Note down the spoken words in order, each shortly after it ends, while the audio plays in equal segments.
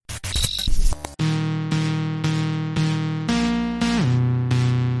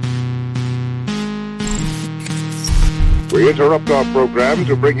We interrupt our program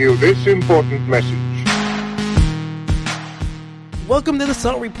to bring you this important message. Welcome to the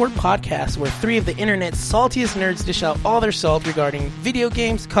Salt Report podcast, where three of the internet's saltiest nerds dish out all their salt regarding video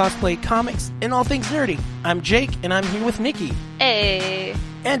games, cosplay, comics, and all things nerdy. I'm Jake, and I'm here with Niki. Hey.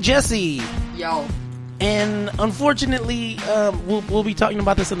 And Jessi. Yo. And unfortunately, we'll be talking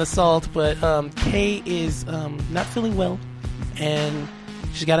about this in the salt, but Kay is not feeling well, and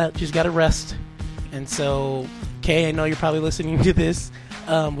she's gotta rest. And so, Kay, I know you're probably listening to this.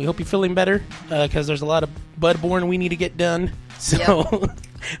 We hope you're feeling better, because there's a lot of Bloodborne we need to get done. So yep.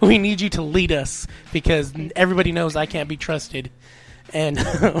 We need you to lead us, because everybody knows I can't be trusted. And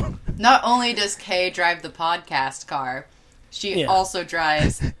not only does Kay drive the podcast car, she also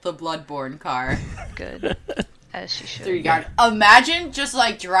drives the Bloodborne car. Good. As she should. Through Yarnum. Imagine just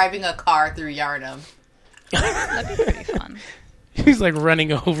like driving a car through Yarnum. That'd be pretty fun. He's like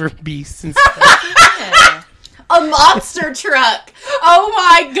running over beasts and stuff. Yeah. A monster truck! Oh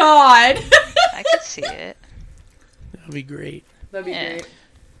my god! I could see it. That'd be great. That'd be great.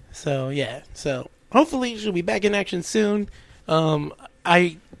 So hopefully she'll be back in action soon.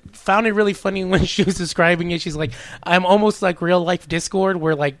 I found it really funny when she was describing it. She's like, I'm almost like real life Discord,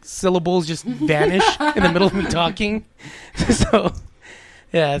 where like syllables just vanish in the middle of me talking. So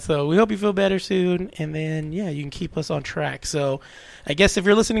we hope you feel better soon, and then you can keep us on track. So I guess if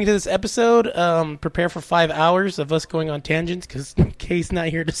you're listening to this episode, prepare for 5 hours of us going on tangents, because Kay's not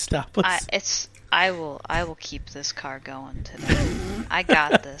here to stop us. I will keep this car going today. I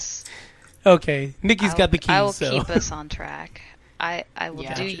got this. Okay, Nikki's got the keys. I will keep us on track. I will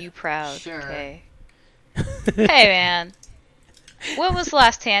do you proud. Sure. Okay. Hey man, when was the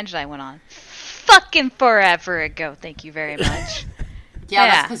last tangent I went on? Fucking forever ago. Thank you very much. Yeah,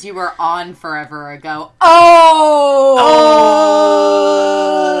 that's because you were on forever ago. I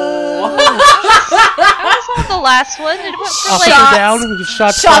was on the last one. It went for officer down,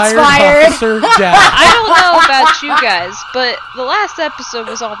 shots fired. Officer down. I don't know about you guys, but the last episode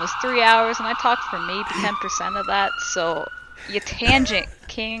was almost 3 hours, and I talked for maybe 10% of that. So you tangent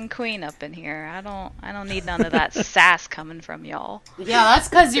king and queen up in here. I don't need none of that sass coming from y'all. Yeah, that's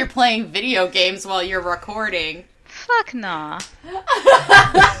because you're playing video games while you're recording. Fuck nah.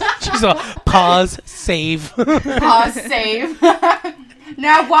 She's a pause, save. Pause, save.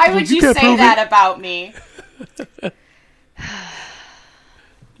 Now, why would you say that about me?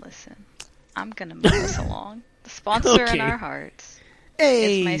 Listen, I'm gonna move us along. The sponsor in our hearts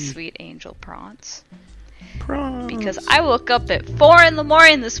is my sweet angel Prawns. Because I woke up at 4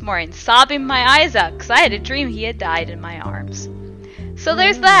 a.m. this morning, sobbing my eyes out because I had a dream he had died in my arms. So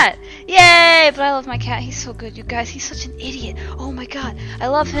there's that. Yay! But I love my cat. He's so good, you guys. He's such an idiot. Oh my god. I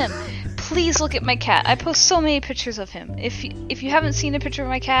love him. Please look at my cat. I post so many pictures of him. If you haven't seen a picture of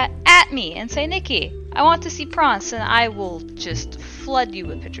my cat, at me and say, Niki, I want to see Prawns, and I will just flood you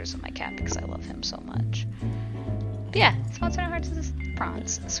with pictures of my cat because I love him so much. But yeah, sponsor in our hearts is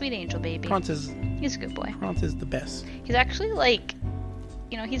Prawns. Sweet angel baby. He's a good boy. Prawns is the best. He's actually like,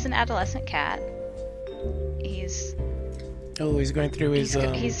 he's an adolescent cat. He's going through his...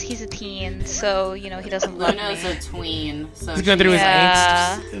 He's a teen, so, he doesn't love me. Luna's a tween, so... He's going through his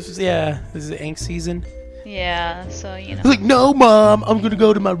angst. This is the angst season. Yeah, so, He's like, no, Mom, I'm going to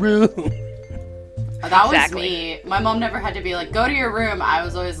go to my room. That was me. My mom never had to be like, go to your room. I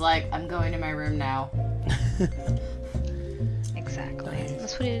was always like, I'm going to my room now. Exactly. Nice.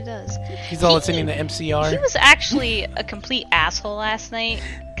 That's what he does. He's all listening to MCR. He was actually a complete asshole last night,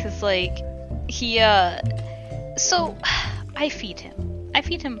 because, So... I feed him. I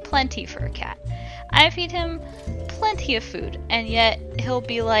feed him plenty for a cat. I feed him plenty of food, and yet he'll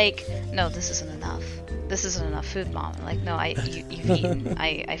be like, no, this isn't enough. This isn't enough food, Mom. I'm like, no, you've eaten.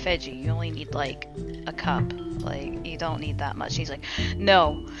 I fed you. You only need, like, a cup. Like, you don't need that much. He's like,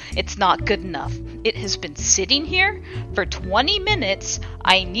 no, it's not good enough. It has been sitting here for 20 minutes.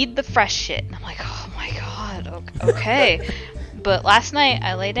 I need the fresh shit. And I'm like, oh my god, okay. But last night,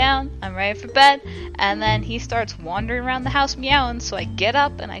 I lay down, I'm ready for bed, and then he starts wandering around the house meowing, so I get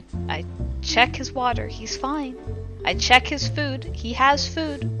up and I check his water. He's fine. I check his food. He has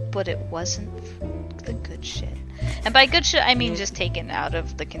food, but it wasn't the good shit. And by good shit, I mean just taken out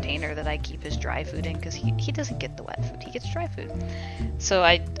of the container that I keep his dry food in, because he doesn't get the wet food. He gets dry food. So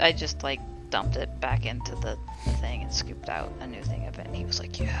I just, dumped it back into the thing and scooped out a new thing of it, and he was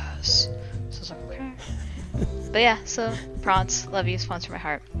like, yes. So I was like, okay. But yeah, so Prawns, love you, sponsor my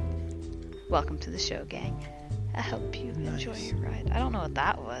heart. Welcome to the show, gang. I hope you enjoy your ride. I don't know what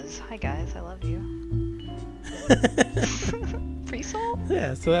that was. Hi guys, I love you. Pre-salt?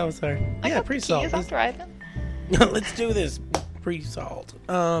 Yeah, so that was our... I got pre-salt. I'm driving. Let's do this. pretty solid.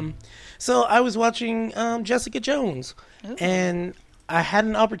 So I was watching Jessica Jones, and I had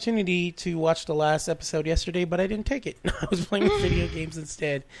an opportunity to watch the last episode yesterday, but I didn't take it. I was playing video games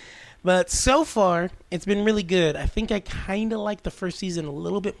instead. But so far, it's been really good. I think I kind of like the first season a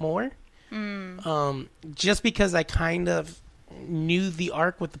little bit more. Just because I kind of knew the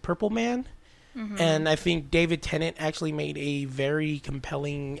arc with the Purple Man. And I think David Tennant actually made a very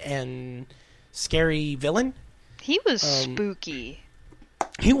compelling and scary villain. He was spooky.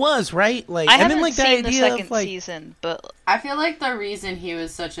 He was, right? Like, I and haven't then, like, seen the second of, like, season, but I feel like the reason he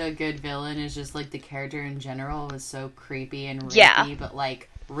was such a good villain is just like the character in general was so creepy and rapey, but like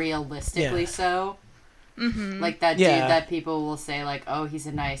realistically so. Like that dude that people will say like, oh, he's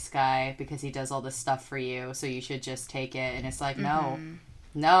a nice guy because he does all this stuff for you, so you should just take it. And it's like, no.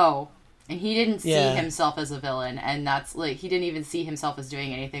 And he didn't see himself as a villain, and that's like, he didn't even see himself as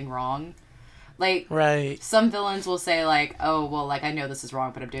doing anything wrong. Like, some villains will say like, oh, well, like, I know this is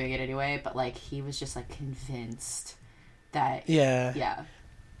wrong, but I'm doing it anyway. But like, he was just like convinced that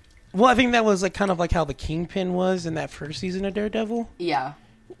Well, I think that was like kind of like how the Kingpin was in that first season of Daredevil. Yeah.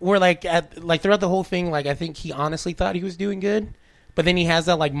 Where like throughout the whole thing, like I think he honestly thought he was doing good, but then he has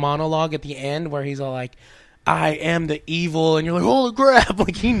that like monologue at the end where he's all like, "I am the evil," and you're like, "Holy crap!"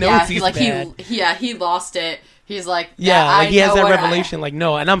 Like he knows he's like bad. He lost it. He's like, like he has that revelation, like,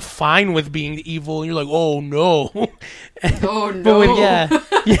 no, and I'm fine with being evil. And you're like, oh no, oh no. But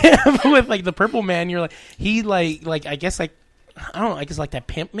with, but with like the Purple Man, you're like, he like I guess like I don't know, I guess like that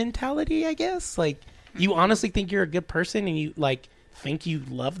pimp mentality. I guess like you honestly think you're a good person and you like think you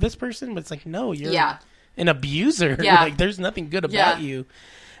love this person, but it's like, no, you're an abuser. Like there's nothing good about you.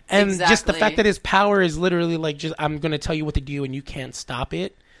 And just the fact that his power is literally like, just I'm going to tell you what to do and you can't stop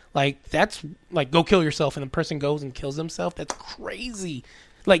it. Like, that's like, go kill yourself, and the person goes and kills himself. That's crazy.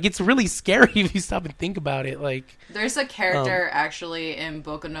 Like, it's really scary if you stop and think about it. Like, there's a character actually in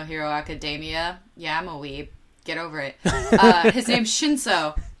Boku no Hero Academia. Yeah, I'm a weeb. Get over it. His name's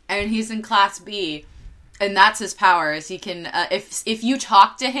Shinso, and he's in Class B. And that's his power, is he can, if you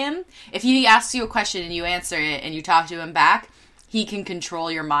talk to him, if he asks you a question and you answer it and you talk to him back, he can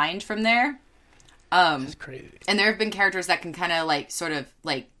control your mind from there. That's crazy. And there have been characters that can kind of like, sort of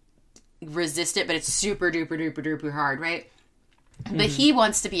like resist it, but it's super duper duper duper hard, right? But he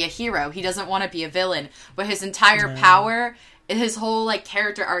wants to be a hero. He doesn't want to be a villain. But his entire power, his whole like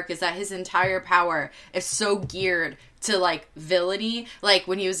character arc is that his entire power is so geared to like villainy. Like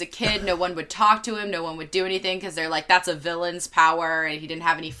when he was a kid, no one would talk to him, no one would do anything because they're like, that's a villain's power, and he didn't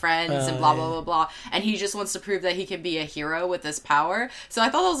have any friends and blah blah blah blah. And he just wants to prove that he can be a hero with this power. So I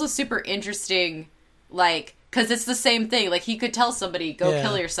thought that was a super interesting, like, because it's the same thing. Like, he could tell somebody, go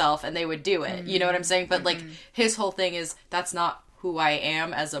kill yourself, and they would do it. You know what I'm saying? But like, his whole thing is, that's not who I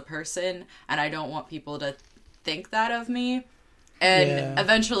am as a person, and I don't want people to think that of me. And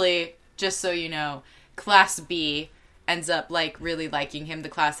eventually, just so you know, Class B ends up like really liking him, the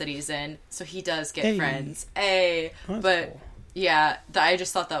class that he's in, so he does get friends. But cool. I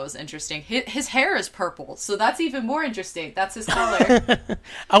just thought that was interesting. His hair is purple, so that's even more interesting. That's his color.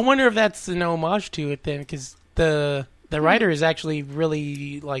 I wonder if that's an homage to it then, because the writer is actually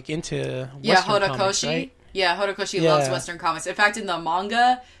really like into Western comics, right? Yeah, Horikoshi loves Western comics. In fact, in the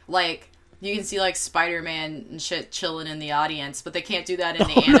manga, like, you can see, like, Spider-Man and shit chilling in the audience, but they can't do that in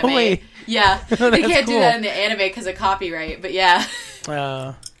the anime. No way. Yeah, they can't do that in the anime because of copyright, but yeah.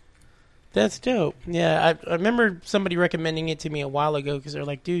 That's dope. Yeah, I remember somebody recommending it to me a while ago because they're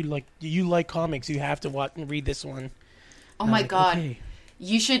like, dude, like, you like comics, you have to watch and read this one. Oh my god. Okay.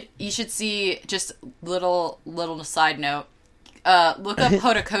 You should see, just little side note, look up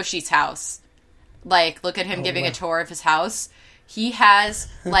Horikoshi's house. Like, look at him giving a tour of his house. He has,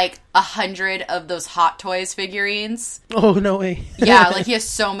 like, 100 of those Hot Toys figurines. Oh, no way. Yeah, like, he has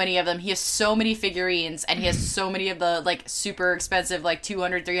so many of them. He has so many figurines, and he has so many of the, like, super expensive, like,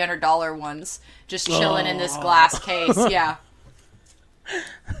 $200, $300 ones just chilling in this glass case. Yeah.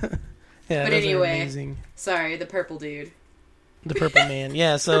 But anyway, sorry, the purple dude. The Purple Man.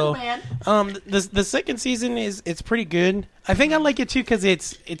 Yeah, so the second season it's pretty good. I think I like it too because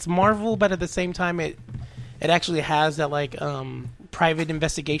it's Marvel, but at the same time it actually has that like private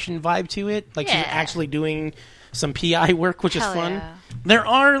investigation vibe to it. Like she's actually doing some PI work, which is fun. Yeah. There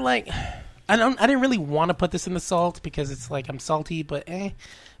are like I didn't really want to put this in the salt because it's like I'm salty, but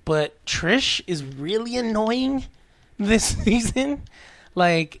But Trish is really annoying this season.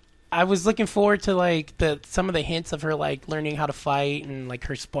 Like, I was looking forward to like some of the hints of her like learning how to fight and like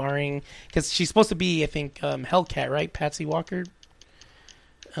her sparring, because she's supposed to be, I think, Hellcat, right? Patsy Walker.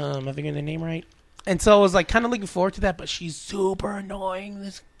 I think I the name right. And so I was like kind of looking forward to that, but she's super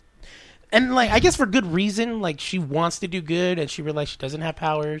annoying. and like I guess for good reason. Like she wants to do good, and she realized she doesn't have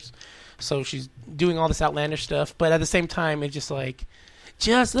powers, so she's doing all this outlandish stuff. But at the same time, it's just like,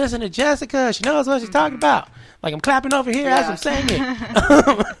 just listen to Jessica. She knows what she's talking about. Like I'm clapping over here as I'm saying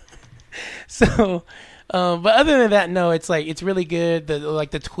it. So, but other than that, no, it's like it's really good.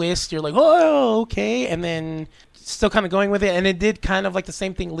 The twist, you're like, oh, okay, and then still kind of going with it, and it did kind of like the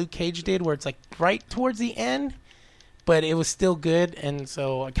same thing Luke Cage did, where it's like right towards the end, but it was still good. And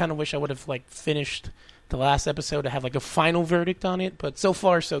so I kind of wish I would have like finished the last episode to have like a final verdict on it. But so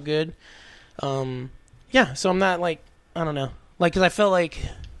far, so good. Yeah, so I'm not like, I don't know, like because I felt like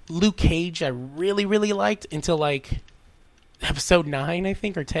Luke Cage I really really liked until like episode 9, I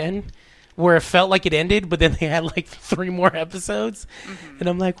think, or 10, where it felt like it ended, but then they had like 3 more episodes, and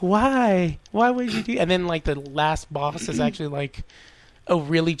I'm like, why would you do? And then like the last boss is actually like a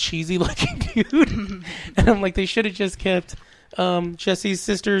really cheesy looking dude, and I'm like, they should have just kept Jessi's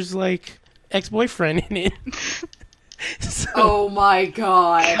sister's like ex-boyfriend in it. So, oh my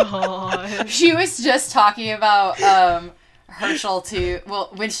god. She was just talking about Herschel too.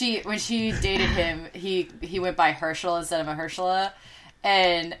 Well, when she dated him, he went by Herschel instead of Mahershala,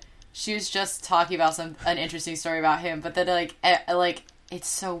 and she was just talking about an interesting story about him. But then like it's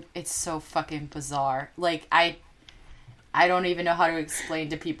so fucking bizarre. Like I don't even know how to explain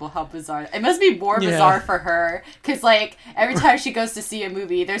to people how bizarre. It must be more bizarre for her, because like every time she goes to see a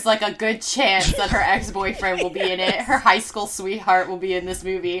movie, there's like a good chance that her ex-boyfriend will be in it. Her high school sweetheart will be in this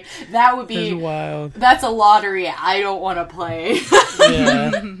movie. That would be wild. That's a lottery I don't want to play.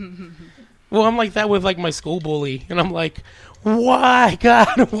 Yeah. Well, I'm like that with like my school bully, and I'm like, why,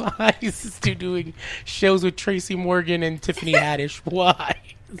 God, why is this dude doing shows with Tracy Morgan and Tiffany Haddish? Why?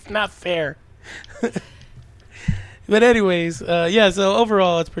 It's not fair. But anyways, so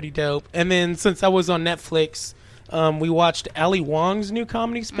overall it's pretty dope. And then since I was on Netflix, we watched Ali Wong's new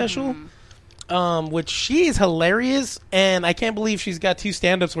comedy special, which she is hilarious, and I can't believe she's got 2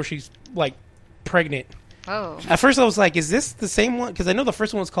 stand-ups where she's like pregnant. Oh. At first I was like, is this the same one? Because I know the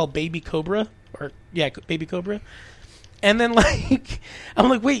first one was called Baby Cobra, Baby Cobra. And then like, I'm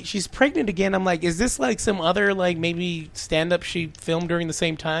like, wait, she's pregnant again. I'm like, is this like some other like maybe stand-up she filmed during the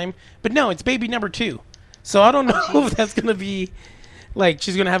same time? But no, it's baby number 2. So I don't know if that's going to be, like,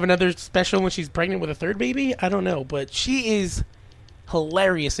 she's going to have another special when she's pregnant with a 3rd baby. I don't know. But she is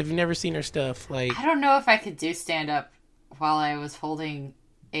hilarious if you've never seen her stuff. Like, I don't know if I could do stand-up while I was holding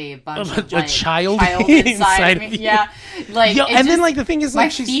a bunch of, a child inside of me. Yeah. Like, and then, like, the thing is, like,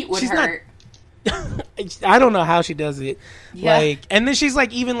 my feet would she's hurt. I don't know how she does it. Yeah. Like, and then she's,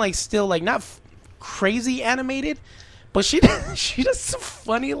 like, even, like, still, like, not crazy animated, but she does some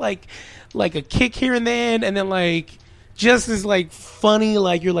funny, like a kick here and then, and then like just as like funny,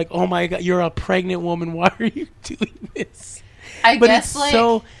 like you're like, oh my god, you're a pregnant woman, why are you doing this?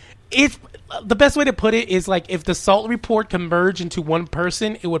 It's the best way to put it is like if the Salt Report can merge into one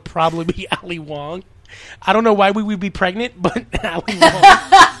person, it would probably be Ali Wong. I don't know why we would be pregnant, but Ali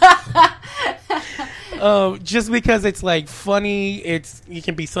Wong. Just because it's like funny, it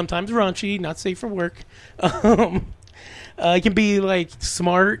can be sometimes raunchy, not safe for work. It can be like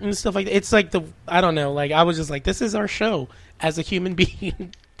smart and stuff like that. It's like I don't know. Like I was just like, this is our show as a human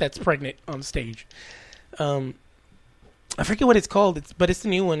being that's pregnant on stage. I forget what it's called, but it's the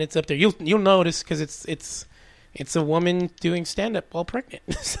new one. It's up there. You'll notice because it's a woman doing stand up while pregnant.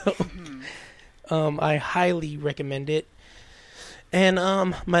 So I highly recommend it. And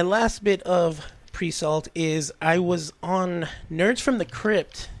my last bit of pre-salt is I was on Nerds from the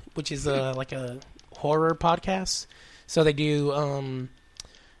Crypt, which is like a horror podcast. So they do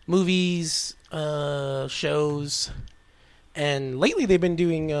movies, shows, and lately they've been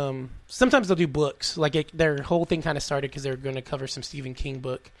doing. Sometimes they'll do books. Like their whole thing kind of started because they were going to cover some Stephen King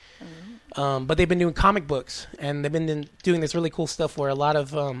book, but they've been doing comic books, and they've been doing this really cool stuff where a lot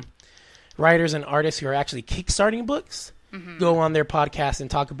of writers and artists who are actually kickstarting books go on their podcast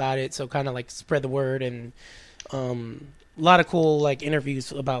and talk about it. So kind of like spread the word, and a lot of cool like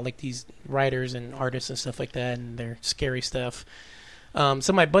interviews about like these writers and artists and stuff like that, and their scary stuff.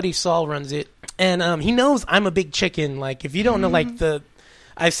 So my buddy Saul runs it, and he knows I'm a big chicken. Like if you don't know, like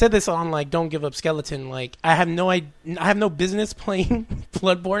I've said this on like Don't Give Up Skeleton. Like I have no business playing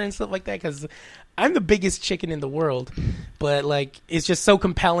Bloodborne and stuff like that because I'm the biggest chicken in the world. But like it's just so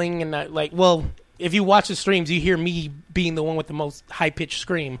compelling, and if you watch the streams, you hear me being the one with the most high-pitched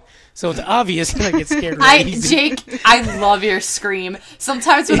scream. So it's obvious that I get scared really easy. Jake, I love your scream.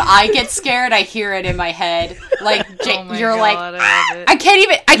 Sometimes when I get scared, I hear it in my head. Like, Jake, you're like, I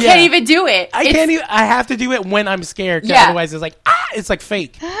can't even do it. I have to do it when I'm scared. Yeah. Otherwise it's like, it's like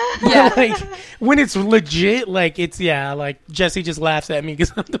fake. Yeah. Like, when it's legit, like, it's, like, Jessi just laughs at me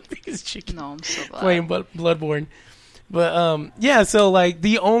because I'm the biggest his chicken. No, I'm so glad. Playing Bloodborne. But yeah, so like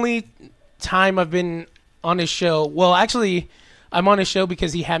the only time I've been on his show, well, actually, I'm on his show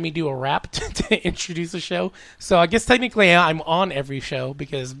because he had me do a rap to introduce the show. So I guess technically I'm on every show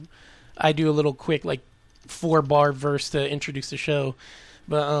because I do a little quick like 4-bar verse to introduce the show.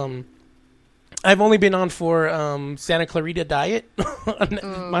 But I've only been on for Santa Clarita Diet.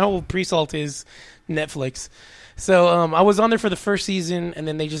 My whole pre-salt is Netflix. So I was on there for the first season, and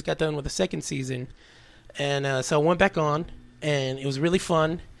then they just got done with the second season. And so I went back on, and it was really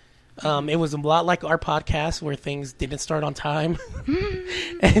fun. It was a lot like our podcast where things didn't start on time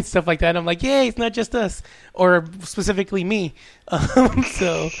and stuff like that. And I'm like, yay, it's not just us, or specifically me.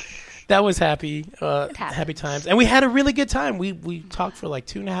 So that was happy times. And we had a really good time. We talked for like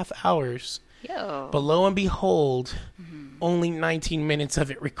 2.5 hours. Yo. But lo and behold, only 19 minutes of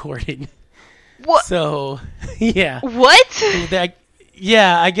it recorded. What? So, yeah. What?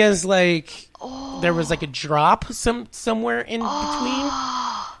 Yeah, I guess like there was like a drop somewhere in between.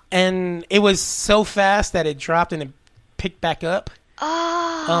 And it was so fast that it dropped and it picked back up.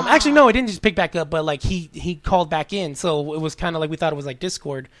 Actually, no, it didn't just pick back up, but like he called back in. So it was kind of like we thought it was like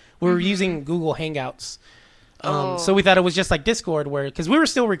Discord. We were using Google Hangouts. So we thought it was just like Discord because we were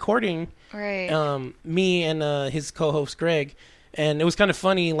still recording. Right. Me and his co-host Greg. And it was kind of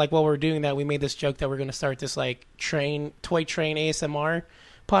funny, like while we were doing that, we made this joke that we're going to start this like toy train ASMR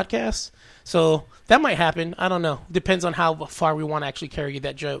podcast. So that might happen. I don't know. Depends on how far we want to actually carry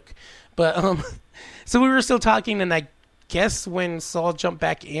that joke. But so we were still talking, and I guess when Saul jumped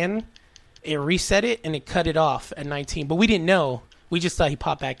back in, it reset it and it cut it off at 19. But we didn't know. We just thought he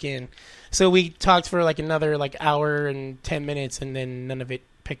popped back in. So we talked for like another like hour and 10 minutes, and then none of it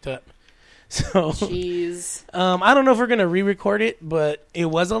picked up. So, jeez. I don't know if we're gonna re-record it, but it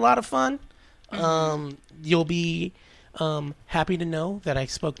was a lot of fun. You'll be happy to know that I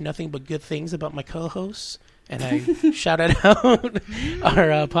spoke nothing but good things about my co-hosts, and I shouted out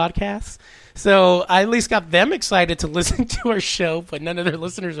our podcast. So I at least got them excited to listen to our show, but none of their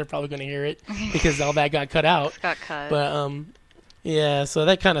listeners are probably going to hear it because all that got cut out. Got cut. But yeah, so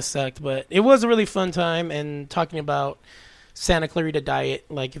that kind of sucked. But it was a really fun time, and talking about Santa Clarita Diet.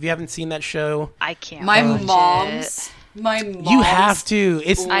 Like, if you haven't seen that show, I can't. My watch mom's. it. You have to.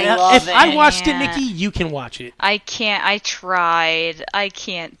 It's love if I it. watched it, Nikki, you can watch it. I can't. I tried. I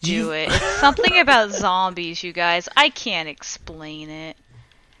can't do it. It's something about zombies, you guys. I can't explain it.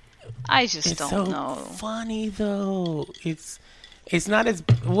 I just don't know. Funny though. It's not as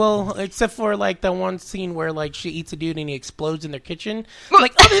well, except for like that one scene where like she eats a dude and he explodes in their kitchen.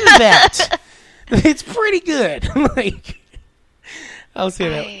 Like, other than that, it's pretty good. Like, I'll say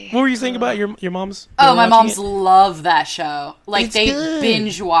that. What were you saying about your mom's? Oh, my moms love that show. Like, It's they good.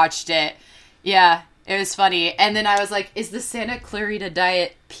 binge watched it. Yeah, it was funny. And then I was like, is the Santa Clarita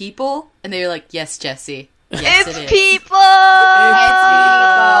Diet people? And they were like, yes, Jessie. Yes, It's it is. people! It's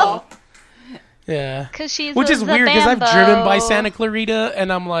people. Yeah. Because Which is weird because I've driven by Santa Clarita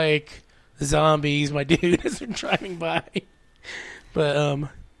and I'm like, zombies, my dude, as I'm driving by. But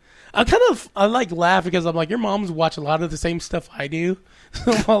I like laugh because I'm like, your moms watch a lot of the same stuff I do.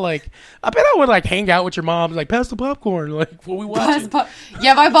 So I'm all like, I bet I would like hang out with your mom, like pass the popcorn, like what we watching.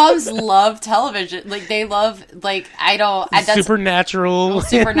 Yeah, my moms love television. Like, they love, like, Supernatural.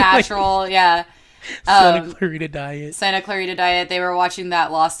 Supernatural, yeah. Santa Clarita Diet. Santa Clarita Diet. They were watching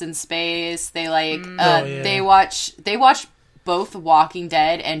that Lost in Space. They yeah. they watch both Walking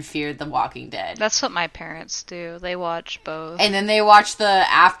Dead and Feared the Walking Dead. That's what my parents do. They watch both. And then they watch the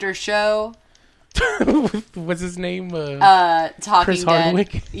after show. What's his name? Talking Chris Dead.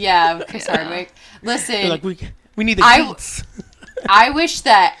 Hardwick. Yeah, Chris Hardwick. Listen, They're like we need the deets. I wish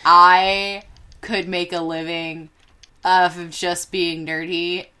that I could make a living of just being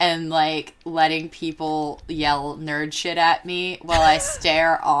nerdy and like letting people yell nerd shit at me while I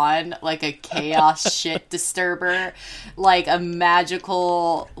stare on like a chaos shit disturber, like a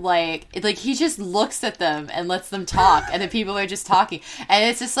magical like he just looks at them and lets them talk, and the people are just talking, and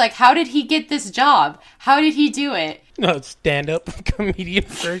it's just like, how did he get this job? How did he do it? No, stand-up comedian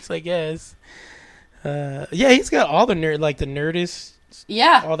first, I guess. Yeah, he's got all the Nerdist,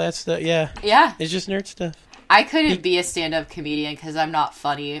 Yeah, all that stuff. Yeah, it's just nerd stuff. I couldn't be a stand-up comedian because I'm not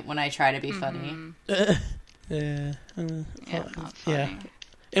funny when I try to be funny. Yeah, not funny. yeah.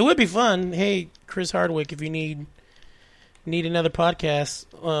 It would be fun. Hey, Chris Hardwick, if you need another podcast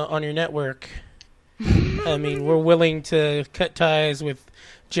on your network, I mean, we're willing to cut ties with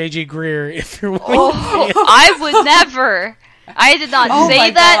JJ Greer if you're willing. I would never. I did not say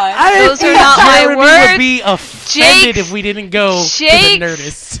my that. God. Those are not my Jeremy words. would be offended if we didn't go to the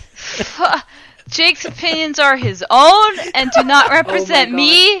Nerdist. Jake's opinions are his own and do not represent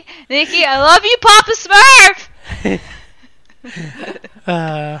me, Niki, I love you, Papa Smurf!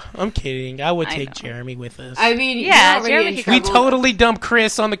 I'm kidding. I would I take know. Jeremy with us. I mean, Yeah, you're already Jeremy in could We trouble. totally dump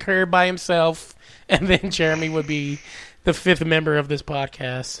Chris on the curb by himself, and then Jeremy would be the 5th member of this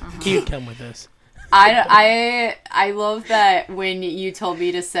podcast. He'd come with us. I love that when you told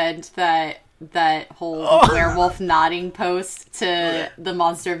me to send that whole werewolf nodding post to the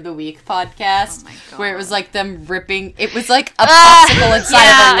Monster of the Week podcast, Oh my God. where it was like them ripping. It was like a popsicle inside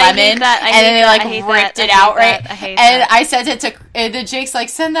yeah, of a I hate lemon, that. I and hate then they that. like I hate ripped that. it I hate out, right? that. I hate And that. I sent it to. And then Jake's like,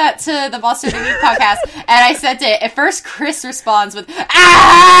 send that to the Monster of the Week podcast, and I sent it. At first, Chris responds with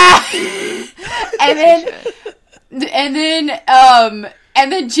ah, and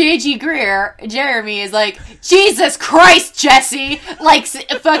then JG Greer, Jeremy, is like, Jesus Christ, Jessi! Like,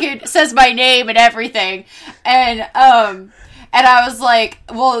 fucking says my name and everything. And I was like,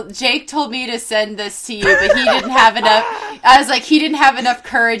 well, Jake told me to send this to you, but he didn't have enough. I was like, he didn't have enough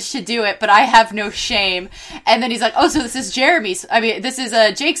courage to do it, but I have no shame. And then he's like, oh, so this is Jeremy's. I mean, this is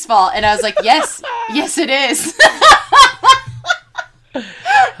Jake's fault. And I was like, yes, it is.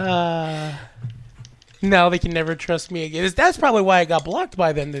 No, they can never trust me again. That's probably why I got blocked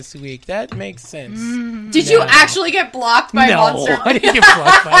by them this week. That makes sense. Did you actually get blocked by No, Monster? I didn't get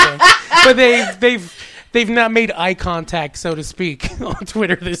blocked by them. But they've not made eye contact, so to speak, on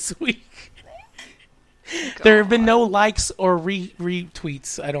Twitter this week. There have been no likes or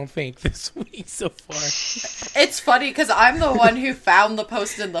retweets, I don't think, this week so far. It's funny because I'm the one who found the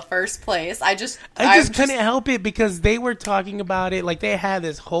post in the first place. I just couldn't help it because they were talking about it. Like, they had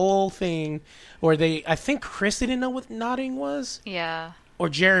this whole thing where I think Chris didn't know what nodding was. Yeah. Or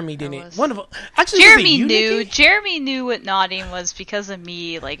Jeremy didn't. was. One of them. Actually, was it Jeremy you, knew. Nikki? Jeremy knew what nodding was because of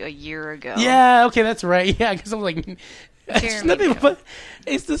me, like, a year ago. Yeah, okay, that's right. Yeah, because I'm like, it's Jeremy nothing knew. but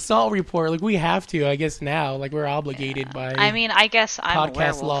it's the Salt Report. Like, we have to, I guess now. Like, we're obligated by. I mean, I guess I'm a podcast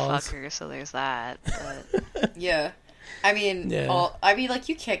werewolf laws. fucker, so there's that. But Yeah. I mean, Yeah. like,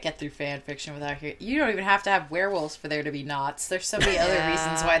 you can't get through fan fiction without hearing. You don't even have to have werewolves for there to be knots. There's so many other Yeah.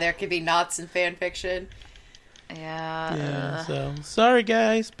 reasons why there could be knots in fan fiction. yeah. Yeah, so sorry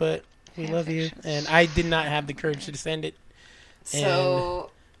guys, but we Fan love you, fictions. and I did not have the courage to send it. So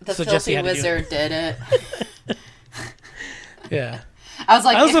the so Jessi filthy had to do it. wizard did it. Yeah, I was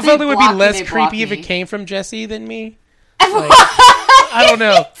like, I also if felt they it would be block me, less they block creepy if me. it came from Jessi than me. Like, I don't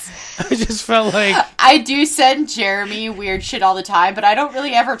know. I just felt like I do send Jeremy weird shit all the time, but I don't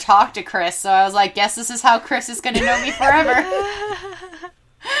really ever talk to Chris, so I was like, guess this is how Chris is going to know me forever.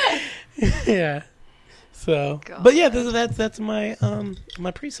 yeah. So, God. but yeah, that's my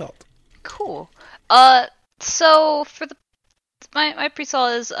my pre-salt. Cool. So for my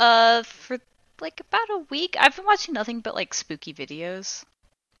pre-salt is for like about a week. I've been watching nothing but like spooky videos,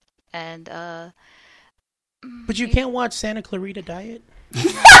 and But you can't watch Santa Clarita Diet.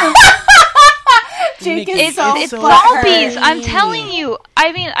 Jake Nikki, is so it's so zombies. I'm funny. telling you.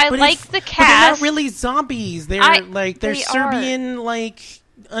 I mean, I But like it's- the But they're not cast. really zombies. They're they're they Serbian like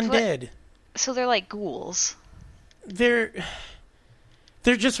undead. So they're like ghouls. They're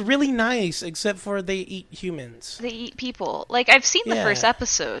just really nice, except for they eat humans. They eat people. Like I've seen the Yeah. first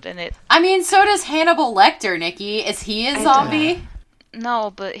episode, and it I mean, so does Hannibal Lecter, Nikki. Is he a zombie?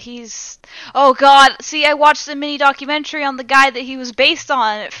 no, but he's. Oh God! See, I watched the mini documentary on the guy that he was based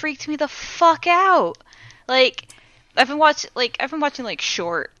on. And it freaked me the fuck out. Like I've been watching like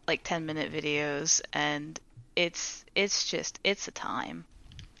short, like 10-minute videos, and it's just a time.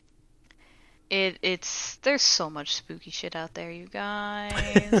 It's there's so much spooky shit out there, you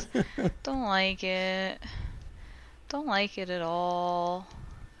guys. Don't like it. Don't like it at all.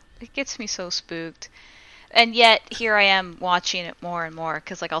 It gets me so spooked. And yet here I am watching it more and more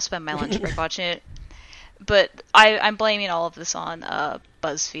because like I'll spend my lunch break watching it. But I'm blaming all of this on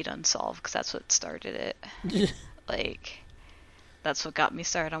BuzzFeed Unsolved because that's what started it. Like that's what got me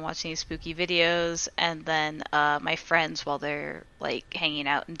started on watching these spooky videos. And then my friends, while they're like hanging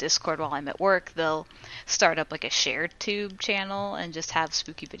out in Discord while I'm at work, they'll start up like a shared tube channel and just have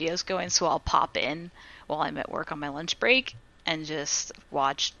spooky videos going. So I'll pop in while I'm at work on my lunch break and just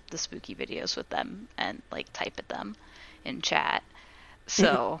watch the spooky videos with them and like type at them in chat.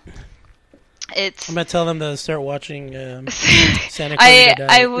 So it's I'm gonna tell them to start watching Santa Clarita Diet.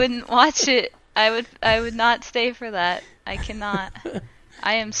 I wouldn't watch it. I would not stay for that. I cannot.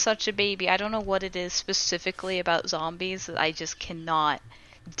 I am such a baby. I don't know what it is specifically about zombies that I just cannot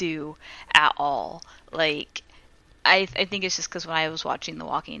do at all. Like, I think it's just because when I was watching The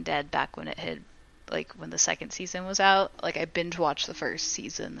Walking Dead back when it had, like, when the second season was out, like, I binge watched the first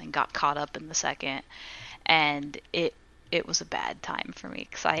season and got caught up in the second, and it it was a bad time for me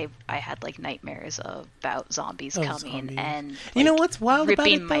because I had like nightmares about zombies coming zombies. and like, you know what's wild about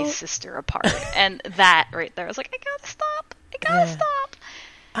ripping it, my though? sister apart, and that right there, I was like, I gotta stop, stop.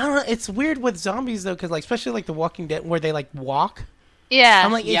 I don't know. It's weird with zombies though, because like especially like The Walking Dead, where they like walk. Yeah,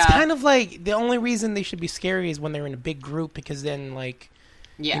 I'm like, it's kind of like the only reason they should be scary is when they're in a big group, because then like,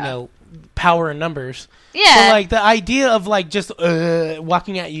 you know, power in numbers. Yeah. So like the idea of like just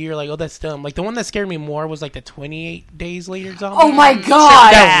walking at you, you're like, oh, that's dumb. Like the one that scared me more was like the 28 days later zombie. Oh my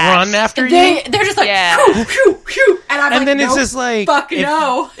god! That run after you. They're just like, phew, phew, phew, and I'm and like, then nope, it's just like, fuck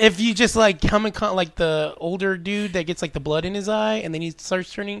no. If you just like come in like the older dude that gets like the blood in his eye, and then he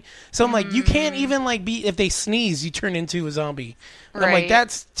starts turning. So I'm like, you can't even like be, if they sneeze, you turn into a zombie. And I'm like,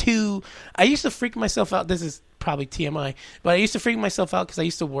 that's too. I used to freak myself out. This is probably TMI, but I used to freak myself out because I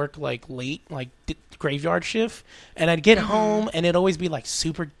used to work like late, like graveyard shift, and I'd get home and it'd always be like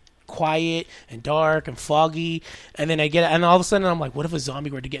super quiet and dark and foggy, and then and all of a sudden I'm like, what if a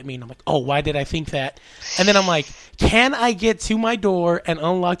zombie were to get me? And I'm like, oh, why did I think that? And then I'm like, can I get to my door and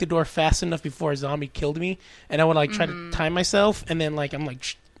unlock the door fast enough before a zombie killed me? And I would like try to time myself, and then like I'm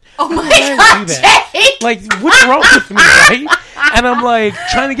like, oh my god, Jake! Like, what's wrong with me, right? And I'm like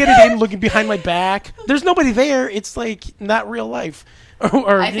trying to get it in, looking behind my back. There's nobody there. It's like not real life.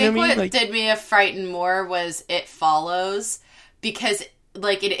 Or I you think know what I what mean? Like, did me frighten more was It Follows, because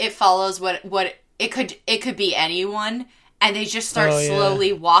like it follows what it could be anyone, and they just start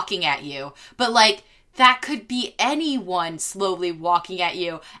slowly walking at you. But like that could be anyone slowly walking at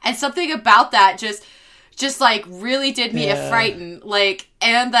you, and something about that just like really did me a frighten, like,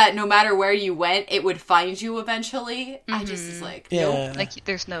 and that no matter where you went, it would find you eventually. I just was like, nope. Like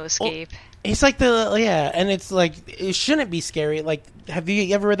there's no escape. it's like and it's like it shouldn't be scary. Like, have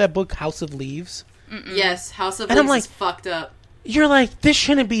you ever read that book House of Leaves? Yes, House of And I'm Leaves like, is fucked up. You're like, this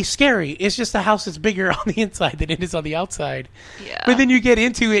shouldn't be scary. It's just the house is bigger on the inside than it is on the outside. Yeah. But then you get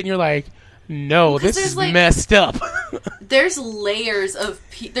into it and you're like, no, this is like, messed up. There's layers of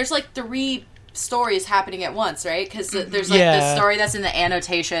there's like 3 stories happening at once, right? Because there's like the story that's in the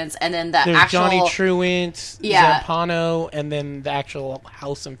annotations, and then there's actual Johnny Truant, Zampano, and then the actual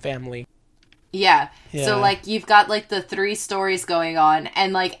house and family. Yeah. So like you've got like the 3 stories going on,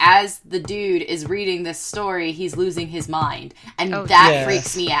 and like as the dude is reading this story, he's losing his mind, and that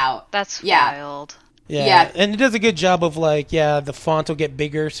freaks me out. That's wild. Yeah, and it does a good job of like, the font will get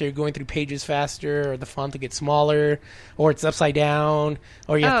bigger, so you're going through pages faster, or the font will get smaller, or it's upside down,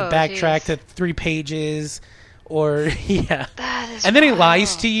 or you have to backtrack to 3 pages, or and then he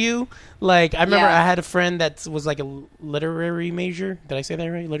lies to you. Like, I remember I had a friend that was like a literary major. Did I say that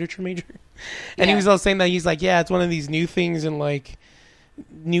right? Literature major. And he was all saying that he's like, it's one of these new things, and like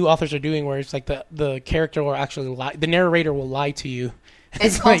new authors are doing where it's like the character will actually lie, the narrator will lie to you.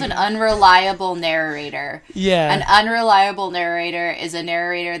 It's called an unreliable narrator. Yeah. An unreliable narrator is a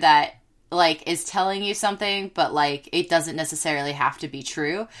narrator that, like, is telling you something, but, like, it doesn't necessarily have to be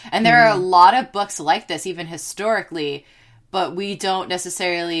true. And there are a lot of books like this, even historically, but we don't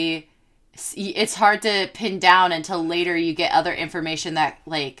necessarily... It's hard to pin down until later you get other information that,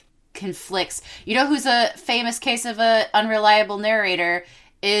 like, conflicts. You know who's a famous case of an unreliable narrator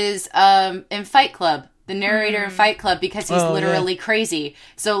is in Fight Club. The narrator in Fight Club, because he's literally crazy.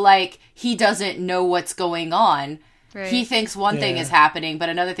 So, like, he doesn't know what's going on. Right. He thinks one thing is happening, but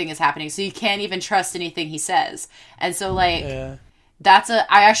another thing is happening. So you can't even trust anything he says. And so, like, I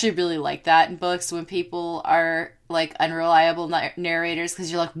actually really like that in books when people are, like, unreliable narrators, because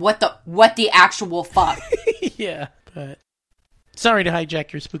you're like, what the actual fuck? But sorry to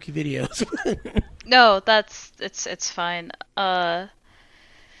hijack your spooky videos. No, it's fine.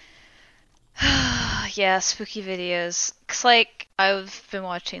 Spooky videos. Cause like I've been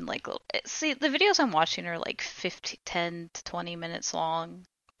watching like the videos I'm watching are like 10 to 20 minutes long,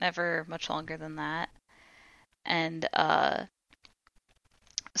 never much longer than that. And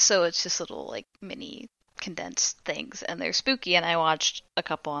so it's just little like mini condensed things, and they're spooky. And I watched a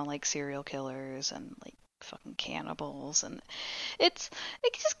couple on like serial killers and like fucking cannibals, and it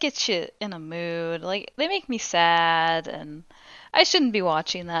just gets you in a mood. Like, they make me sad, and I shouldn't be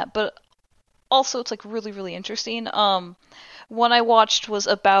watching that, but also it's like really, really interesting. One I watched was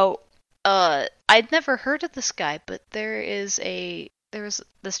about I'd never heard of this guy, but there was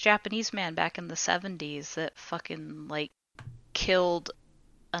this Japanese man back in the 70s that fucking like killed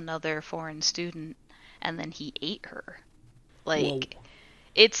another foreign student, and then he ate her. Like, whoa.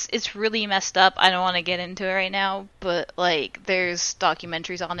 It's really messed up. I don't want to get into it right now, but like there's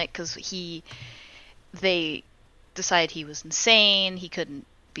documentaries on it, because they decided he was insane. He couldn't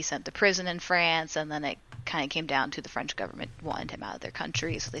be sent to prison in France, and then it kind of came down to the French government wanted him out of their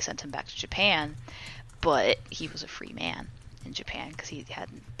country, so they sent him back to Japan. but he was a free man in Japan because he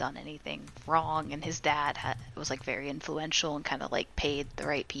hadn't done anything wrong, and his dad was like very influential and kind of like paid the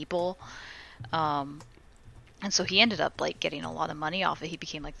right people, and so he ended up like getting a lot of money off it. He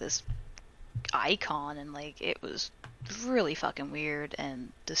became like this icon, and like it was really fucking weird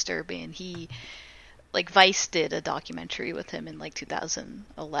and disturbing. He like Vice did a documentary with him in like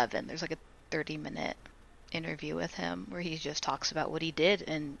 2011. There's like a 30-minute interview with him where he just talks about what he did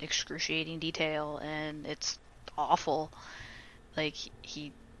in excruciating detail, and it's awful. Like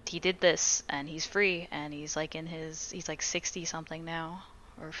he did this, and he's free, and he's like he's like 60 something now,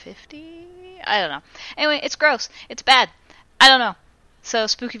 or 50, I don't know. Anyway, it's gross, it's bad, I don't know. So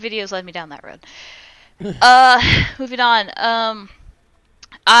spooky videos led me down that road. Moving on.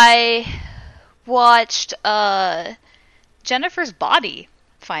 I watched Jennifer's Body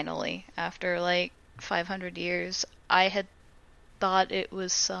finally after like 500 years. I had thought it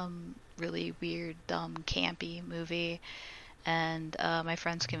was some really weird, dumb, campy movie, and my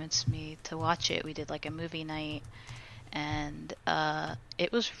friends convinced me to watch it. We did like a movie night, and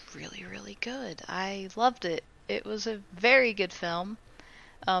it was really, really good. I loved it. It was a very good film.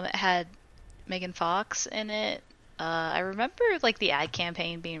 It had Megan Fox in it. I remember like the ad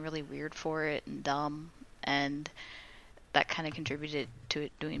campaign being really weird for it and dumb, and that kind of contributed to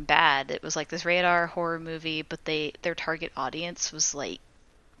it doing bad. It was like this radar horror movie, but their target audience was like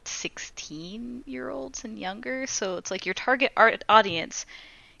 16-year-olds and younger, so it's like your target audience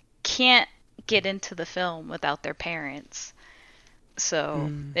can't get into the film without their parents.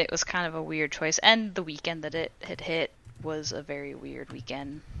 So it was kind of a weird choice, and the weekend that it had hit was a very weird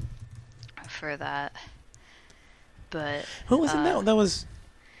weekend for that. But who was in that? That was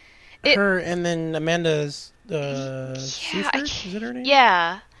her, and then Amanda's Seyfried? Is it her name?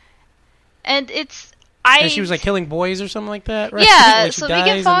 Yeah, and and she was like killing boys or something like that, right? Yeah, like so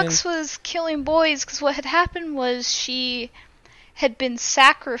Megan Fox was killing boys because what had happened was she had been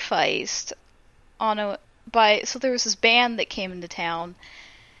sacrificed so there was this band that came into town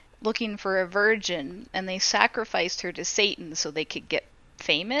looking for a virgin, and they sacrificed her to Satan so they could get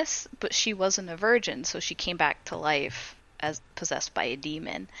famous, but she wasn't a virgin, so she came back to life as possessed by a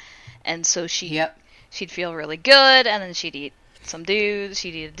demon, and so she'd feel really good, and then she'd eat a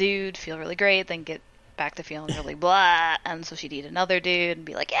dude, feel really great, then get back to feeling really blah, and so she'd eat another dude and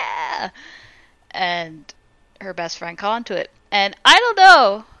be like, yeah, and her best friend caught onto it. And I don't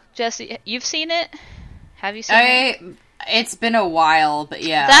know, Jessi, you've seen it? Have you seen it? It's been a while, but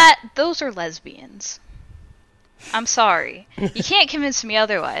yeah. Those are lesbians. I'm sorry. You can't convince me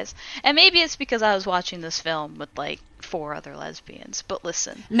otherwise. And maybe it's because I was watching this film with like 4 other lesbians, but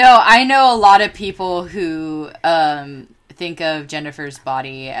listen. No, I know a lot of people who think of Jennifer's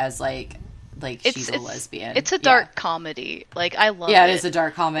Body as like she's a lesbian. It's a dark comedy. Like, I love it. Yeah, it is a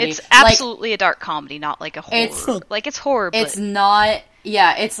dark comedy. It's absolutely a dark comedy, not like a horror. It's horror, but it's not.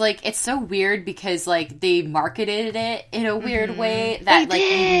 Yeah, it's like, it's so weird because like they marketed it in a weird way that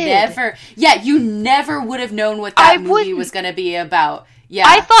you never would have known what that movie was going to be about. Yeah,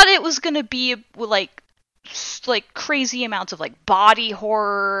 I thought it was going to be like crazy amounts of like body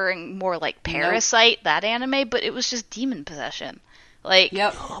horror and more like Parasite, that anime, but it was just demon possession. Like,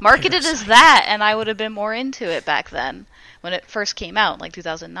 marketed as that, and I would have been more into it back then when it first came out in like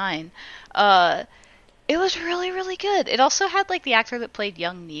 2009. It was really, really good. It also had like the actor that played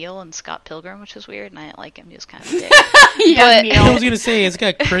young Neil in Scott Pilgrim, which was weird, and I didn't like him. He was kind of a dick. I was gonna say it's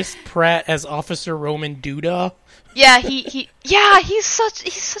got Chris Pratt as Officer Roman Duda. Yeah, he's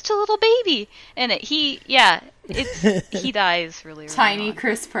such a little baby in it. He dies really tiny on.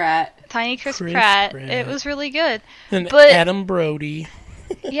 Chris Pratt. Chris Pratt. It was really good. And Adam Brody.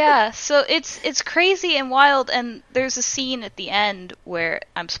 Yeah, so it's crazy and wild, and there's a scene at the end where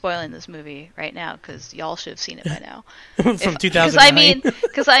I'm spoiling this movie right now because y'all should have seen it by now. From 2009.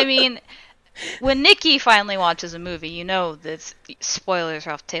 Because I mean, when Niki finally watches a movie, you know that spoilers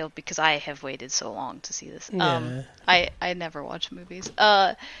are off the table because I have waited so long to see this. I never watch movies.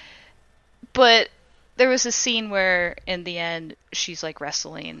 But there was a scene where in the end she's like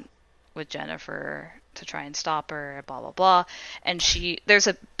wrestling with Jennifer to try and stop her, blah blah blah, and there's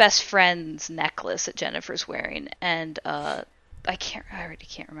a best friend's necklace that Jennifer's wearing, and I already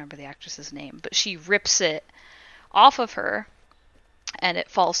can't remember the actress's name, but she rips it off of her and it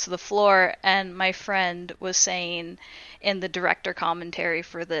falls to the floor, and my friend was saying in the director commentary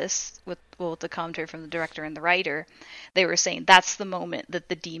for this, with the commentary from the director and the writer, they were saying that's the moment that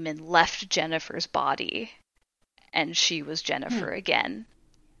the demon left Jennifer's body and she was Jennifer again.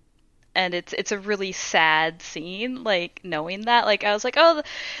 and it's a really sad scene, like, knowing that. Like, I was like, oh,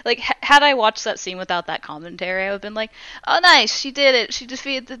 like, had I watched that scene without that commentary, I would have been like, oh, nice, she did it, she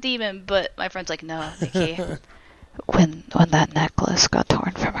defeated the demon. But my friend's like, no, Nikki, when that necklace got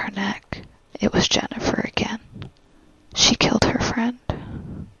torn from her neck, it was Jennifer again. She killed her friend.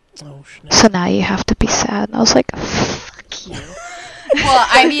 Oh, snap. So now you have to be sad. And I was like, fuck you. Well,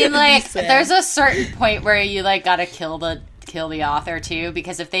 I mean, like, there's a certain point where you, like, gotta kill the author, too,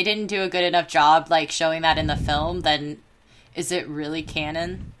 because if they didn't do a good enough job, like, showing that in the film, then is it really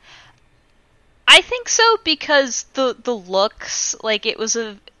canon? I think so, because the looks, like, it was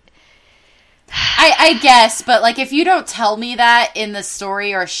a... I guess, but, like, if you don't tell me that in the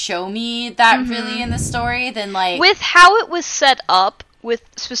story or show me that really in the story, then, like... With how it was set up, with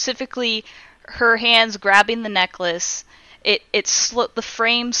specifically her hands grabbing the necklace... The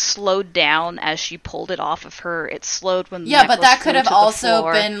frame slowed down as she pulled it off of her. It slowed when the necklace but that could have also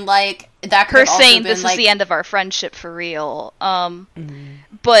floor. been like that. Her saying this is the end of our friendship for real.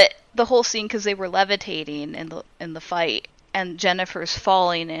 But the whole scene, because they were levitating in the fight, and Jennifer's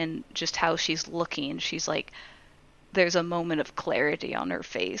falling, and just how she's looking, she's like, there's a moment of clarity on her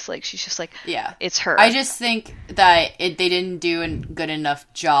face. Like, she's just like, yeah, it's her. I just think that they didn't do a good enough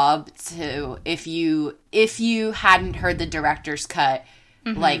job to, if you hadn't heard the director's cut,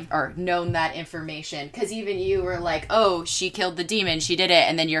 like, or known that information, because even you were like, oh, she killed the demon, she did it,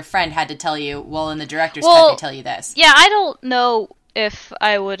 and then your friend had to tell you, well, in the director's cut, they tell you this. Yeah, I don't know if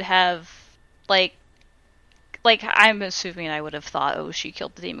I would have, like, I'm assuming I would have thought, oh, she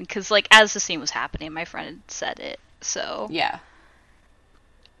killed the demon, because, like, as the scene was happening, my friend had said it. So yeah,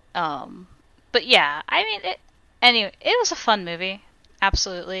 but yeah, I mean, anyway, it was a fun movie.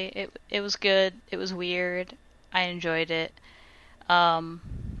 Absolutely, it was good. It was weird. I enjoyed it.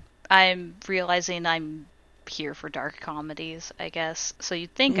 I'm realizing I'm here for dark comedies, I guess. So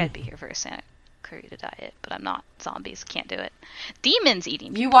you'd think I'd be here for a Santa Clarita Diet, but I'm not. Zombies, can't do it. Demons eating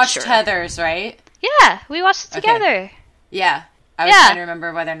people, you watched sure. Heathers, right? Yeah, we watched it together. Okay. Yeah, I was trying to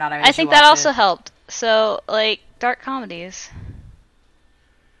remember whether or not I think that also helped. So, like, dark comedies,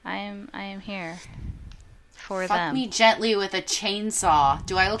 I am here for them. Fuck me gently with a chainsaw.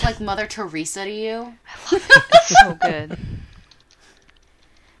 Do I look like Mother Teresa to you? I love it. It's so good.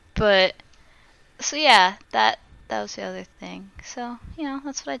 But, so yeah, that was the other thing. So,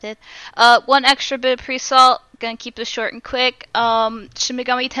 that's what I did. One extra bit of pre-salt. Gonna keep this short and quick. Shin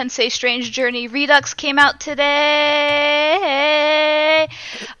Megami Tensei Strange Journey Redux came out today.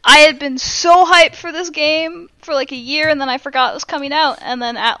 I had been so hyped for this game for like a year, and then I forgot it was coming out, and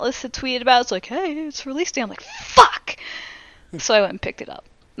then Atlas had tweeted about it. It's like, hey, it's release day. I'm like, fuck! So I went and picked it up.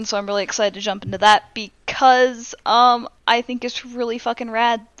 And so I'm really excited to jump into that, because I think it's really fucking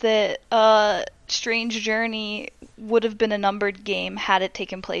rad that Strange Journey would have been a numbered game had it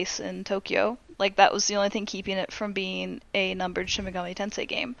taken place in Tokyo. Like, that was the only thing keeping it from being a numbered Shin Megami Tensei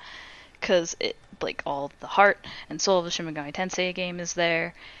game. Because it, like, all the heart and soul of the Shin Megami Tensei game is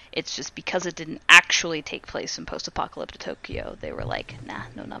there. It's just because it didn't actually take place in post-apocalyptic Tokyo, they were like, nah,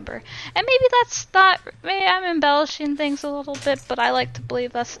 no number. And maybe that's not, maybe I'm embellishing things a little bit, but I like to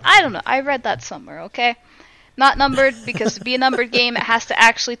believe that's, I don't know, I read that somewhere, okay? Not numbered, because to be a numbered game, it has to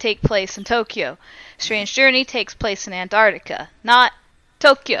actually take place in Tokyo. Strange Journey takes place in Antarctica, not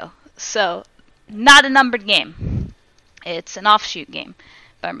Tokyo. So, not a numbered game. It's an offshoot game.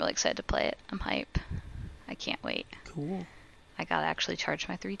 But I'm really excited to play it. I'm hype. I can't wait. Cool. I gotta actually charge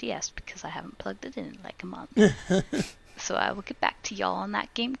my 3DS because I haven't plugged it in like a month. So I will get back to y'all on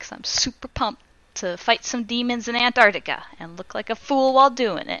that game because I'm super pumped to fight some demons in Antarctica and look like a fool while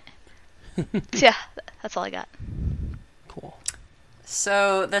doing it. So yeah, that's all I got. Cool.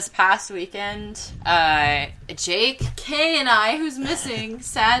 So this past weekend, Jake, Kay, and I, who's missing,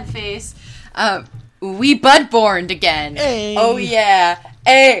 sad face, we Bloodborned again. Hey. Oh yeah,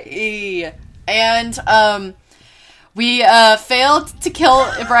 hey. And we failed to kill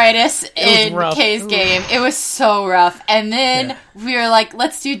Ibritus in Kay's game. It was so rough. And then we were like,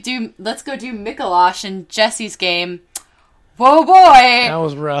 let's go do Mikolash in Jessi's game. Whoa boy, that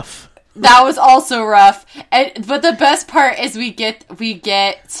was rough. That was also rough. But the best part is we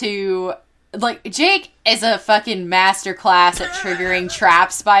get to, like, Jake is a fucking masterclass at triggering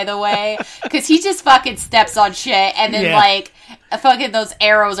traps, by the way, because he just fucking steps on shit, and then like fucking those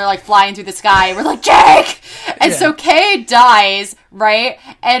arrows are like flying through the sky, and we're like, Jake! And so Kay dies, right?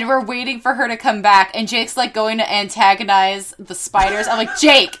 And we're waiting for her to come back, and Jake's like going to antagonize the spiders. I'm like,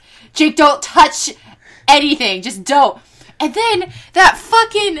 Jake, don't touch anything, just don't. And then that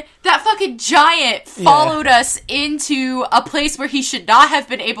fucking giant followed us into a place where he should not have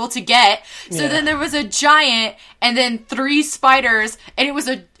been able to get. So then there was a giant and then 3 spiders, and it was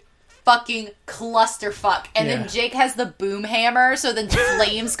a fucking clusterfuck. And then Jake has the boom hammer, so then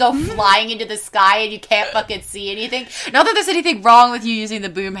flames go flying into the sky and you can't fucking see anything. Not that there's anything wrong with you using the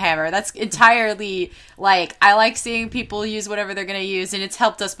boom hammer. That's entirely, like, I like seeing people use whatever they're gonna use, and it's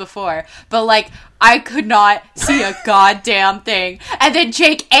helped us before. But, like, I could not see a goddamn thing. And then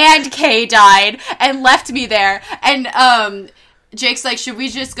Jake and Kay died and left me there. And, Jake's like, should we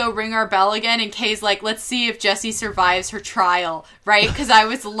just go ring our bell again? And Kay's like, let's see if Jessi survives her trial, right? Because I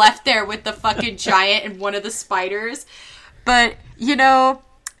was left there with the fucking giant and one of the spiders. But, you know,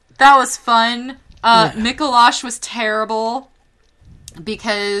 that was fun. Mikolash was terrible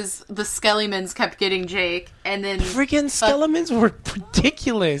because the Skellimans kept getting Jake. And then... Freaking Skellimans were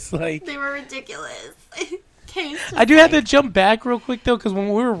ridiculous. Like, they were ridiculous. I do have to jump back real quick, though, because when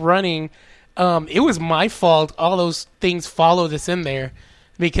we were running... it was my fault all those things followed us in there,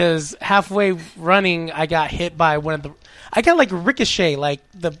 because halfway running I got hit by one of the... I got like ricochet, like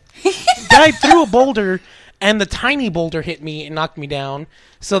the guy threw a boulder and the tiny boulder hit me and knocked me down,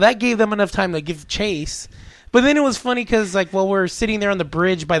 so that gave them enough time to give chase. But then it was funny because, like, while we're sitting there on the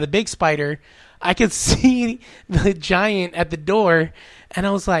bridge by the big spider, I could see the giant at the door, and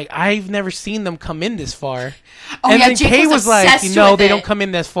I was like, I've never seen them come in this far. Oh, and yeah, then Jake Kay was like, no, they it. don't come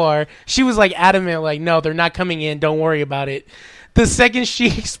in this far. She was like adamant, like, no, they're not coming in. Don't worry about it. The second she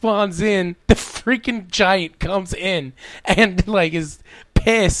spawns in, the freaking giant comes in and, like, is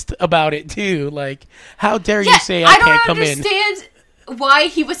pissed about it too. Like, how dare you say I can't come in? I don't understand why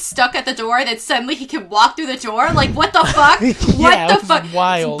he was stuck at the door, then suddenly he could walk through the door. Like, what the fuck? What the fuck?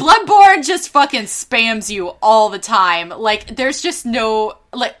 Wild. Bloodborne just fucking spams you all the time. Like, there's just no...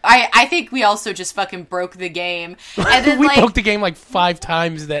 Like, I think we also just fucking broke the game. And then, we like, broke the game like 5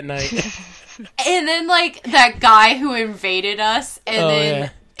 times that night. And then, like, that guy who invaded us, and then... Yeah.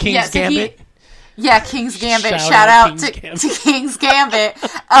 King's Gambit? King's Gambit. Shout out to King's Gambit.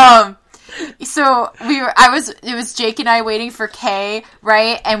 So it was Jake and I waiting for Kay,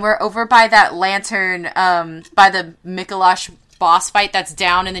 right? And we're over by that lantern, by the Mikolash boss fight that's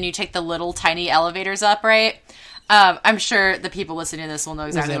down, and then you take the little tiny elevators up, right? I'm sure the people listening to this will know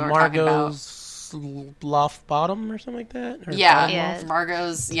exactly what we're talking about. Margot's loft bottom or something like that? Or Yeah.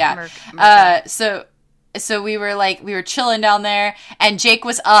 Margot's, yeah. Merc. So we were chilling down there, and Jake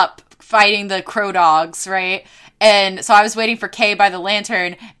was up fighting the crow dogs, right? And so I was waiting for Kay by the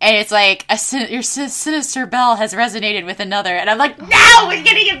lantern, and it's like, your sinister bell has resonated with another. And I'm like, no, we're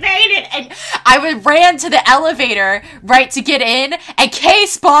getting invaded! And I ran to the elevator, right, to get in, and Kay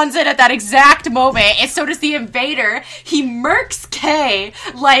spawns in at that exact moment, and so does the invader. He murks Kay,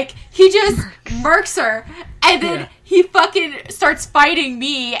 like, he just murks her, and then he fucking starts fighting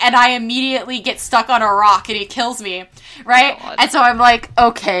me, and I immediately get stuck on a rock, and he kills me, right? God. And so I'm like,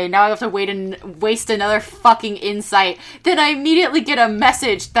 okay, now I have to waste another fucking insight. Then I immediately get a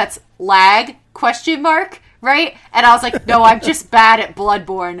message that's lag, ? Right? And I was like, no, I'm just bad at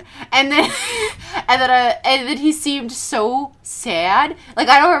Bloodborne. And then he seemed so sad. Like,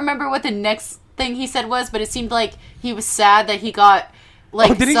 I don't remember what the next thing he said was, but it seemed like he was sad that he got...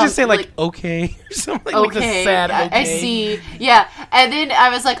 Like, did he just say, like, okay? Or something like a sad okay. I see. Yeah. And then I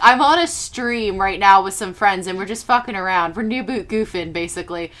was like, I'm on a stream right now with some friends, and we're just fucking around. We're new boot goofing,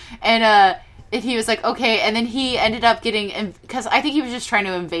 basically. And he was like, okay. And then he ended up getting... Because I think he was just trying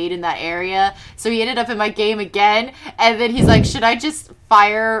to invade in that area. So he ended up in my game again. And then he's like, should I just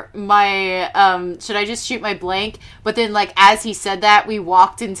fire my... should I just shoot my blank? But then, like, as he said that, we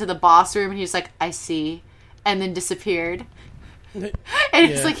walked into the boss room, and he was like, I see. And then disappeared. And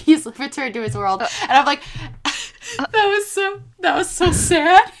it's like he's returned to his world, and I'm like, that was so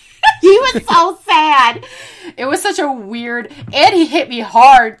sad. He was so sad. It was such a weird, and he hit me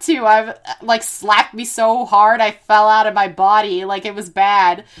hard too. I've like slapped me so hard I fell out of my body. Like, it was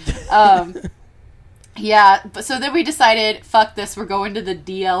bad. Yeah. But so then we decided, fuck this. We're going to the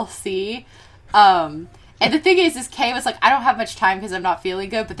DLC. And the thing is Kay was like, I don't have much time because I'm not feeling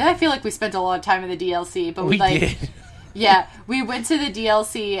good. But then I feel like we spent a lot of time in the DLC. But we did. Yeah, we went to the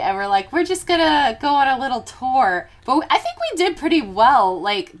DLC and we're like, we're just gonna go on a little tour. But I think we did pretty well.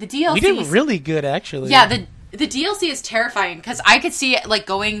 Like, the DLC... We did really good, actually. Yeah, the DLC is terrifying because I could see it, like,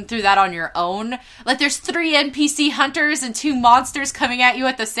 going through that on your own. Like, there's 3 NPC hunters and 2 monsters coming at you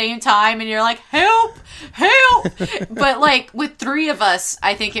at the same time, and you're like, help! Help! But, like, with 3 of us,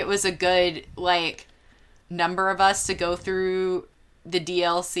 I think it was a good, like, number of us to go through the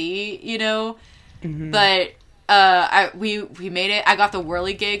DLC, you know? Mm-hmm. But... we made it. I got the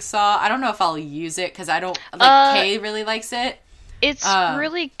whirligig saw. I don't know if I'll use it because I don't like. Kay really likes it. It's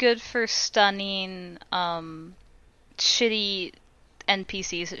really good for stunning shitty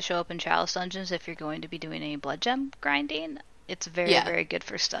NPCs that show up in Chalice dungeons if you're going to be doing any blood gem grinding. it's very, very good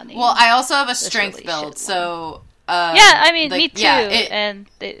for stunning. Well, I also have a strength really build, shit so... yeah, I mean, me too, yeah,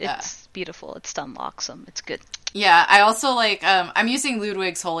 it's beautiful. It stun locks them. It's good. Yeah, I also, like, I'm using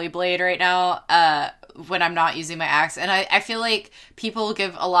Ludwig's Holy Blade right now, when I'm not using my axe, and I feel like people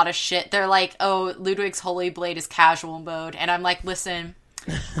give a lot of shit. They're like, oh, Ludwig's Holy Blade is casual mode, and I'm like, listen,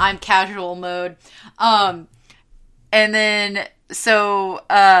 I'm casual mode. And then, so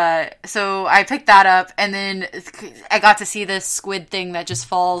I picked that up, and then I got to see this squid thing that just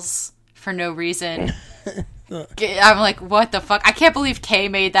falls for no reason. I'm like, what the fuck? I can't believe Kay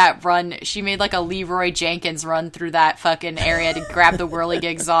made that run. She made like a Leroy Jenkins run through that fucking area to grab the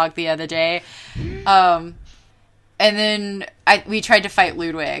Whirligig Zog the other day. And then we tried to fight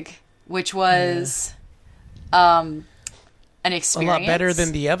Ludwig, which was an experience. A lot better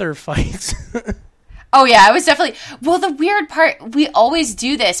than the other fights. Oh yeah, it was definitely... Well, the weird part, we always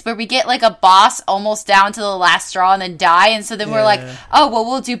do this, where we get, like, a boss almost down to the last straw and then die, and so then we're like, oh, well,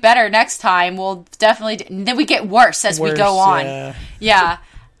 we'll do better next time, we'll definitely... And then we get worse as we go on. Yeah.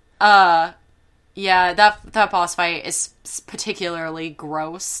 Yeah, that boss fight is particularly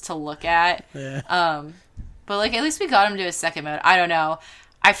gross to look at. Yeah. But, like, at least we got him to a second mode. I don't know.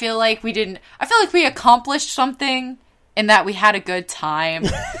 I feel like we accomplished something... in that we had a good time,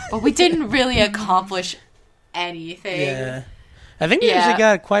 but we didn't really accomplish anything. Yeah. I think we actually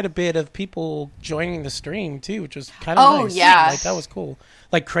got quite a bit of people joining the stream, too, which was kind of nice. Oh, yeah. Like, that was cool.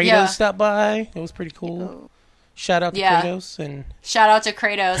 Like, Kratos stopped by. It was pretty cool. Shout out to Kratos. And shout out to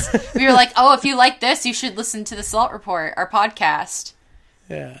Kratos. We were like, oh, if you like this, you should listen to the Salt Report, our podcast.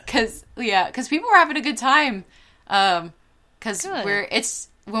 Yeah. Because people were having a good time. Because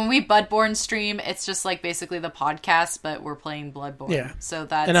when we Bloodborne stream, it's just like basically the podcast, but we're playing Bloodborne. Yeah. So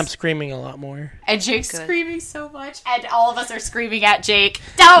that's... And I'm screaming a lot more. And Jake's screaming so much. And all of us are screaming at Jake.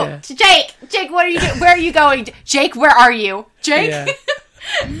 Don't! Yeah. Jake, what are you doing? Where are you going? Jake, where are you? Jake? Yeah.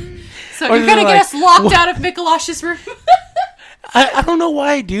 So you're going to get us locked out of Mikolash's room. I don't know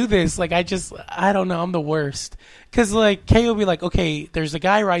why I do this. Like, I don't know. I'm the worst. Because, like, Kay will be like, okay, there's a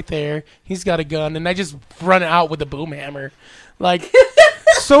guy right there. He's got a gun. And I just run out with a boom hammer. Like...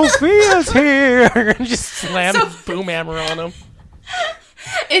 Sophia's here! And just slam the boom hammer on him.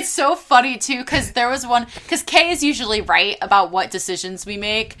 It's so funny, too, because there was one... Because Kay is usually right about what decisions we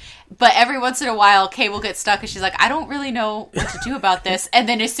make, but every once in a while, Kay will get stuck, and she's like, I don't really know what to do about this. And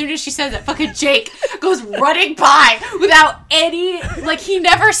then as soon as she says it, fucking Jake goes running by without any... Like, he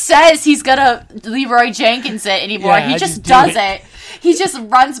never says he's gonna Leroy Jenkins it anymore. Yeah, he just does it. He just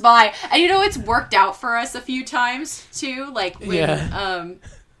runs by. And you know, it's worked out for us a few times, too. Like, when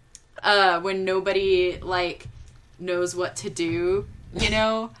nobody, like, knows what to do, you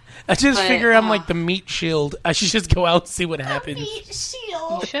know? I just figure I'm like the meat shield. I should just go out and see what happens. Meat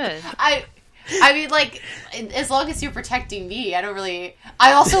shield? You should. I mean, like, as long as you're protecting me, I don't really...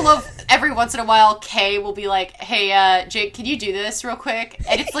 I also love, every once in a while, Kay will be like, hey, Jake, can you do this real quick?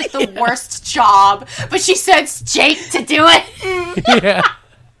 And it's, like, the worst job, but she sends Jake to do it. Yeah.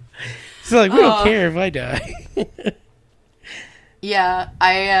 So, like, we don't care if I die. Yeah,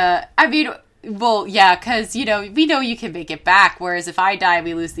 I mean... Well, yeah, because, you know, we know you can make it back, whereas if I die,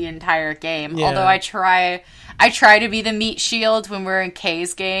 we lose the entire game. Yeah. Although I try to be the meat shield when we're in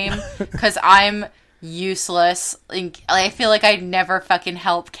Kay's game, because I'm useless. I feel like I never fucking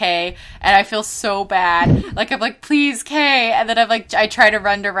help Kay, and I feel so bad. Like, I'm like, please, Kay, and then I try to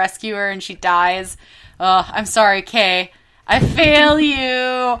run to rescue her, and she dies. I'm sorry, Kay. I fail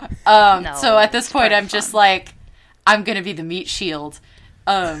you! No, so at this point, I'm just like, I'm gonna be the meat shield.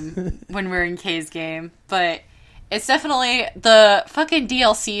 When we're in Kay's game, but it's definitely, the fucking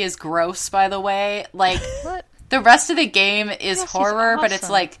DLC is gross, by the way. Like, what? The rest of the game is horror, awesome. But it's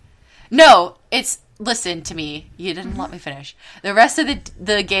like, no, it's, listen to me, you didn't let me finish. The rest of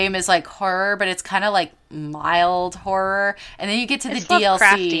the game is like horror, but it's kind of like mild horror, and then you get to the DLC.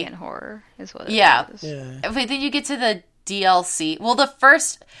 Lovecraftian horror is what it is. Yeah. But then you get to the DLC. Well, the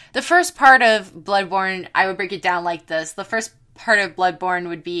first part of Bloodborne, I would break it down like this. The first part of Bloodborne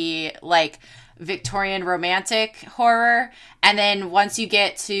would be like Victorian romantic horror, and then once you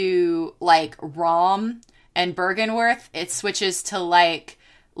get to like Rom and Bergenworth, it switches to like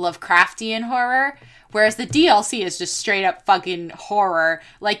Lovecraftian horror, whereas the DLC is just straight up fucking horror.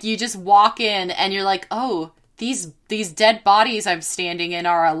 Like, you just walk in and you're like, oh, these dead bodies I'm standing in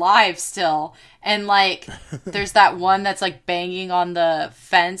are alive still. And, like, there's that one that's, like, banging on the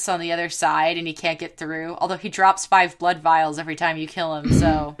fence on the other side and he can't get through. Although he drops 5 blood vials every time you kill him,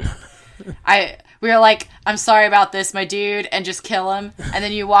 so... we were like, I'm sorry about this, my dude, and just kill him. And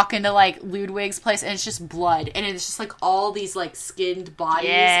then you walk into, like, Ludwig's place and it's just blood. And it's just, like, all these, like, skinned bodies.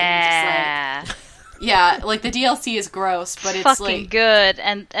 Yeah. And you're just like... Yeah, like the DLC is gross, but it's fucking like good,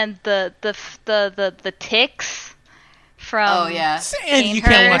 and the ticks from oh yeah, And you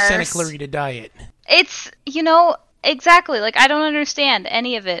can't watch Santa Clarita Diet. It's exactly like I don't understand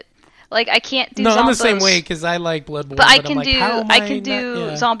any of it. Like I can't do. No, Zombos, I'm the same way because I like Bloodborne. but I I'm can like, do how am I can not- do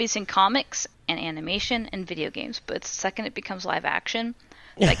yeah. zombies in comics and animation and video games. But the second it becomes live action,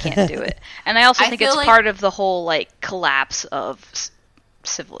 I can't do it. And I also I think feel it's like- part of the whole like collapse of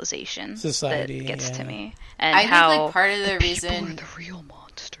civilization Society, that gets to yeah. me. And I how think like part of the people reason. are the real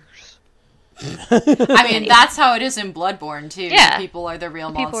monsters. I mean, that's how it is in Bloodborne too. Yeah. The people are the real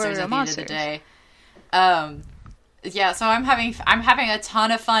People are monsters the at the end of the monsters. day. Yeah, so I'm having a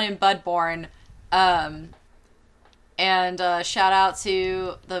ton of fun in Bloodborne. And shout out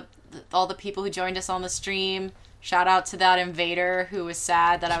to all the people who joined us on the stream. Shout out to that invader who was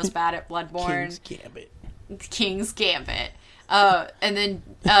sad that I was bad at Bloodborne. King's Gambit. And then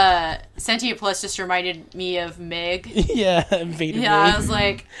Sentient Plus just reminded me of Mig. Yeah, Invader. Yeah, Mig. I was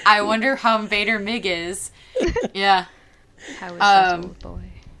like, I wonder how Invader Mig is. Yeah. How is that old boy?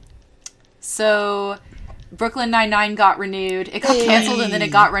 So, Brooklyn Nine-Nine got renewed. It got canceled and then it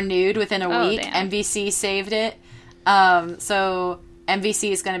got renewed within a week. Damn. MVC saved it. So,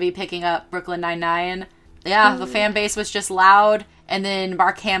 MVC is going to be picking up Brooklyn Nine-Nine. Yeah, the fan base was just loud, and then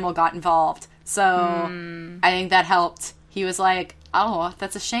Mark Hamill got involved. So, I think that helped. He was like, oh,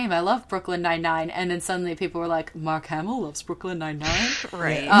 that's a shame. I love Brooklyn Nine-Nine. And then suddenly people were like, Mark Hamill loves Brooklyn Nine-Nine?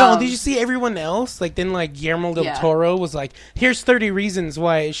 Right. No, did you see everyone else? Like, then, like, Guillermo del Yeah. Toro was like, here's 30 reasons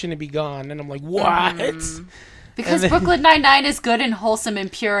why it shouldn't be gone. And I'm like, what? Because And then- Brooklyn Nine-Nine is good and wholesome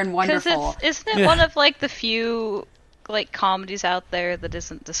and pure and Because wonderful. isn't it Yeah. one of like the few like comedies out there that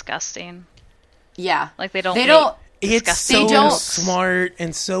isn't disgusting? Yeah. Like they don't. They make don't- It's disgusting so don't- smart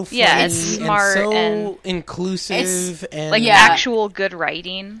and so funny Yeah, it's smart and so and- inclusive and like Yeah. actual good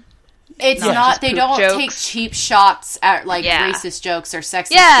writing. It's Not not, just they poop don't jokes. take cheap shots at, like, Yeah. racist jokes or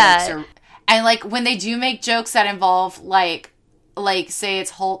sexist Yeah. jokes. And, like, when they do make jokes that involve, like say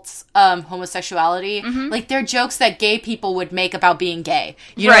it's Holt's homosexuality, like, they're jokes that gay people would make about being gay.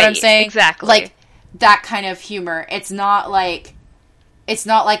 You know what I'm Right, saying? exactly. Like, that kind of humor. It's not like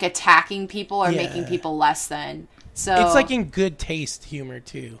attacking people or Yeah. making people less than. So it's like in good taste humor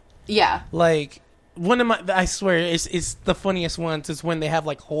too. yeah. Like one of my, I swear, it's the funniest ones is when they have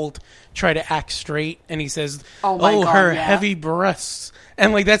like Holt try to act straight and he says, Oh my God, her yeah. heavy breasts,"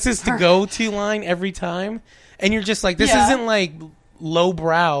 and like that's just the go-to line every time, and you're just like, this Yeah. isn't like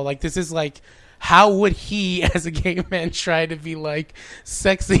lowbrow, like this is like, how would he as a gay man try to be like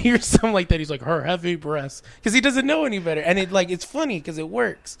sexy or something like that? He's like, her heavy breasts, because he doesn't know any better, and it's funny because it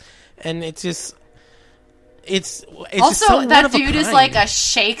works, and it's just. It's Also, just so one that of a dude is kind. like a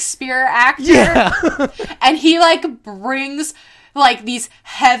Shakespeare actor. Yeah. And he, like, brings, like, these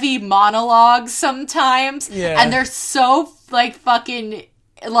heavy monologues sometimes. Yeah. And they're so, like, fucking,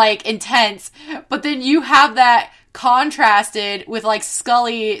 like, intense. But then you have that contrasted with, like,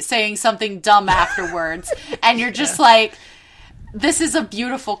 Scully saying something dumb afterwards. And you're just like, this is a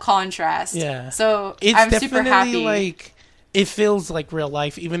beautiful contrast. Yeah. So It's I'm definitely super happy. like, it feels like real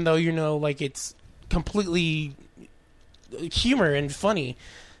life, even though, like, it's completely humor and funny.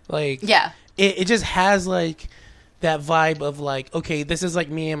 Like, Yeah. it just has, like, that vibe of, like, okay, this is, like,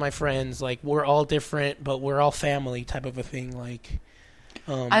 me and my friends. Like, we're all different, but we're all family type of a thing. Like,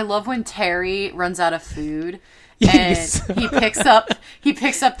 I love when Terry runs out of food Yes. and he picks up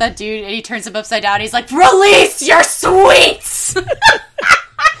that dude and he turns him upside down. He's like, "Release your sweets!"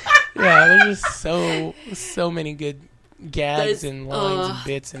 yeah, there's just so many good gags There's- and lines and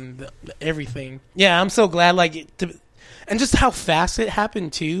bits and everything. Yeah, I'm so glad, like, and just how fast it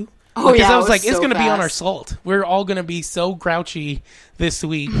happened too. Oh, Because yeah, I it was was like, it's so going to be on our fast. salt. We're all going to be so grouchy this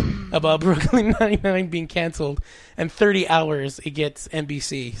week about Brooklyn Nine-Nine being canceled. And 30 hours it gets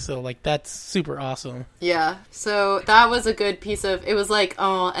NBC. So, like, that's super awesome. Yeah, so that was a good piece of, it was like,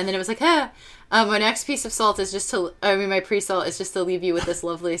 oh, and then it was like, my next piece of salt is my pre-salt is just to leave you with this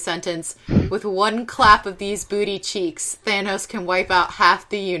lovely sentence. With one clap of these booty cheeks, Thanos can wipe out half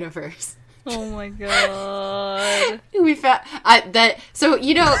the universe. Oh my god. We found so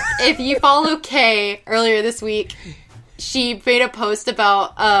you know, if you follow Kay earlier this week, she made a post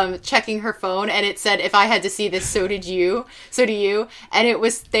about checking her phone, and it said, "If I had to see this, so do you," and it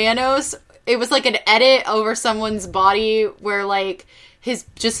was Thanos. It was like an edit over someone's body where like his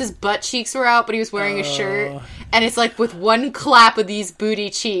butt cheeks were out, but he was wearing a shirt, and it's like with one clap of these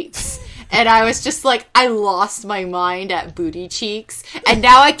booty cheeks. And I was just like, I lost my mind at booty cheeks. And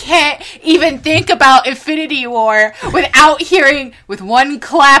now I can't even think about Infinity War without hearing with one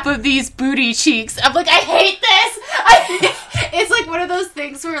clap of these booty cheeks. I'm like, I hate this. It's like one of those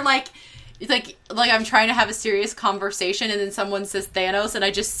things where like, like I'm trying to have a serious conversation, and then someone says Thanos, and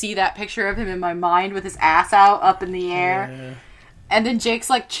I just see that picture of him in my mind with his ass out up in the air. Yeah. And then Jake's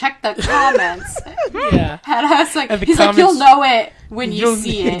like, check the comments. Yeah. And I was like, he's comments, like, you'll know it when you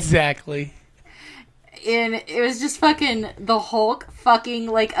see it. Exactly. And it was just fucking the Hulk fucking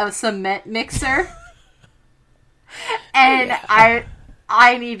like a cement mixer. And yeah.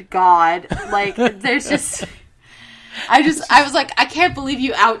 I need God. Like, there's just... I was like, I can't believe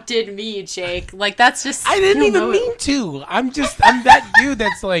you outdid me, Jake. Like, that's just... I didn't even mean to. I'm that dude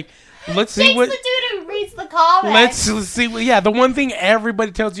that's like, let's see Jake's what... the dude who reads the comments. Let's see what... Yeah, the one thing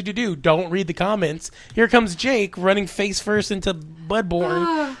everybody tells you to do, don't read the comments. Here comes Jake running face first into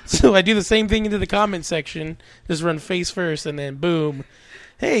Bloodborne. So I do the same thing into the comment section. Just run face first, and then boom.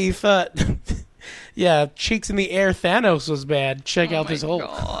 Hey, you thought... Yeah, cheeks in the air Thanos was bad. Check out this Hulk.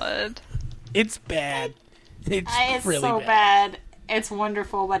 God. It's bad. It's really so bad. It's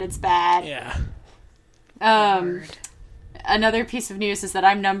wonderful, but it's bad. Yeah. Another piece of news is that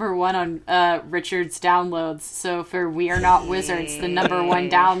I'm number one on Richard's downloads. So for We Are Not Wizards, the number one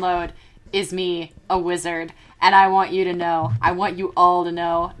download is me, a wizard. And I want you to know, I want you all to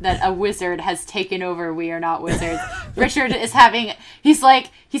know that a wizard has taken over We Are Not Wizards. Richard is he's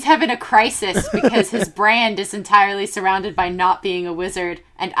having a crisis because his brand is entirely surrounded by not being a wizard,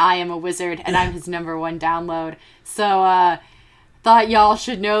 and I am a wizard, and I'm his number one download. So, thought y'all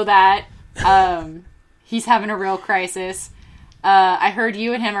should know that. He's having a real crisis. I heard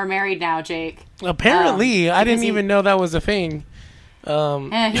you and him are married now, Jake. Apparently, I didn't even know that was a thing. He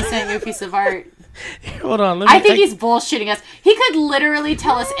sent you a piece of art. Hold on, I think he's bullshitting us. He could literally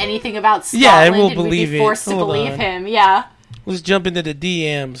tell us anything about Scotland, yeah, and we'll and believe we'd be forced to believe him. Yeah. Let's jump into the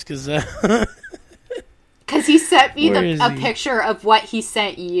DMs, because he sent me a picture of what he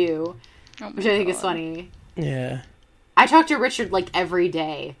sent you, which I think is funny. Yeah. I talk to Richard like every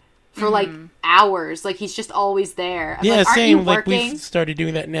day for like hours. Like he's just always there. I'm yeah, like, same. Like we've started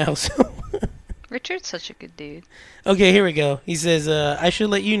doing that now. So. Richard's such a good dude. Okay, here we go. He says, I should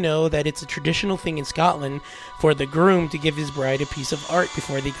let you know that it's a traditional thing in Scotland for the groom to give his bride a piece of art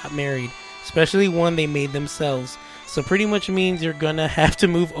before they got married, especially one they made themselves. So pretty much means you're gonna have to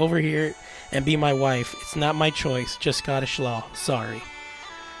move over here and be my wife. It's not my choice, just Scottish law. Sorry.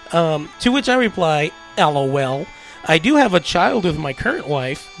 To which I reply, LOL. I do have a child with my current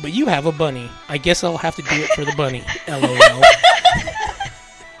wife, but you have a bunny. I guess I'll have to do it for the bunny. LOL.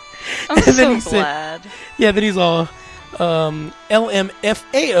 I'm so glad. Yeah, then he's all,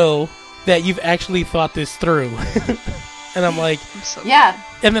 LMFAO, that you've actually thought this through. And I'm like, yeah.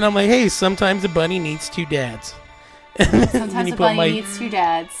 And then I'm like, hey, sometimes a bunny needs two dads. Sometimes a bunny needs two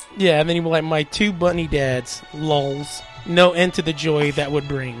dads. Yeah, and then he was like, my two bunny dads, lols. No end to the joy that would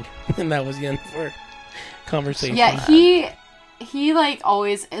bring. And that was the end for conversation. Yeah, he like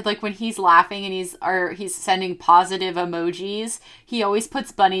always, like when he's laughing and he's sending positive emojis, he always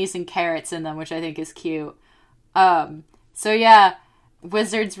puts bunnies and carrots in them, which I think is cute. So yeah,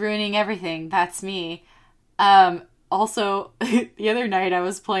 wizards ruining everything. That's me. Also, the other night I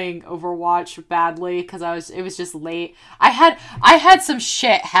was playing Overwatch badly because it was just late. I had some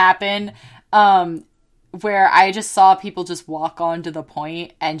shit happen, where I just saw people just walk onto the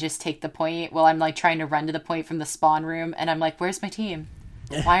point and just take the point while I'm like trying to run to the point from the spawn room, and I'm like, where's my team?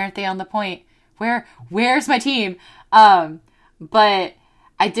 Why aren't they on the point? Where's my team? But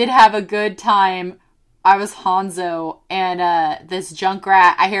I did have a good time. I was Hanzo, and this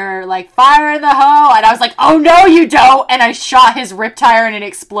Junkrat, I hear like, fire in the hole, and I was like, oh no you don't, and I shot his Riptire and it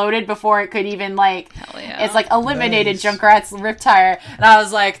exploded before it could even like, it's like eliminated nice. Junkrat's Riptire, and I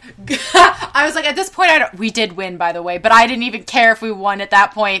was like, at this point, we did win, by the way, but I didn't even care if we won at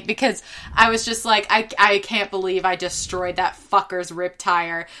that point, because I was just like, I can't believe I destroyed that fucker's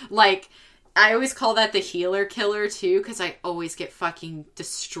Riptire, like, I always call that the healer killer, too, because I always get fucking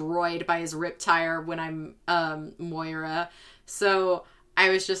destroyed by his Riptire when I'm, Moira. So, I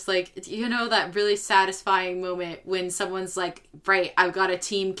was just like, you know, that really satisfying moment when someone's like, right, I've got a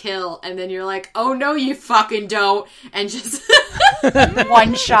team kill, and then you're like, oh no, you fucking don't, and just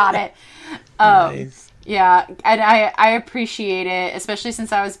one-shot it. Nice. Yeah, and I appreciate it, especially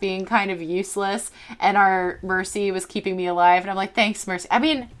since I was being kind of useless, and our Mercy was keeping me alive, and I'm like, thanks, Mercy. I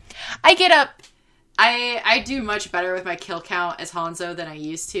mean, I get up. I do much better with my kill count as Hanzo than I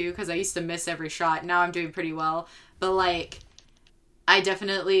used to, because I used to miss every shot. Now I'm doing pretty well. But, like, it's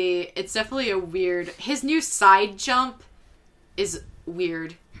definitely a weird... His new side jump is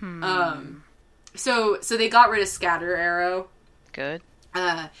weird. So they got rid of Scatter Arrow. Good.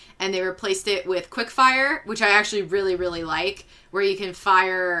 And they replaced it with Quickfire, which I actually really, really like, where you can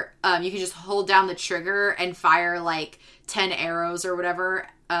fire... you can just hold down the trigger and fire, like, 10 arrows or whatever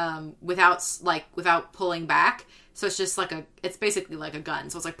without pulling back. So it's just like it's basically like a gun.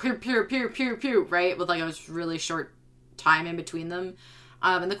 So it's like pew, pew, pew, pew, pew, right? With like a really short time in between them.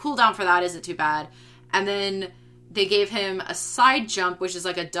 And the cooldown for that isn't too bad. And then they gave him a side jump, which is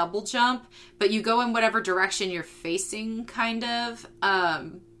like a double jump, but you go in whatever direction you're facing, kind of.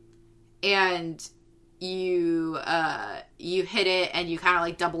 And you hit it and you kind of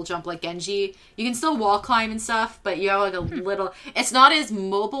like double jump like Genji. You can still wall climb and stuff, but you have like a little, it's not as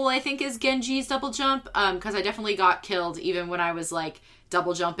mobile, I think, as Genji's double jump, because I definitely got killed even when I was like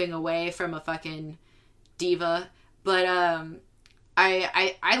double jumping away from a fucking diva. But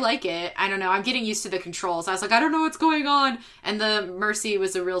I like it. I don't know, I'm getting used to the controls. I was like, I don't know what's going on, and the Mercy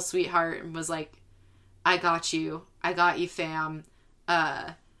was a real sweetheart and was like, I got you, fam.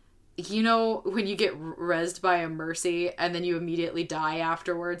 You know when you get rezzed by a Mercy and then you immediately die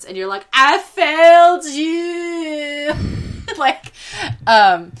afterwards and you're like, I failed you. Like,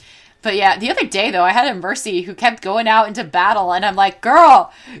 but yeah, the other day though, I had a Mercy who kept going out into battle and I'm like,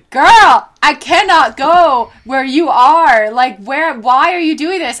 girl, I cannot go where you are. Like, why are you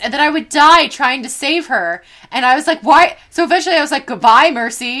doing this? And then I would die trying to save her. And I was like, why? So eventually I was like, goodbye,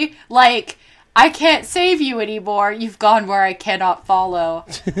 Mercy. Like, I can't save you anymore. You've gone where I cannot follow.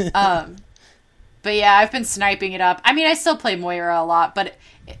 But yeah, I've been sniping it up. I mean, I still play Moira a lot, but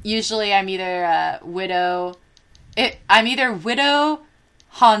usually I'm either Widow. I'm either Widow,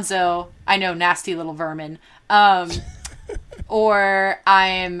 Hanzo. I know, nasty little vermin. Or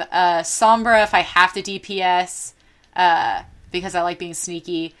I'm Sombra if I have to DPS, because I like being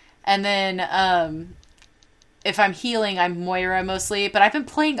sneaky. And then if I'm healing, I'm Moira mostly, but I've been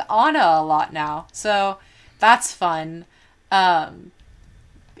playing Ana a lot now, so that's fun. And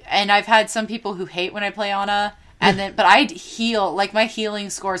I've had some people who hate when I play Ana, but I heal, like my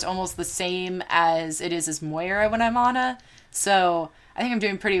healing score is almost the same as it is as Moira when I'm Ana, so I think I'm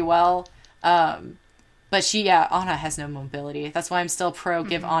doing pretty well. But Ana has no mobility. That's why I'm still pro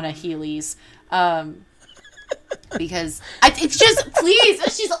give Ana Healies. Because it's just, please,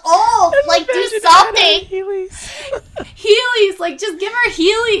 she's old. Like, do something. Healies, like, just give her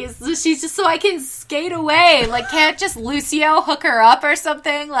Healies. She's just so I can skate away. Like, can't just Lucio hook her up or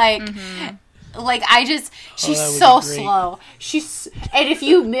something? Like, she's so slow. And if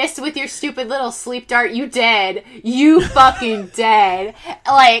you miss with your stupid little sleep dart, you dead. You fucking dead.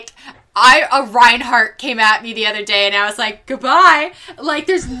 Like, a Reinhardt came at me the other day and I was like, goodbye. Like,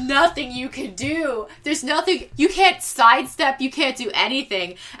 there's nothing you can do. There's nothing. You can't sidestep. You can't do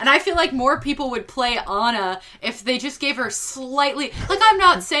anything. And I feel like more people would play Ana if they just gave her slightly, like, I'm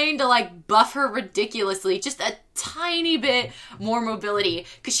not saying to, like, buff her ridiculously, just a tiny bit more mobility.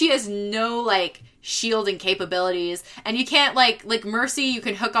 Because she has no, like, shielding capabilities. And you can't, like Mercy, you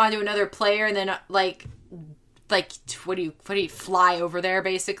can hook onto another player and then, like, what do you fly over there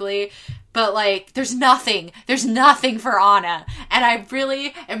basically, but like there's nothing for Ana, and I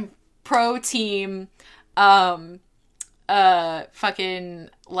really am pro team fucking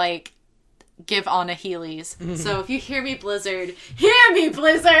like give Ana Healies. Mm-hmm. So if you hear me Blizzard,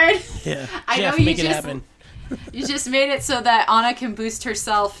 yeah, I know you you just made it so that Ana can boost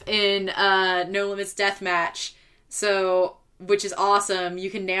herself in No Limits Deathmatch, so which is awesome.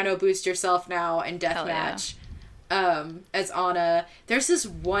 You can nano boost yourself now in Deathmatch. As Ana. There's this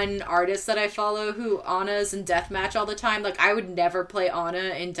one artist that I follow who Ana's in Deathmatch all the time. Like, I would never play Ana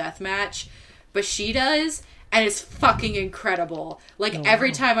in Deathmatch, but she does, and it's fucking incredible. Like,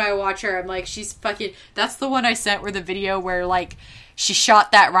 every time I watch her, I'm like, she's fucking... That's the one I sent where the video where, like, she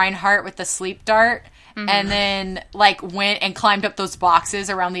shot that Reinhardt with the sleep dart, and then, like, went and climbed up those boxes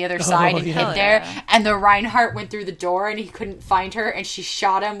around the other side and hid there, and the Reinhardt went through the door, and he couldn't find her, and she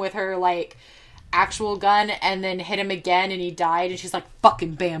shot him with her, like... actual gun and then hit him again and he died and she's like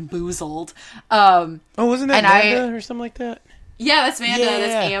fucking bamboozled. Wasn't that Vanda or something like that? Yeah, that's Vanda.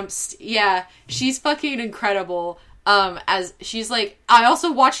 That's Amps. Yeah, she's fucking incredible. As she's like, I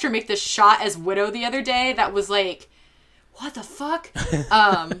also watched her make this shot as Widow the other day that was like, what the fuck?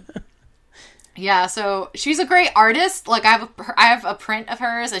 Yeah, so she's a great artist. Like, I have a print of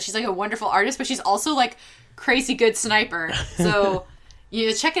hers and she's like a wonderful artist, but she's also like crazy good sniper. So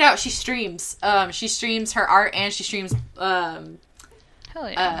yeah, check it out. She streams. She streams her art and she streams. Hell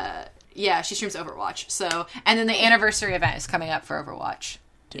yeah. Yeah, she streams Overwatch. So, and then the anniversary event is coming up for Overwatch.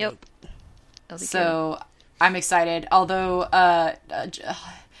 Yep. So good. I'm excited. Although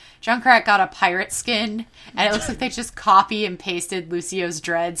Junkrat got a pirate skin, and it looks like they just copy and pasted Lucio's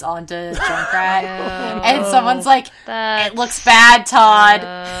dreads onto Junkrat, and someone's like, "It looks bad, Todd."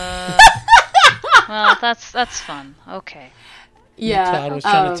 Well, that's fun. Okay. Yeah, Todd was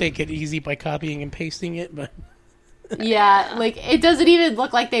trying to take it easy by copying and pasting it, but Yeah, like, it doesn't even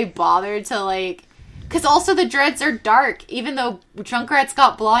look like they bothered to, like... Because also the dreads are dark, even though Junkrat's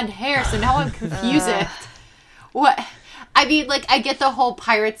got blonde hair, so now I'm confused. What? I mean, like, I get the whole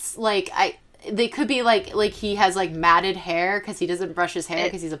pirates, like, they could be, like he has, like, matted hair because he doesn't brush his hair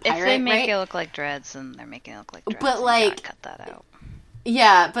because he's a pirate, If they make right? it look like dreads, then they're making it look like dreads. But, like... cut that out.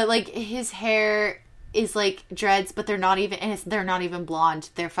 Yeah, but, like, his hair is, like, dreads, but they're not even blonde.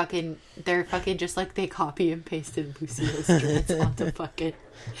 They're fucking just, like, they copy and pasted Lucio's dreads onto fucking...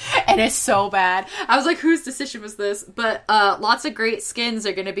 And it's so bad. I was like, whose decision was this? But, lots of great skins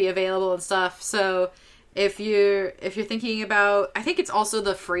are going to be available and stuff, so... If you're thinking about, I think it's also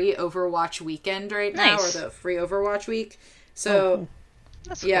the free Overwatch weekend right now, or the free Overwatch week. So,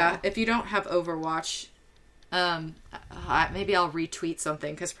 That's yeah, cool. if you don't have Overwatch, maybe I'll retweet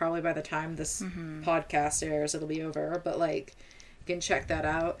something because probably by the time this podcast airs, it'll be over. But like, you can check that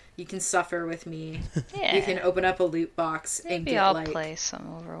out. You can suffer with me. Yeah. You can open up a loot box and Maybe get I'll like play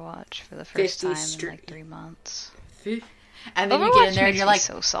some Overwatch for the first 50 time in like 3 months. And then Overwatch you get in there and makes you're me like,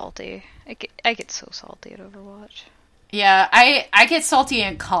 so salty. I get so salty at Overwatch. yeah, I get salty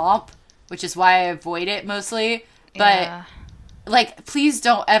in comp, which is why I avoid it mostly. But Yeah. like, please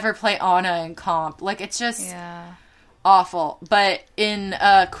don't ever play Ana in comp. Like, it's just awful. But in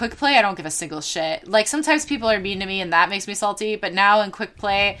quick play, I don't give a single shit. Like, sometimes people are mean to me and that makes me salty. But now in quick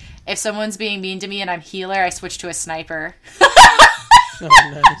play, if someone's being mean to me and I'm healer, I switch to a sniper.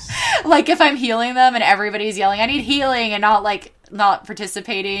 Oh, nice. Like, if I'm healing them and everybody's yelling, I need healing, and not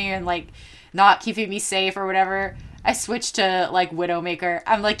participating and, like, not keeping me safe or whatever, I switch to, like, Widowmaker.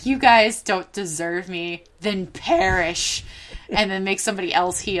 I'm like, you guys don't deserve me, then perish. And then make somebody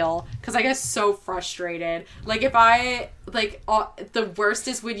else heal. Because I get so frustrated. Like, if I, like, the worst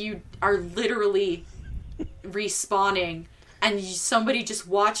is when you are literally respawning and somebody just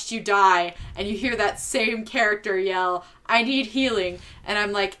watched you die, and you hear that same character yell, I need healing, and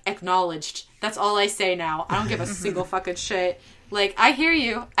I'm like, acknowledged. That's all I say now. I don't give a single fucking shit. Like, I hear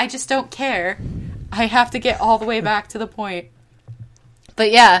you, I just don't care. I have to get all the way back to the point. But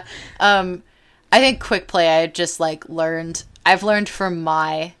yeah, I think quick play I've learned from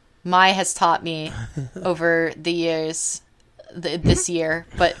Mai has taught me over the years, this year,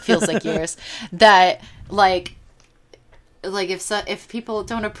 but feels like years, that, like if people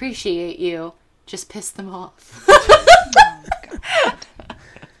don't appreciate you, just piss them off.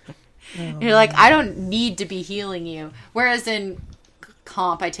 You're like, I don't need to be healing you. Whereas in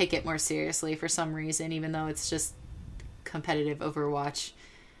comp, I take it more seriously for some reason, even though it's just competitive Overwatch.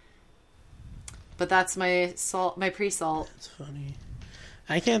 But that's my pre-salt. That's funny.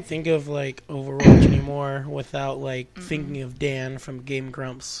 I can't think of like Overwatch anymore without like thinking of Dan from Game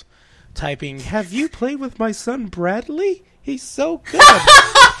Grumps typing, "Have you played with my son Bradley? He's so good."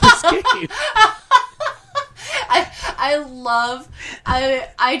 This game. I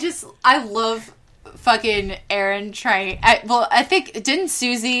love fucking Aaron trying. I think didn't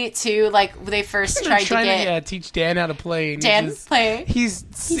Susie too, like, when they first tried to get teach Dan how to play. And Dan play. He so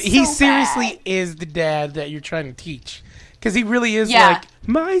seriously bad. is the dad that you're trying to teach, because he really is Yeah. like,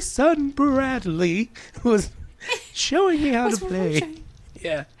 my son Bradley was showing me how to play.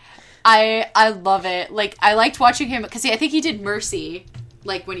 Yeah. I love it. Like, I liked watching him because I think he did Mercy,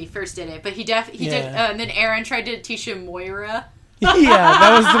 like, when he first did it. But he did. And then Aaron tried to teach him Moira. Yeah,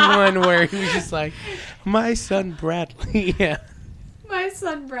 that was the one where he was just like, my son Bradley. Yeah. My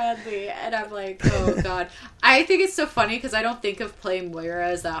son Bradley. And I'm like, oh god. I think it's so funny because I don't think of playing Moira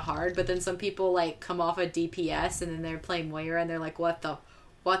as that hard. But then some people, like, come off a DPS and then they're playing Moira and they're like, what the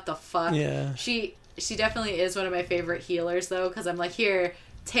fuck? Yeah. She definitely is one of my favorite healers, though, because I'm like, here,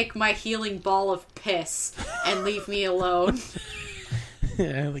 take my healing ball of piss and leave me alone.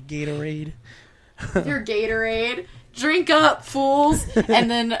 Yeah, the Gatorade. Your Gatorade. Drink up, fools. And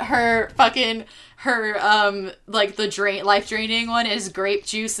then her like, the life draining one is grape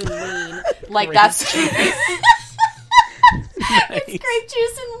juice and lean. Like, Grape that's... Nice. It's grape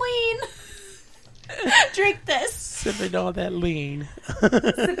juice and lean. Drink this. Sipping all that lean.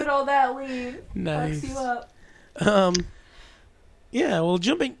 Sipping all that lean. Nice. Fucks you up. Yeah, well,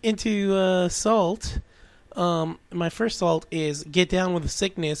 jumping into salt, my first salt is get down with the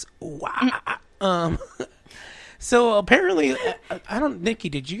sickness. Wow. So apparently, Niki,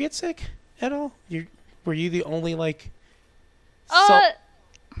 did you get sick at all? Were you the only, like,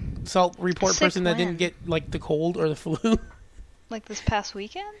 salt report person that didn't get, like, the cold or the flu? Like this past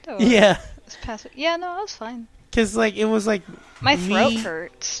weekend? Or Yeah. Yeah, no, I was fine. Because, like, it was, like... My throat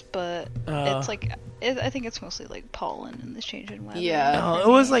hurts, but it's, like... I think it's mostly, like, pollen and this change in weather. Yeah. No, it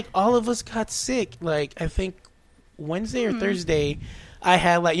was, like, all of us got sick. Like, I think Wednesday or Thursday, I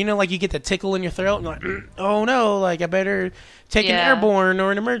had like, you know, like you get the tickle in your throat and like, oh no, like I better take an airborne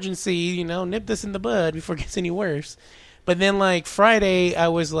or an emergency, you know, nip this in the bud before it gets any worse. But then like Friday, I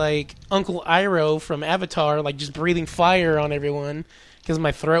was like Uncle Iroh from Avatar, like just breathing fire on everyone because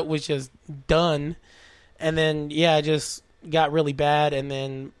my throat was just done. And then, yeah, I just got really bad. And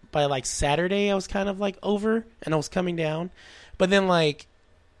then by like Saturday, I was kind of like over and I was coming down. But then like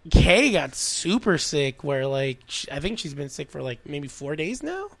Kay got super sick where like I think she's been sick for like maybe 4 days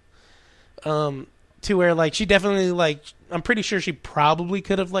now. To where like she definitely like I'm pretty sure she probably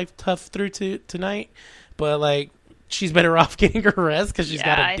could have like toughed through to tonight, but like she's better off getting her rest because she's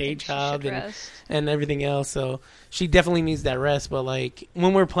got a day job and everything else. So she definitely needs that rest. But like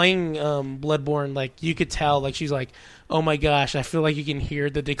when we're playing Bloodborne, like you could tell like she's like, oh my gosh, I feel like you can hear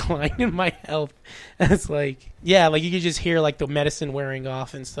the decline in my health. And it's like, yeah, like you could just hear like the medicine wearing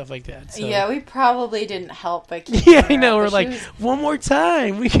off and stuff like that. So. Yeah, we probably didn't help by yeah, I know. We're like, one more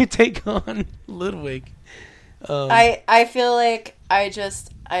time, we could take on Ludwig. I feel like I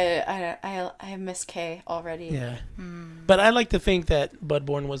miss Kay already. Yeah, but I like to think that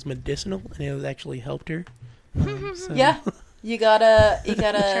Bloodborne was medicinal and it actually helped her. So. Yeah, you gotta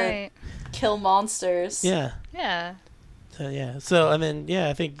right. kill monsters. Yeah. Yeah. So yeah. So and then yeah,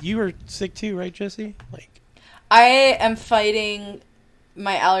 I think you were sick too, right, Jessi? Like, I am fighting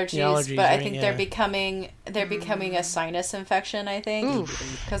my allergies, but I right? think Yeah. they're becoming a sinus infection. I think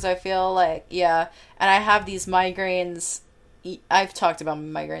because I feel like and I have these migraines. I've talked about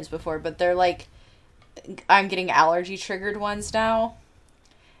migraines before, but they're like I'm getting allergy triggered ones now,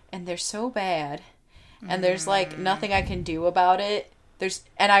 and they're so bad, and there's like nothing I can do about it.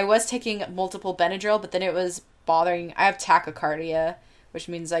 And I was taking multiple Benadryl, but then it was bothering. I have tachycardia, which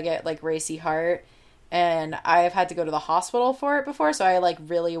means I get like racy heart, and I've had to go to the hospital for it before, so I like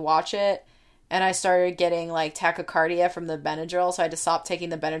really watch it. And I started getting like tachycardia from the Benadryl, so I had to stop taking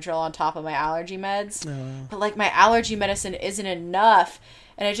the Benadryl on top of my allergy meds. Oh, wow. But like my allergy medicine isn't enough,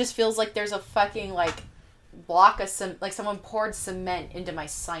 and it just feels like there's a fucking like block of like someone poured cement into my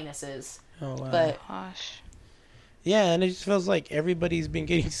sinuses. Oh wow! But gosh. Yeah, and it just feels like everybody's been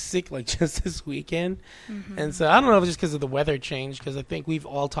getting sick like just this weekend. And so I don't know if it's just because of the weather change, because I think we've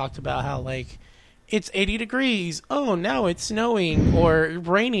all talked about how like it's 80 degrees. Oh, now it's snowing or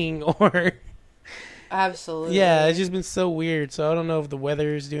raining or... Absolutely. Yeah, it's just been so weird. So I don't know if the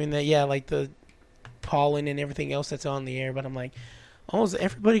weather is doing that. Yeah, like the pollen and everything else that's on the air. But I'm like, almost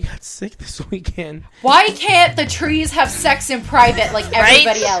everybody got sick this weekend. Why can't the trees have sex in private like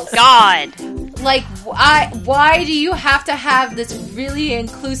everybody else? God. Like, why do you have to have this really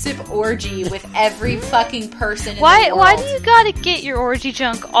inclusive orgy with every fucking person in the world? Why do you gotta get your orgy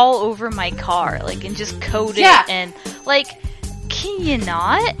junk all over my car, like, and just coat it and, like, can you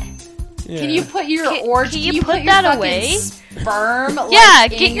not? Yeah. Can you put your orgy? Can you put your that away? Sperm? Yeah,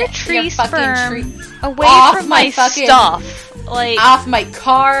 get your tree sperm away from my fucking stuff. Like, off my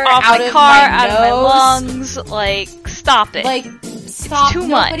car, out out of my nose. lungs. Like, stop it. Like, stop. Too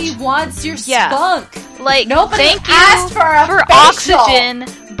Nobody much. wants your spunk. Like, nobody thank asked you for facial. oxygen,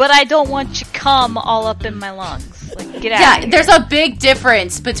 but I don't want you cum all up in my lungs. Like, get out of here. There's a big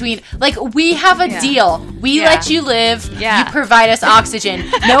difference between, like, we have a deal. We let you live. Yeah. You provide us oxygen.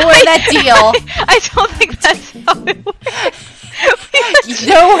 Nowhere in that deal. I don't think that's how it works.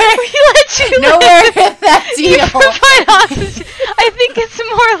 Nowhere in that deal. You provide oxygen. I think it's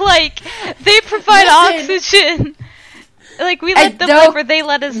more like they provide oxygen. Like, we let them live or they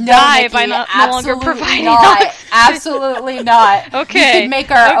let us die Niki, by no longer providing oxygen. Absolutely not. Okay. We can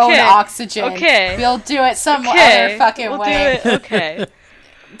make our own oxygen. Okay. We'll do it some other fucking way. Do it. Okay.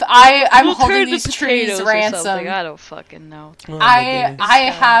 I'm we'll holding these trees ransom. I don't fucking know. Oh,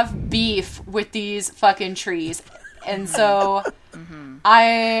 I have beef with these fucking trees. And so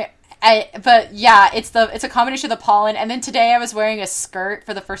but yeah, it's a combination of the pollen. And then today I was wearing a skirt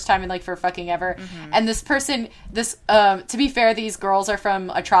for the first time in like for fucking ever. And this person, to be fair, these girls are from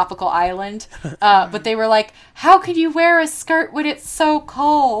a tropical island. But they were like, how could you wear a skirt when it's so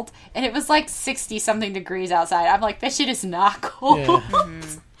cold? And it was like 60 something degrees outside. I'm like, this shit is not cold. Yeah.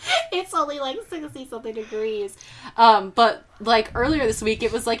 It's only like 60 something degrees. But like earlier this week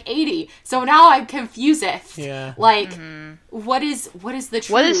it was like 80. So now I'm confused. Yeah. Like what is the truth?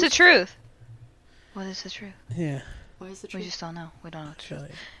 What is the truth? What is the truth? Yeah. What is the truth? We just don't know. We don't know the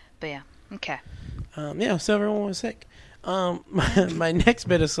truth. But yeah. Okay. Yeah, so everyone was sick. My next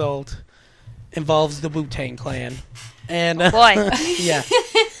bit of salt involves the Wu-Tang Clan. And boy. Yeah.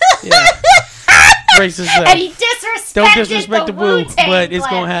 Racist stuff. And he disrespected Don't disrespect the Wu, Wu-Tang but it's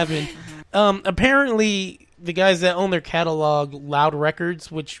Clan. gonna happen. Apparently, the guys that own their catalog, Loud Records,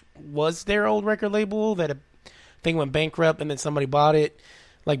 which was their old record label that thing went bankrupt, and then somebody bought it,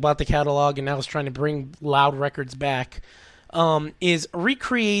 like bought the catalog, and now is trying to bring Loud Records back. Is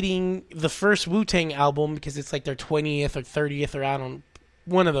recreating the first Wu-Tang album because it's like their 20th or 30th or I don't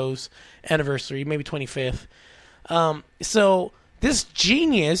one of those anniversary, maybe 25th. So this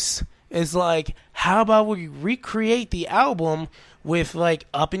genius is like, how about we recreate the album with like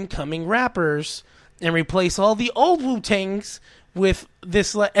up and coming rappers and replace all the old Wu-Tangs with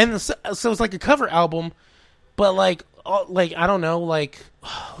this, and so it's like a cover album, but like I don't know, like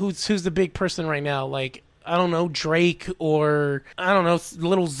who's the big person right now, like I don't know, Drake, or I don't know,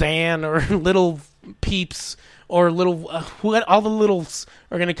 Little Xan, or Little Peeps, or Little all the littles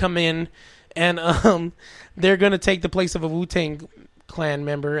are gonna come in, and they're gonna take the place of a Wu-Tang Clan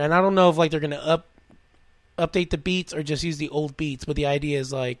member, and I don't know if like they're gonna update the beats or just use the old beats, but the idea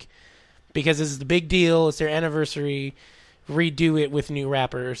is like, because this is the big deal, it's their anniversary, redo it with new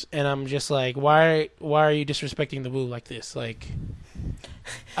rappers, and I'm just like, why are you disrespecting the Wu like this? Like,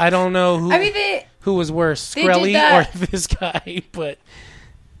 I don't know who was worse, Skrelly or this guy, but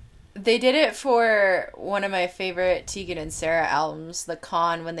they did it for one of my favorite Tegan and Sarah albums, The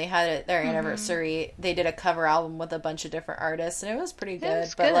Con, when they had their anniversary. They did a cover album with a bunch of different artists, and it was pretty good.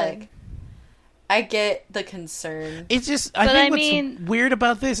 But like, I get the concern. It's just, I think what's weird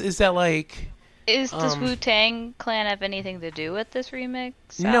about this is that like, does Wu-Tang Clan have anything to do with this remix?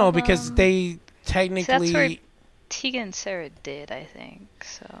 No, album? because they technically. So that's where Tegan and Sarah did, I think.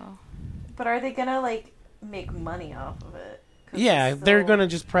 So. But are they gonna like make money off of it? Yeah, they're gonna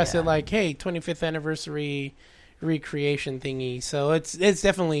just press it like, hey, 25th anniversary recreation thingy. So it's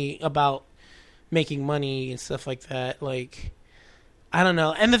definitely about making money and stuff like that. Like, I don't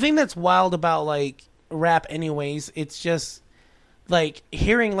know. And the thing that's wild about like rap, anyways, it's just like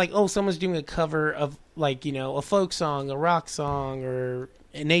hearing like, oh, someone's doing a cover of like, you know, a folk song, a rock song, or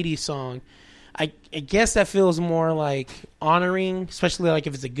an 80s song. I guess that feels more like honoring, especially like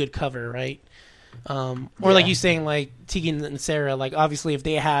if it's a good cover, right? Or like you saying, like Tegan and Sarah, like obviously if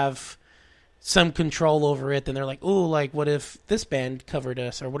they have some control over it, then they're like, oh, like what if this band covered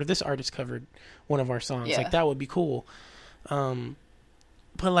us, or what if this artist covered one of our songs? Like that would be cool.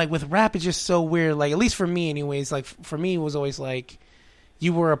 But like with rap, it's just so weird. Like at least for me, anyways. Like for me, it was always like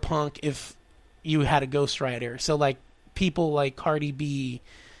you were a punk if you had a ghostwriter. So like people like Cardi B.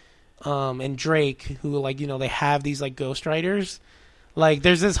 And Drake, who like, you know, they have these like ghostwriters. Like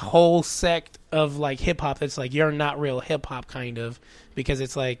there's this whole sect of like hip hop that's like, you're not real hip hop, kind of, because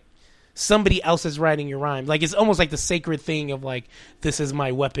it's like somebody else is writing your rhymes. Like it's almost like the sacred thing of like, this is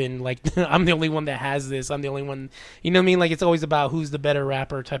my weapon. Like I'm the only one that has this. I'm the only one. You know what I mean? Like it's always about who's the better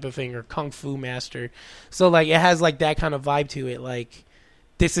rapper type of thing, or kung fu master. So like it has like that kind of vibe to it. Like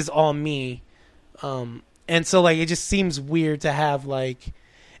this is all me. And so like it just seems weird to have like.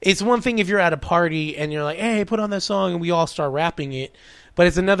 It's one thing if you're at a party and you're like, hey, put on that song, and we all start rapping it. But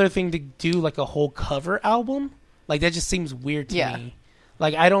it's another thing to do like a whole cover album. Like that just seems weird to me.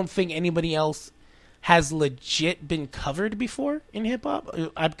 Like I don't think anybody else has legit been covered before in hip hop.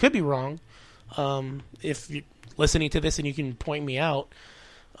 I could be wrong. If you're listening to this and you can point me out.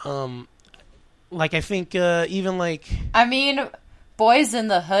 Like I think even like. I mean, Boys in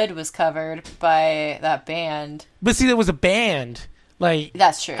the Hood was covered by that band. But see, there was a band. Like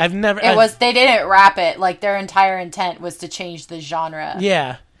that's true. They didn't rap it. Like their entire intent was to change the genre.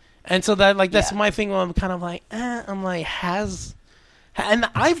 Yeah, and so that like that's my thing. Where I'm kind of like, I'm like and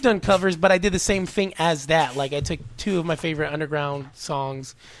I've done covers, but I did the same thing as that. Like I took two of my favorite underground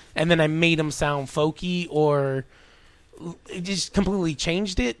songs, and then I made them sound folky, or it just completely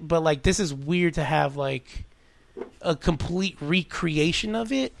changed it. But like this is weird to have like a complete recreation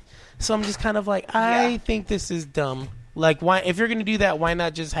of it. So I'm just kind of like, I think this is dumb. Like, why? If you're going to do that, why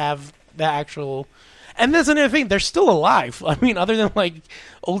not just have the actual... And that's another thing. They're still alive. I mean, other than, like,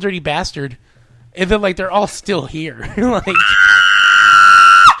 Old Dirty Bastard. And then, like, they're all still here. Like...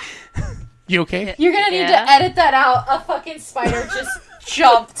 You okay? You're going to need to edit that out. A fucking spider just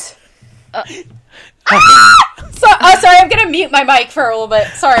jumped. Sorry, I'm going to mute my mic for a little bit.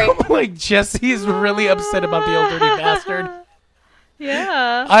 Sorry. Like, Jessi is really upset about the Old Dirty Bastard.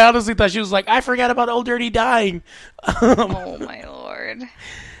 Yeah. I honestly thought she was like, I forgot about Old Dirty dying. Oh my lord.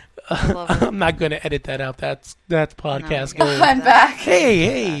 I'm not going to edit that out. That's podcast gold. I'm back.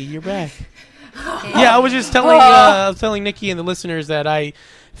 Hey, you're back. Yeah, I was just telling Nikki and the listeners that I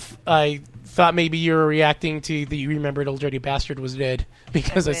thought maybe you were reacting to the you remembered Old Dirty Bastard was dead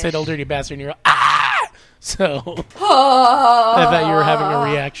because I said Old Dirty Bastard and you're like, ah! So I thought you were having a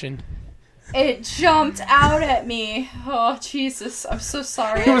reaction. It jumped out at me. Oh, Jesus. I'm so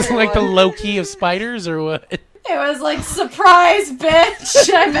sorry. It was like the Loki of spiders, or what? It was like, surprise,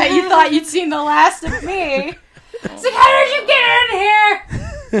 bitch. I bet you thought you'd seen the last of me. It's like, how did you get in here?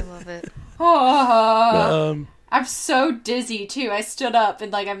 I love it. Oh. I'm so dizzy too. I stood up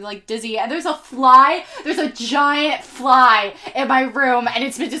and like I'm like dizzy, and there's a fly. There's a giant fly in my room, and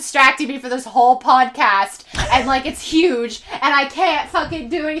it's been distracting me for this whole podcast. And like it's huge, and I can't fucking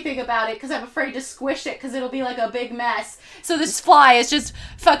do anything about it because I'm afraid to squish it because it'll be like a big mess. So this fly is just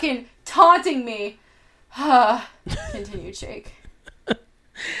fucking taunting me. Continue, Jake.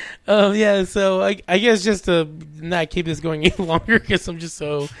 Yeah, so I guess just to not keep this going any longer because I'm just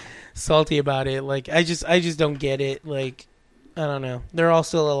so salty about it. Like, I just don't get it. Like, I don't know. They're all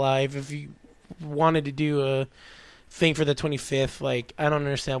still alive. If you wanted to do a thing for the 25th, like, I don't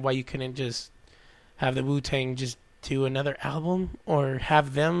understand why you couldn't just have the Wu-Tang just do another album or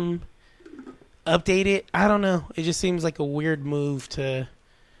have them update it. I don't know. It just seems like a weird move to...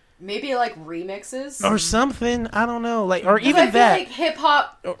 Maybe like remixes or something. I don't know. Like, or even I feel that. like hip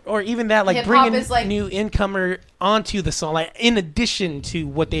hop, or even that. Like, hip-hop bringing is like, new incomer onto the song. Like, in addition to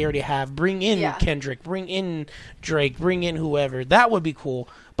what they already have, bring in Kendrick, bring in Drake, bring in whoever. That would be cool.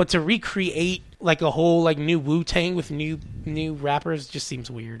 But to recreate like a whole like new Wu-Tang with new rappers just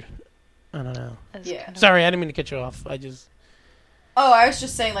seems weird. I don't know. Yeah. Sorry, I didn't mean to cut you off. I was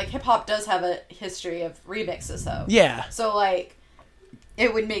just saying like hip hop does have a history of remixes though. Yeah. So like,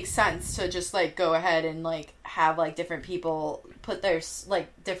 it would make sense to just, like, go ahead and, like, have, like, different people put their,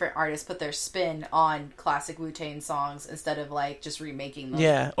 like, different artists put their spin on classic Wu-Tang songs instead of, like, just remaking them.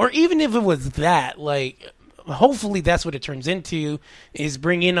 Yeah. Or even if it was that, like, hopefully that's what it turns into, is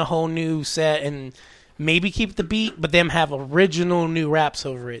bring in a whole new set and maybe keep the beat, but them have original new raps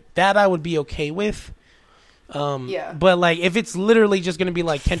over it. That I would be okay with. But like if it's literally just gonna be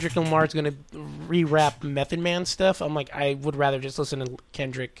like Kendrick Lamar's gonna re-rap Method Man stuff, I'm like I would rather just listen to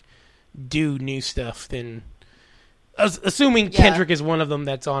Kendrick do new stuff than assuming Kendrick is one of them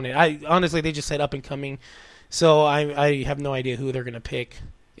that's on it. I honestly they just said up and coming, so I have no idea who they're gonna pick.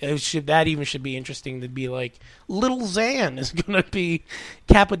 That even should be interesting to be like Little Xan is gonna be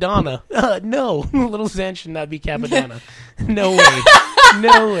Capadonna. No, Little Xan should not be Capadonna. No way.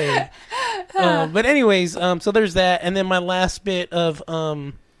 No way. But anyways, so there's that, and then my last bit of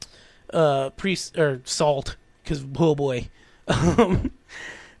salt, because oh boy,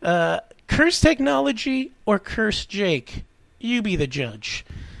 curse technology or curse Jake, you be the judge.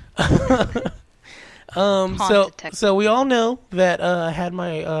 So we all know that I had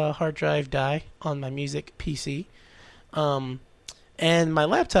my hard drive die on my music PC, and my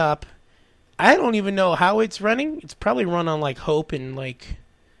laptop. I don't even know how it's running. It's probably run on like Hope and like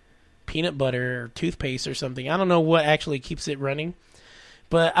peanut butter or toothpaste or something. I don't know what actually keeps it running.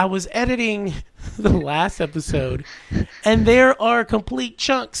 But I was editing the last episode, and there are complete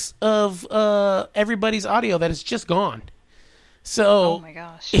chunks of everybody's audio that is just gone. So, oh my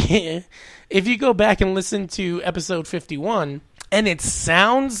gosh. If you go back and listen to episode 51, and it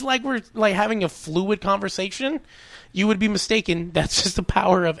sounds like we're like having a fluid conversation, you would be mistaken. That's just the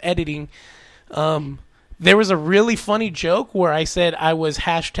power of editing. There was a really funny joke where I said I was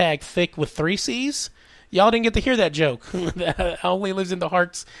 #thick with 3 C's. Y'all didn't get to hear that joke. That only lives in the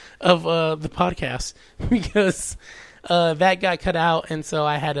hearts of the podcast because that got cut out, and so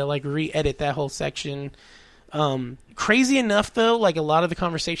I had to like re-edit that whole section. Crazy enough, though, like a lot of the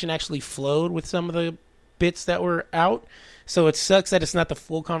conversation actually flowed with some of the bits that were out. So it sucks that it's not the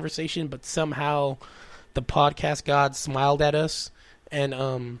full conversation, but somehow the podcast gods smiled at us,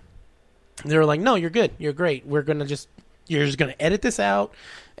 and they were like, "No, you're good. You're great. You're just gonna edit this out,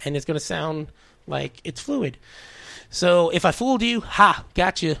 and it's gonna sound like it's fluid." So if I fooled you,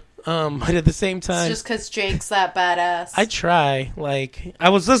 got you. But at the same time, it's just because Jake's that badass. I try. Like I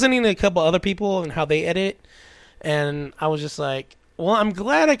was listening to a couple other people and how they edit, and I was just like, well, I'm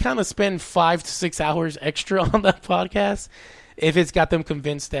glad I kind of spend 5 to 6 hours extra on that podcast if it's got them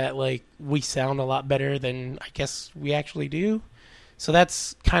convinced that like we sound a lot better than I guess we actually do. So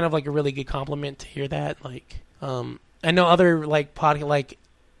that's kind of like a really good compliment to hear that. Like, I know other like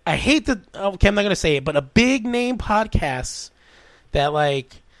I hate okay, I'm not gonna say it, but a big name podcasts that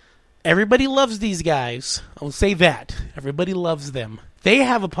like everybody loves these guys. I'll say that everybody loves them. They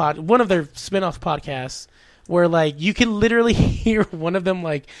have one of their spin-off podcasts where like you can literally hear one of them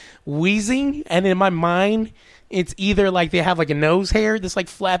like wheezing, and in my mind, it's either like they have like a nose hair that's like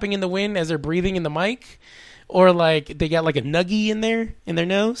flapping in the wind as they're breathing in the mic, or like they got like a nuggie in their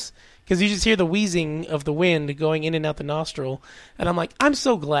nose, because you just hear the wheezing of the wind going in and out the nostril. And I'm like, I'm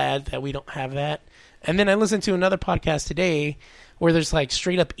so glad that we don't have that. And then I listened to another podcast today where there's like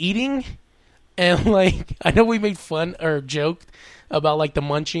straight up eating, and like I know we made fun or joked about like the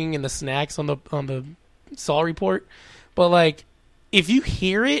munching and the snacks on the Saul report, but like if you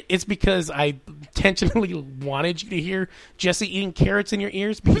hear it, it's because I intentionally wanted you to hear Jessi eating carrots in your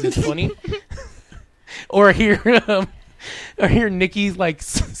ears because it's funny. Or hear Niki's like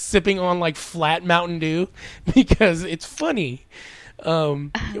sipping on like flat Mountain Dew because it's funny.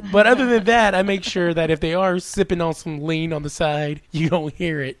 But other than that, I make sure that if they are sipping on some lean on the side, you don't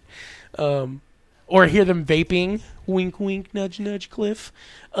hear it. Or hear them vaping. Wink, wink, nudge, nudge, Cliff.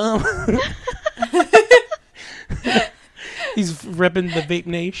 He's repping the vape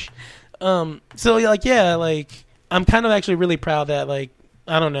nation. So like, yeah, like I'm kind of actually really proud that like,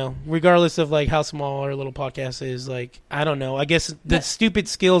 I don't know, regardless of like how small our little podcast is, like, I don't know. I guess the stupid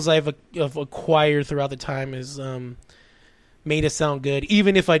skills I've acquired throughout the time is made us sound good,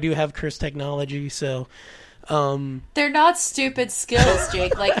 even if I do have cursed technology. So they're not stupid skills,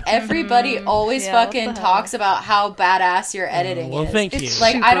 Jake. Like everybody always fucking talks about how badass your editing well, is. Thank you. It's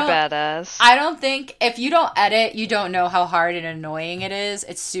like super badass. I don't think if you don't edit, you don't know how hard and annoying it is.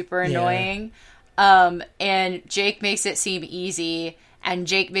 It's super annoying. And Jake makes it seem easy, and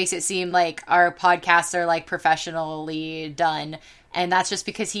Jake makes it seem like our podcasts are like professionally done. And that's just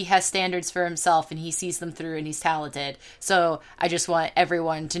because he has standards for himself and he sees them through and he's talented. So I just want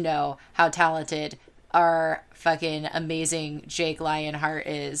everyone to know how talented our fucking amazing Jake Lionheart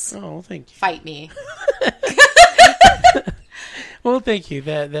is. Oh, thank you. Fight me. Well, thank you.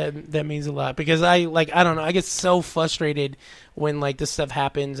 That means a lot because I don't know. I get so frustrated when like this stuff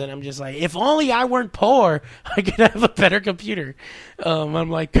happens, and I'm just like, if only I weren't poor, I could have a better computer. I'm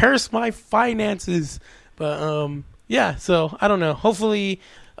like, curse my finances. But yeah. So I don't know. Hopefully,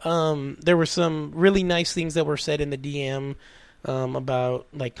 there were some really nice things that were said in the DM about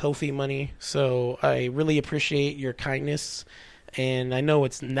like Ko-fi money. So I really appreciate your kindness, and I know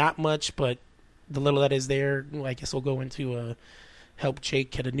it's not much, but the little that is there, I guess we'll go into help Jake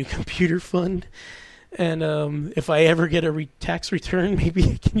get a new computer fund. And if I ever get a tax return, maybe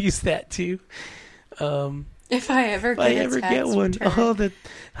I can use that too. If I ever get one. return. Oh, the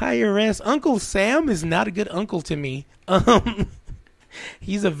IRS. Uncle Sam is not a good uncle to me.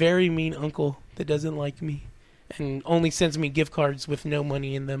 He's a very mean uncle that doesn't like me and only sends me gift cards with no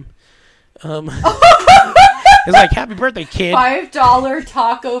money in them. It's like, happy birthday, kid. $5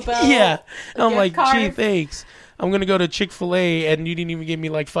 Taco Bell. Yeah. I'm like, card. gee, thanks. I'm going to go to Chick-fil-A, and you didn't even give me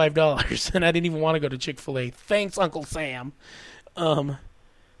like $5, and I didn't even want to go to Chick-fil-A. Thanks, Uncle Sam.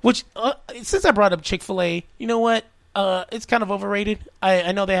 Which, since I brought up Chick-fil-A, you know what? It's kind of overrated.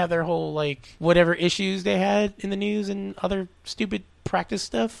 I know they have their whole, like, whatever issues they had in the news and other stupid practice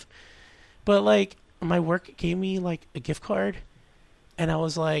stuff. But, like, my work gave me, like, a gift card, and I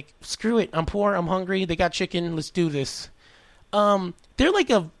was like, screw it. I'm poor. I'm hungry. They got chicken. Let's do this. They're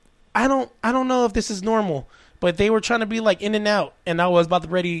like I don't know if this is normal, but they were trying to be like In-N-Out, and I was about to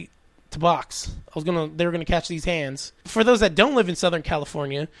ready to box. They were gonna catch these hands. For those that don't live in Southern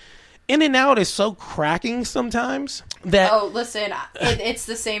California, In-N-Out is so cracking sometimes that... Oh, listen, it's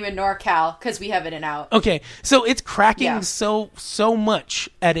the same in NorCal, because we have In-N-Out. Okay, so it's cracking so much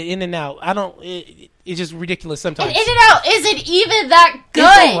at an In-N-Out. It's just ridiculous sometimes. And In-N-Out isn't even that good.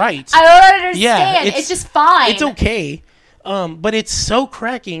 It's all right. I don't understand. Yeah, it's just fine. It's okay. But it's so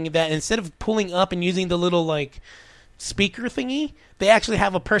cracking that instead of pulling up and using the little, like, speaker thingy, they actually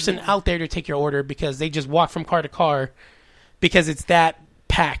have a person out there to take your order because they just walk from car to car because it's that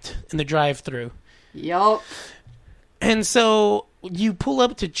packed in the drive-thru. Yup. And so you pull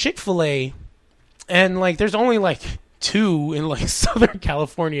up to Chick-fil-A, and, like, there's only, like, 2 in, like, Southern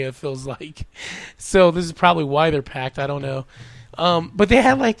California, it feels like. So this is probably why they're packed. I don't know. But they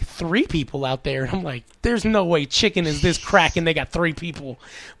had like 3 people out there. And I'm like, there's no way chicken is this crack and they got 3 people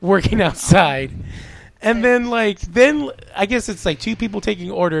working outside. And then I guess it's like 2 people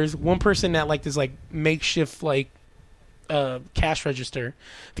taking orders, 1 person at like this like makeshift like cash register.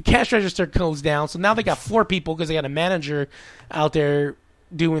 The cash register goes down, so now they got 4 people because they got a manager out there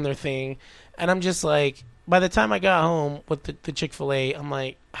doing their thing. And I'm just like, by the time I got home with the Chick-fil-A, I'm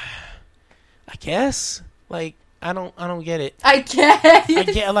like, I guess like. I don't get it. I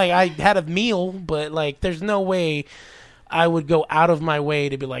get like I had a meal, but like there's no way I would go out of my way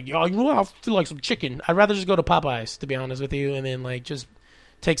to be like, yo, you have to like some chicken. I'd rather just go to Popeyes, to be honest with you, and then like just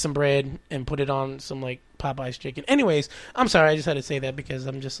take some bread and put it on some like Popeyes chicken. Anyways, I'm sorry, I just had to say that because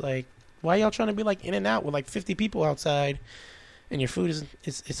I'm just like, why y'all trying to be like In-N-Out with like 50 people outside and your food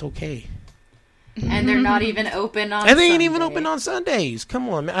it's okay. And they're not even open on And they ain't Sunday. even open on Sundays. Come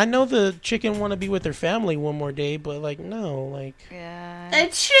on, man. I know the chicken want to be with their family one more day, but, like, no. Like, Yeah.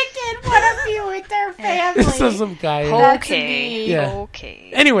 The chicken want to be with their family. this is some guy. Okay. Yeah.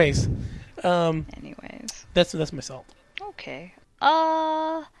 Okay. Anyways. That's my salt. Okay.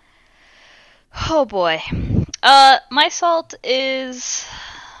 Oh boy. My salt is...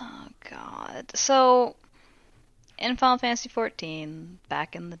 Oh, God. So, in Final Fantasy XIV,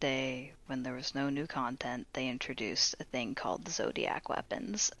 back in the day, when there was no new content, they introduced a thing called the Zodiac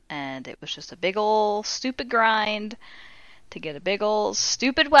weapons, and it was just a big ol' stupid grind to get a big ol'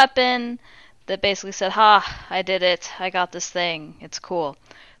 stupid weapon that basically said, ha, I did it, I got this thing, it's cool.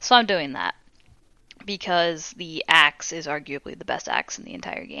 So I'm doing that, because the axe is arguably the best axe in the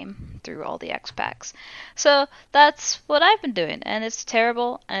entire game, through all the X packs. So that's what I've been doing, and it's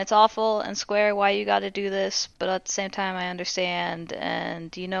terrible, and it's awful, and Square, why you gotta do this, but at the same time I understand,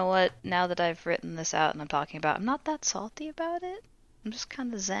 and you know what, now that I've written this out and I'm talking about, I'm not that salty about it. I'm just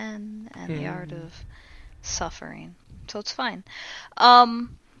kind of zen, and the art of suffering. So it's fine.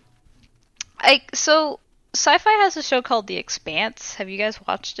 So Sci-Fi has a show called The Expanse. Have you guys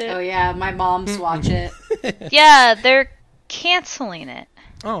watched it? Oh yeah, my mom's watch it. Yeah, they're canceling it.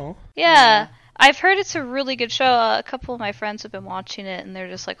 Oh. Yeah. I've heard it's a really good show. A couple of my friends have been watching it, and they're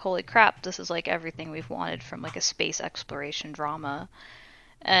just like, holy crap, this is like everything we've wanted from like a space exploration drama.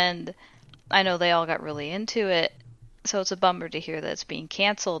 And I know they all got really into it, so it's a bummer to hear that it's being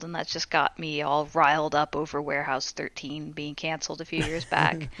canceled, and that's just got me all riled up over Warehouse 13 being canceled a few years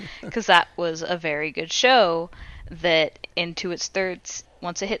back, because that was a very good show that into its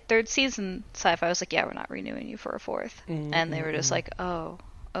once it hit third season, Sci-Fi was like, yeah, we're not renewing you for a fourth. And they were just like, oh,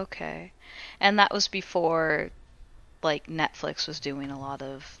 okay. And that was before like Netflix was doing a lot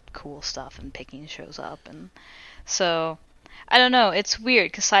of cool stuff and picking shows up, and so I don't know, it's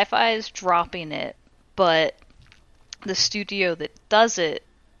weird because Sci-Fi is dropping it, but the studio that does it,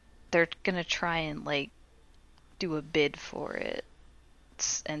 they're gonna try and like do a bid for it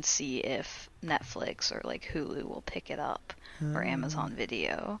and see if Netflix or like Hulu will pick it up or Amazon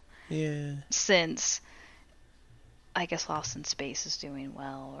Video. Yeah. Since I guess Lost in Space is doing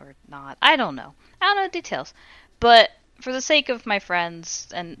well or not. I don't know details. But for the sake of my friends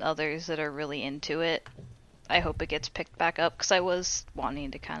and others that are really into it, I hope it gets picked back up, because I was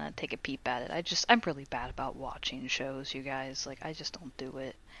wanting to kind of take a peep at it. I'm really bad about watching shows, you guys. Like, I just don't do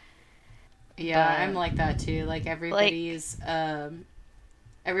it. Yeah, but I'm like that too. Like, everybody's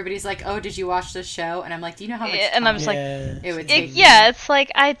like, oh, did you watch this show? And I'm like, do you know how much time and I'm just like, it would take yeah, it's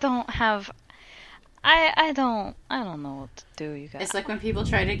like, I don't have... I don't know what to do, you guys. It's like when people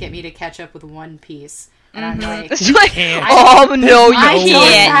try to get me to catch up with One Piece. And I'm like, it's like, oh no, you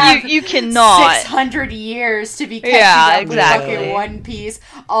can't. You cannot. 600 years to be catching up with fucking One Piece.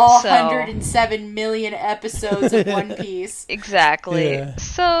 All 107 million episodes of One Piece. Exactly. Yeah.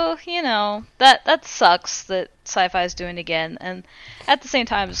 So, you know, that sucks that Sci-Fi is doing again. And at the same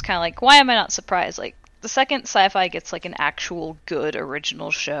time, it's kind of like, why am I not surprised? Like, the second Sci-Fi gets like an actual good original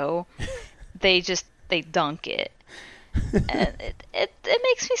show, they dunk it. And it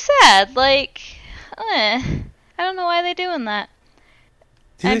makes me sad. Like, I don't know why they're doing that.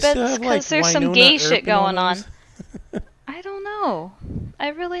 I bet it's because there's some gay shit going on. I don't know. I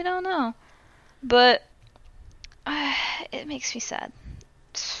really don't know. But it makes me sad.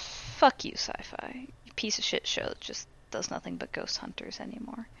 Fuck you, Sci-Fi. You piece of shit show that just does nothing but Ghost Hunters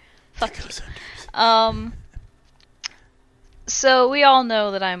anymore. Fuck you. So we all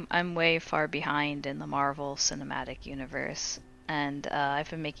know that I'm way far behind in the Marvel Cinematic Universe, and I've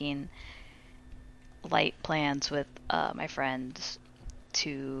been making light plans with my friends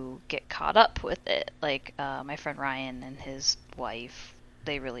to get caught up with it. Like my friend Ryan and his wife,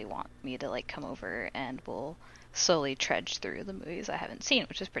 they really want me to like come over and we'll slowly trudge through the movies I haven't seen,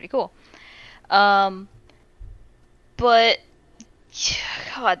 which is pretty cool. But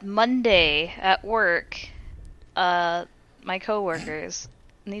God, Monday at work, my coworkers,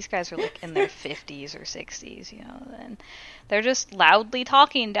 and these guys are like in their 50s or 60s, you know, and they're just loudly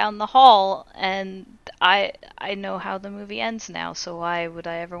talking down the hall, and I know how the movie ends now, so why would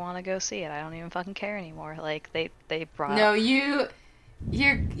I ever want to go see it? I don't even fucking care anymore. Like, they brought No, you're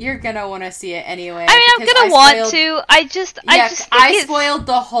gonna want to see it anyway. I mean, I'm gonna want to. I spoiled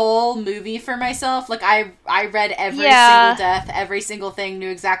the whole movie for myself. Like, I read every single death, every single thing, knew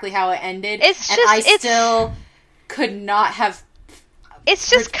exactly how it ended, still could not have. It's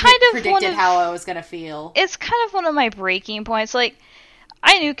just kind of predicted how I was gonna feel. It's kind of one of my breaking points. Like,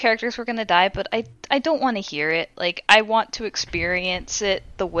 I knew characters were gonna die, but I don't want to hear it. Like, I want to experience it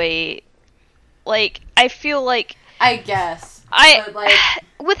the way. Like, I feel like. I guess.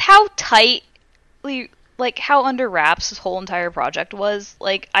 With how tightly, like, how under wraps this whole entire project was,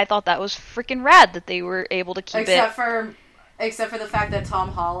 like, I thought that was freaking rad that they were able to keep Except for the fact that Tom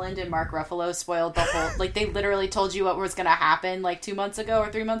Holland and Mark Ruffalo spoiled the whole... Like, they literally told you what was going to happen, like, 2 months ago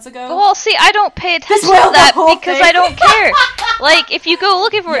or 3 months ago. Well, see, I don't pay attention to that because I don't care. Like, if you go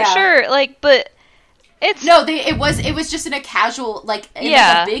looking for it, sure. Like, but It's No, it was just in a casual, like, in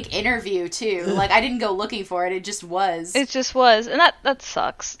like a big interview too. Like, I didn't go looking for it. It just was. It just was, and that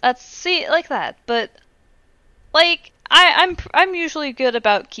sucks. Like that. But like I'm usually good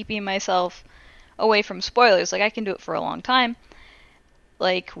about keeping myself away from spoilers. Like I can do it for a long time.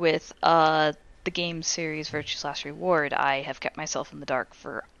 Like with the game series Virtue's Last Reward, I have kept myself in the dark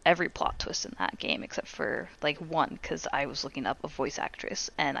for every plot twist in that game except for like one, because I was looking up a voice actress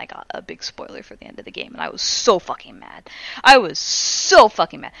and I got a big spoiler for the end of the game and I was so fucking mad.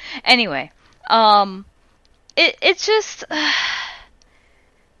 Anyway, it's just and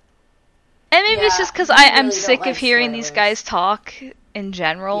maybe it's just because I'm really sick of hearing spoilers. These guys talk in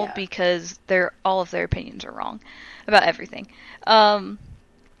general because all of their opinions are wrong about everything.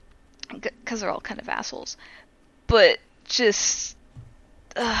 Because they're all kind of assholes. But just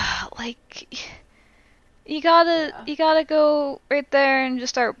like you gotta go right there and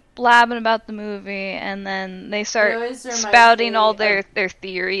just start blabbing about the movie, and then they start spouting all their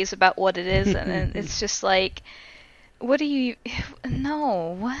theories about what it is, and then it's just like, what do you?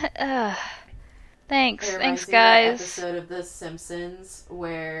 No, what? Thanks, guys. Episode of The Simpsons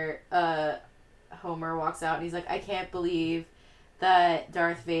where Homer walks out and he's like, I can't believe that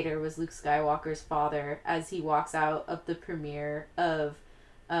Darth Vader was Luke Skywalker's father, as he walks out of the premiere of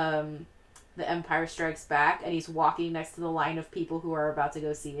The Empire Strikes Back, and he's walking next to the line of people who are about to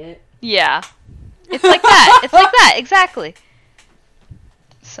go see it. Yeah. It's like that. It's like that, exactly.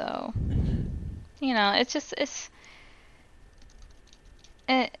 So, it's just, it's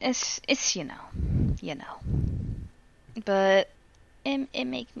but it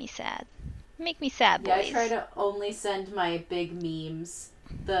makes me sad. Make me sad, boys. Yeah, I try to only send my big memes,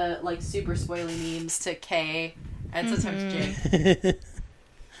 the like super spoily memes, to Kay and sometimes Jake.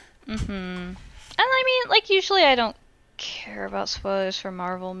 And I mean, like, usually I don't care about spoilers for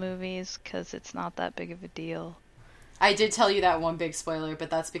Marvel movies because it's not that big of a deal. I did tell you that one big spoiler,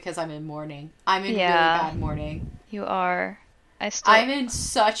 but that's because I'm in mourning. I'm in really bad mourning. You are. I'm in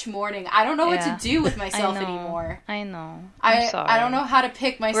such mourning. I don't know what to do with myself anymore. I know. I'm sorry. I don't know how to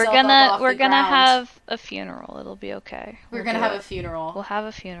pick myself up off We're the gonna ground. have a funeral. It'll be okay. We're gonna have a funeral. We'll have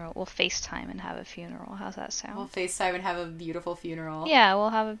a funeral. We'll FaceTime and have a funeral. How's that sound? We'll FaceTime and have a beautiful funeral. Yeah,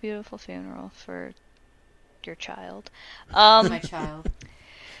 we'll have a beautiful funeral for your child. My child.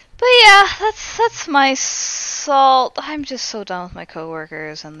 But yeah, that's my salt. I'm just so done with my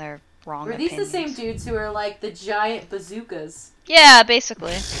coworkers and their wrong opinions. Were these the same dudes who are like the giant bazookas? Yeah,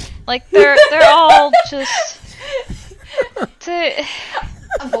 basically. Like they're all just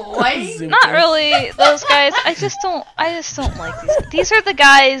Boy. Not really those guys. I just don't like these. These are the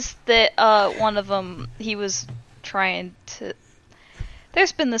guys that one of them, he was trying to.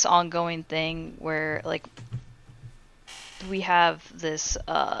 There's been this ongoing thing where like we have this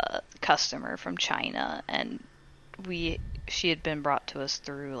customer from China, and she had been brought to us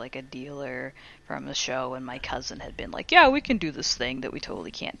through like a dealer from a show, and my cousin had been like, yeah, we can do this thing that we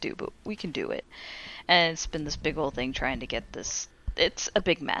totally can't do, but we can do it. And it's been this big old thing trying to get this. It's a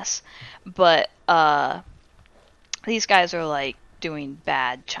big mess. But these guys are like doing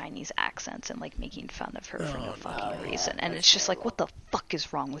bad Chinese accents and like making fun of her for no fucking reason. And it's just like, what the fuck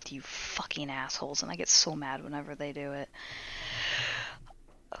is wrong with you fucking assholes? And I get so mad whenever they do it.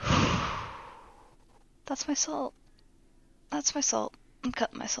 That's my salt. That's my salt. I'm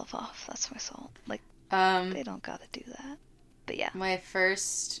cutting myself off. That's my salt. Like, they don't gotta do that. But yeah. My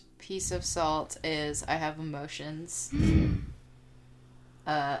first piece of salt is I have emotions.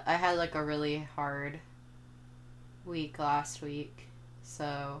 I had like a really hard week last week,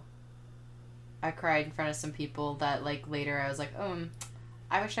 so I cried in front of some people that like later I was like,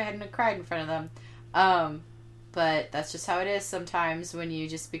 I wish I hadn't cried in front of them. But that's just how it is sometimes when you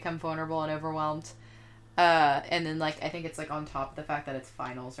just become vulnerable and overwhelmed. And then, like, I think it's, like, on top of the fact that it's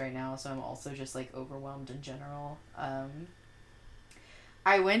finals right now, so I'm also just, like, overwhelmed in general.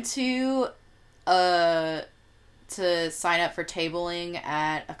 I went to sign up for tabling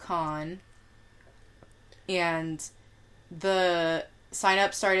at a con, and the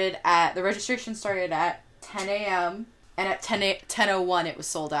the registration started at 10 a.m., and at 10:01 it was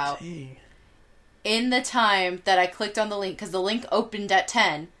sold out. Dang. In the time that I clicked on the link, because the link opened at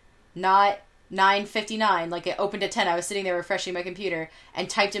 10, not 9:59, like it opened at 10. I was sitting there refreshing my computer and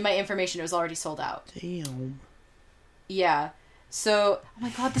typed in my information. It was already sold out. Damn. Yeah. So, oh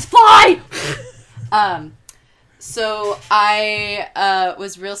my god, this fly! So I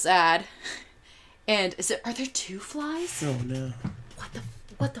was real sad. And are there two flies? Oh no.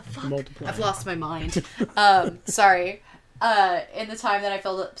 What the fuck? Multiply. I've lost my mind. Sorry. In the time that I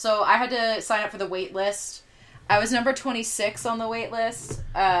filled up, so I had to sign up for the wait list. I was number 26 on the wait list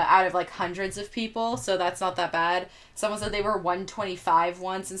out of like hundreds of people, so that's not that bad. Someone said they were 125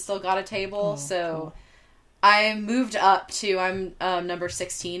 once and still got a table, so cool. I moved up to, I'm number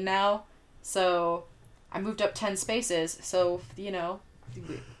 16 now, so I moved up 10 spaces, so, you know,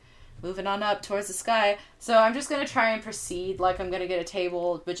 moving on up towards the sky. So I'm just going to try and proceed like I'm going to get a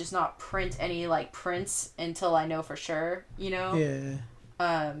table, but just not print any, like, prints until I know for sure, you know?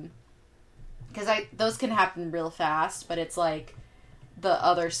 Yeah. Because those can happen real fast, but it's, like, the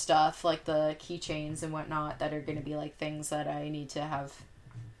other stuff, like the keychains and whatnot, that are going to be, like, things that I need to have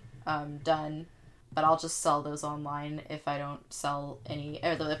done. But I'll just sell those online if I don't sell any,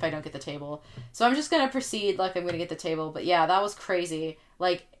 or if I don't get the table. So I'm just going to proceed like I'm going to get the table. But yeah, that was crazy.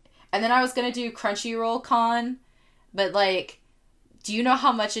 Like, and then I was going to do Crunchyroll Con, but like, do you know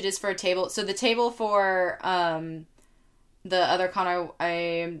how much it is for a table? So the table for the other con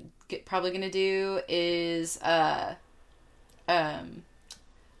I'm probably going to do is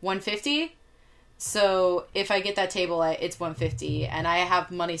 $150. So if I get that table, it's $150, and I have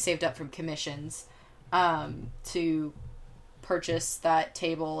money saved up from commissions to purchase that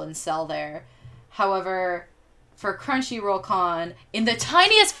table and sell there. However, for Crunchyroll Con, in the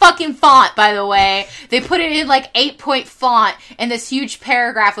tiniest fucking font, by the way, they put it in like 8-point font in this huge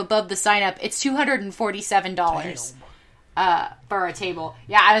paragraph above the sign up. It's $247 for a table.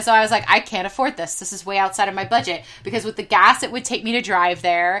 Yeah, and so I was like, I can't afford this. This is way outside of my budget, because with the gas it would take me to drive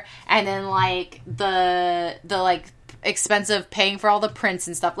there, and then like the like expensive paying for all the prints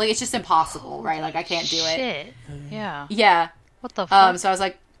and stuff. Like, it's just impossible, right? Like, I can't do it. Shit. Yeah. Yeah. What the fuck? So I was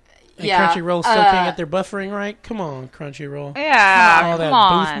like, and yeah. Crunchyroll still can't get their buffering right? Come on, Crunchyroll. Yeah, all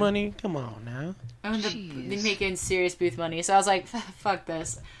that booth money? Come on now. They're making serious booth money. So I was like, fuck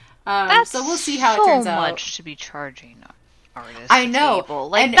this. So we'll see how it turns out. So much to be charging artists. I know. Table.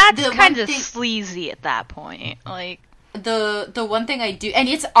 Like, and that's kind of sleazy at that point. Like, the one thing I do, and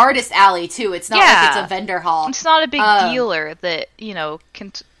it's Artist Alley too. It's not like it's a vendor hall. It's not a big dealer that, you know,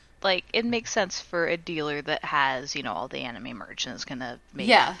 can like, it makes sense for a dealer that has, you know, all the anime merch and is gonna make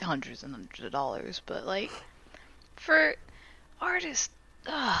hundreds and hundreds of dollars. But like, for artists,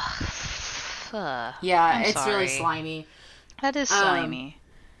 it's really slimy. That is slimy.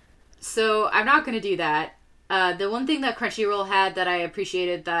 So I'm not gonna do that. The one thing that Crunchyroll had that I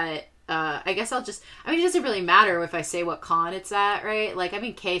appreciated that I guess I'll just... I mean, it doesn't really matter if I say what con it's at, right? Like, I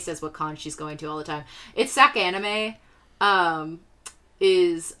mean, Kay says what con she's going to all the time. It's SAC Anime,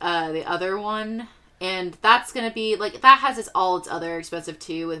 is the other one. And that's gonna be, like, that has its other expensive,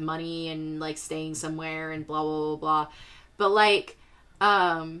 too, with money and, like, staying somewhere and blah, blah, blah, blah. But, like,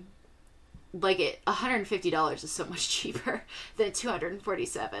 $150 is so much cheaper than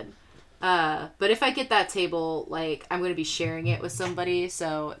 $247. But if I get that table, like, I'm going to be sharing it with somebody,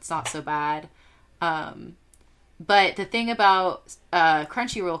 so it's not so bad. But the thing about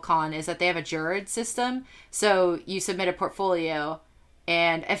Crunchyroll Con is that they have a juried system, so you submit a portfolio,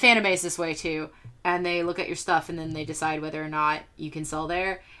 and Fanime is this way too, and they look at your stuff and then they decide whether or not you can sell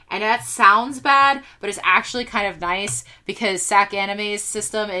there. And that sounds bad, but it's actually kind of nice, because SAC Anime's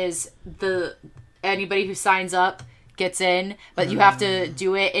system is anybody who signs up gets in, but you have to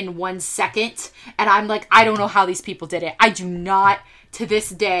do it in 1 second. And I'm like, I don't know how these people did it. I do not, to this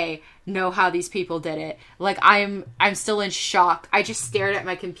day, know how these people did it. Like, I'm still in shock. I just stared at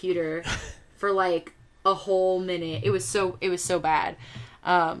my computer for like a whole minute. It was so bad.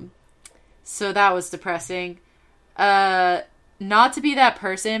 So that was depressing. Not to be that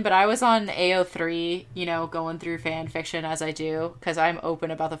person, but I was on AO3, you know, going through fan fiction as I do, because I'm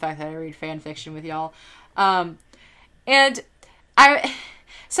open about the fact that I read fan fiction with y'all. And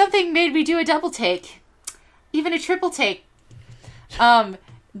something made me do a double take, even a triple take.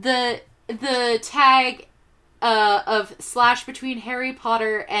 The tag of slash between Harry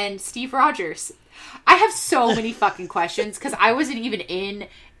Potter and Steve Rogers. I have so many fucking questions, because I wasn't even in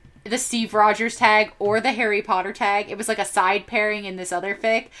the Steve Rogers tag or the Harry Potter tag. It was like a side pairing in this other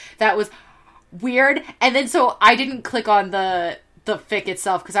fic that was weird. And then so I didn't click on the fic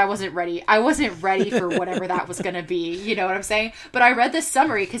itself, because I wasn't ready. I wasn't ready for whatever that was going to be. You know what I'm saying? But I read the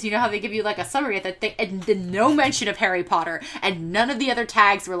summary, because you know how they give you like a summary at the thing, and no mention of Harry Potter, and none of the other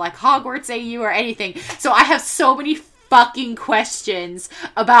tags were like Hogwarts AU or anything. So I have so many fucking questions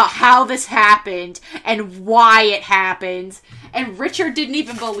about how this happened and why it happened. And Richard didn't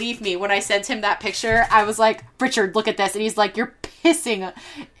even believe me when I sent him that picture. I was like, Richard, look at this. And he's like, you're pissing.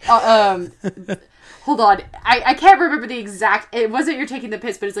 Hold on. I can't remember the exact... It wasn't you're taking the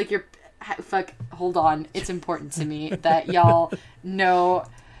piss, but it's like you're... Fuck. Hold on. It's important to me that y'all know...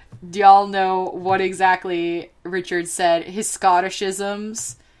 Do y'all know what exactly Richard said? His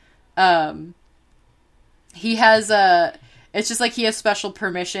Scottishisms. he has it's just like he has special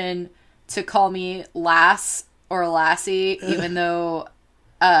permission to call me lass or lassie, even though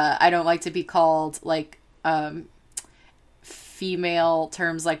I don't like to be called like female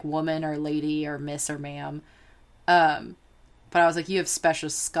terms like woman or lady or miss or ma'am. But I was like, you have special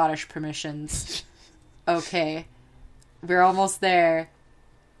Scottish permissions. Okay. We're almost there.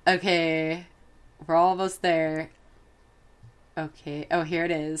 Okay. We're almost there. Okay. Oh, here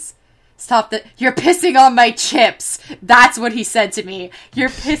it is. Stop the... You're pissing on my chips. That's what he said to me. You're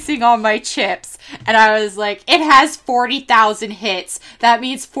pissing on my chips. And I was like, it has 40,000 hits. That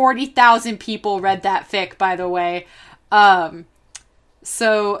means 40,000 people read that fic, by the way.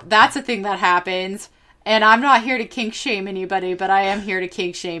 So that's a thing that happens. And I'm not here to kink shame anybody, but I am here to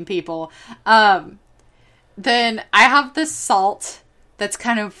kink shame people. Then I have this salt that's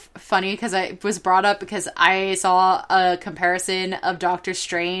kind of funny because it was brought up because I saw a comparison of Doctor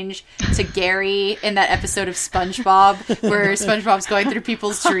Strange to Gary in that episode of SpongeBob where SpongeBob's going through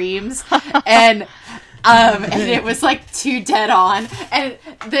people's dreams. And it was like too dead on. And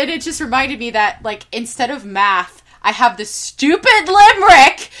then it just reminded me that like instead of math, I have the stupid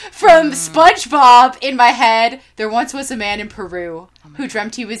limerick from SpongeBob in my head. There once was a man in Peru who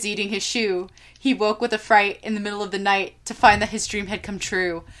dreamt he was eating his shoe. He woke with a fright in the middle of the night to find that his dream had come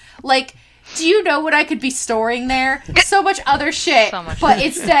true. Like, do you know what I could be storing there? So much other shit. But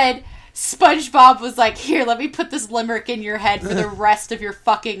instead, SpongeBob was like, here, let me put this limerick in your head for the rest of your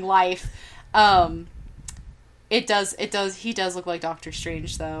fucking life. He does look like Doctor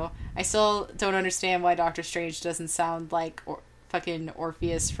Strange, though. I still don't understand why Doctor Strange doesn't sound like fucking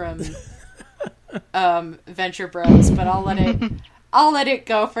Orpheus from Venture Bros, but I'll let it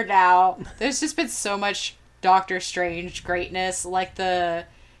go for now. There's just been so much Doctor Strange greatness, like the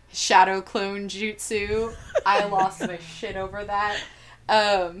shadow clone jutsu. I lost my shit over that.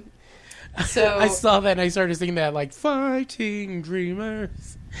 So I saw that and I started singing that like fighting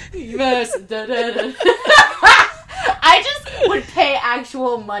dreamers. I just would pay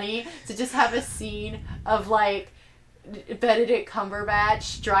actual money to just have a scene of like Benedict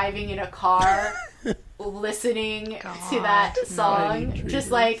Cumberbatch driving in a car listening to that song,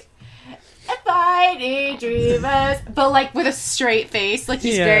 just like fighting dreamers, but like with a straight face, like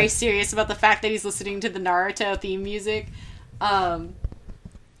he's very serious about the fact that he's listening to the Naruto theme music.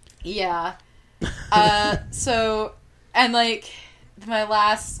 So, and like my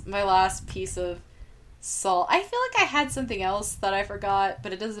last piece of salt, I feel like I had something else that I forgot,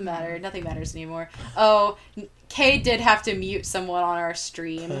 but it doesn't matter. Nothing matters anymore. Oh, Kay did have to mute someone on our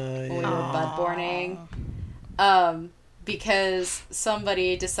stream when we were budborning. Because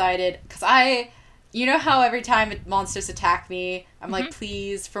somebody decided, because you know how every time monsters attack me, I'm like,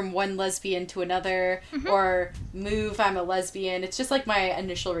 please, from one lesbian to another, or move, I'm a lesbian. It's just like my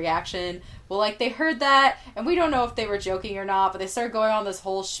initial reaction. Well, like, they heard that, and we don't know if they were joking or not, but they started going on this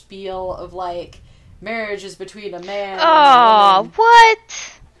whole spiel of, like, marriage is between a man and a woman.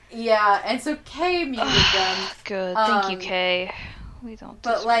 What? Yeah, and so Kay muted them. Good, thank you, Kay. We don't.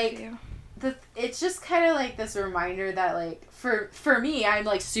 But like, it's just kind of like this reminder that like for me, I'm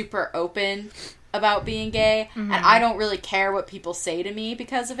like super open about being gay, and I don't really care what people say to me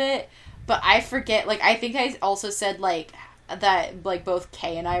because of it. But I forget. Like, I think I also said like that like both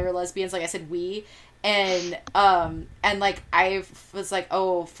Kay and I were lesbians. Like I said we. And like, I was like,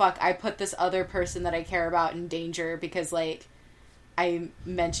 oh, fuck, I put this other person that I care about in danger because, like, I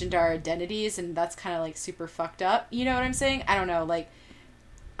mentioned our identities, and that's kind of, like, super fucked up. You know what I'm saying? I don't know, like,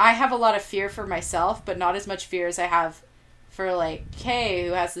 I have a lot of fear for myself, but not as much fear as I have for, like, Kay,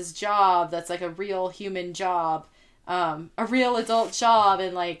 who has this job that's, like, a real human job, a real adult job,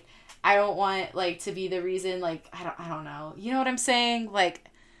 and, like, I don't want, like, to be the reason, like, I don't know. You know what I'm saying? Like,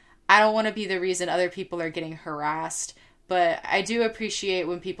 I don't want to be the reason other people are getting harassed, but I do appreciate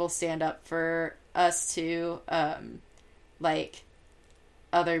when people stand up for us too. Like,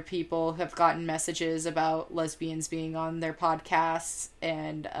 other people have gotten messages about lesbians being on their podcasts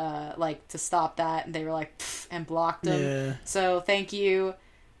and, like, to stop that, and they were like, pfft, and blocked them. Yeah. So thank you.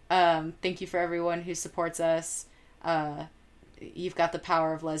 Thank you for everyone who supports us. You've got the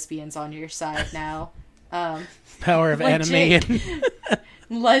power of lesbians on your side now. Power of anime and...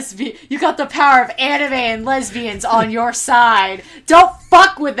 You got the power of anime and lesbians on your side. Don't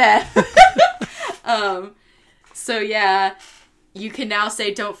fuck with them. So yeah, you can now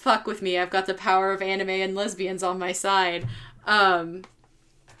say don't fuck with me. I've got the power of anime and lesbians on my side.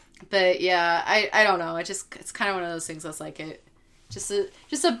 But yeah, I don't know. It's kind of one of those things that's like just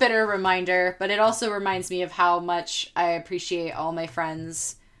a bitter reminder, but it also reminds me of how much I appreciate all my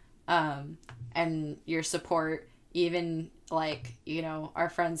friends and your support, even like, you know, our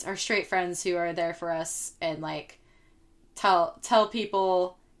friends, our straight friends who are there for us, and like tell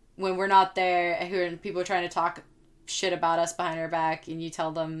people when we're not there, and people are trying to talk shit about us behind our back, and you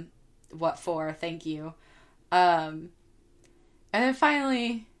tell them what for. Thank you. And then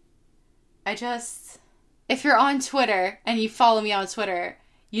finally, if you're on Twitter and you follow me on Twitter,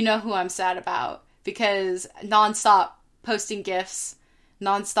 you know who I'm sad about, because nonstop posting GIFs,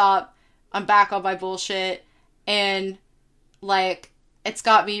 nonstop, I'm back on my bullshit, and like, it's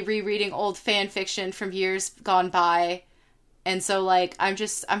got me rereading old fan fiction from years gone by, and so like, I'm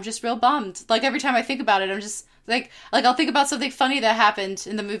just real bummed. Like, every time I think about it, I'm just like I'll think about something funny that happened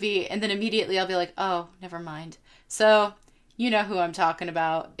in the movie, and then immediately I'll be like, oh, never mind. So, you know who I'm talking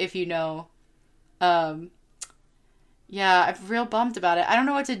about, if you know. Yeah, I'm real bummed about it. I don't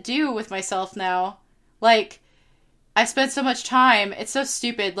know what to do with myself now. Like, I've spent so much time. It's so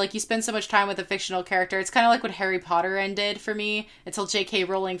stupid. Like, you spend so much time with a fictional character. It's kind of like what Harry Potter ended for me, until J.K.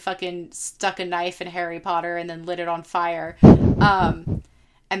 Rowling fucking stuck a knife in Harry Potter and then lit it on fire. And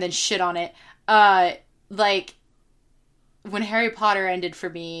then shit on it. Like, when Harry Potter ended for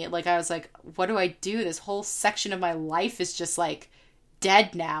me, like, I was like, what do I do? This whole section of my life is just, like,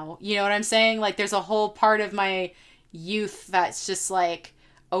 dead now. You know what I'm saying? Like, there's a whole part of my youth that's just, like,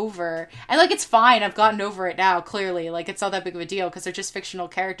 over. And, like, it's fine. I've gotten over it now, clearly. Like, it's not that big of a deal because they're just fictional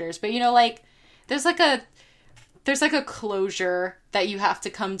characters. But, you know, like, there's like a closure that you have to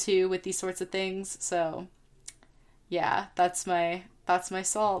come to with these sorts of things. So, yeah, that's my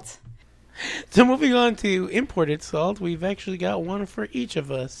salt. So moving on to imported salt, we've actually got one for each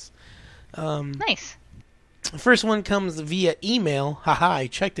of us. Nice. The first one comes via email. Haha, I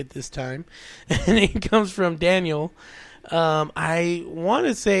checked it this time. And it comes from Daniel. I want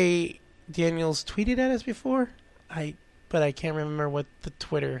to say Daniel's tweeted at us before, but I can't remember what the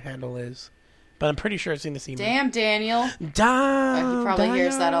Twitter handle is. But I'm pretty sure I've seen this email. Damn, Daniel. Damn, he probably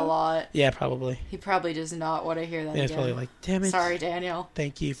hears that a lot. Yeah, probably. He probably does not want to hear that again. It's probably like, damn it. Sorry, Daniel.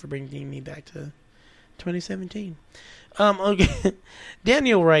 Thank you for bringing me back to 2017. Okay.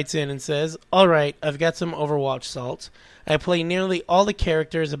 Daniel writes in and says, alright, I've got some Overwatch salt. I play nearly all the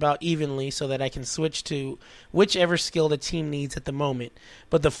characters about evenly so that I can switch to whichever skill the team needs at the moment.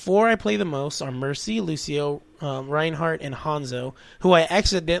 But the 4 I play the most are Mercy, Lucio, Reinhardt, and Hanzo, who I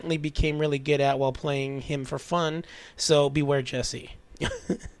accidentally became really good at while playing him for fun, so beware Jessi.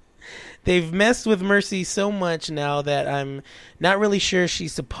 They've messed with Mercy so much now that I'm not really sure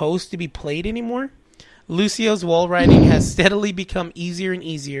she's supposed to be played anymore. Lucio's wall riding has steadily become easier and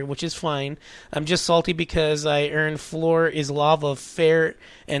easier, which is fine. I'm just salty because I earned floor is lava fair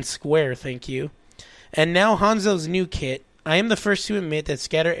and square, thank you. And now Hanzo's new kit. I am the first to admit that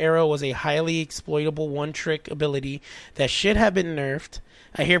Scatter Arrow was a highly exploitable one-trick ability that should have been nerfed.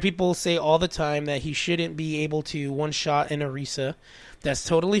 I hear people say all the time that he shouldn't be able to one-shot an Orisa. That's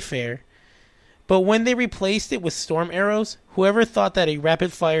totally fair. But when they replaced it with Storm Arrows, whoever thought that a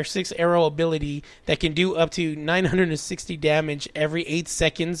rapid-fire 6-arrow ability that can do up to 960 damage every 8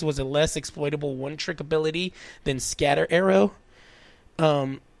 seconds was a less exploitable one-trick ability than Scatter Arrow?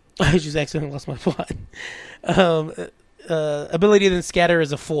 I just accidentally lost my plot. Ability than Scatter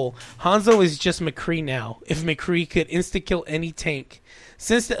is a fool. Hanzo is just McCree now, if McCree could insta-kill any tank.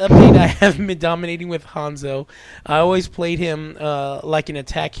 Since the update, I haven't been dominating with Hanzo. I always played him like an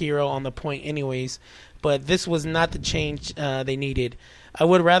attack hero on the point anyways, but this was not the change they needed. I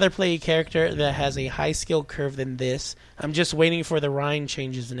would rather play a character that has a high skill curve than this. I'm just waiting for the Rhine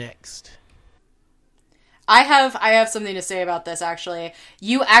changes next. I have something to say about this, actually.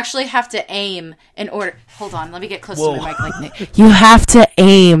 You actually have to aim in order... Hold on, let me get close to my mic like Nick. You have to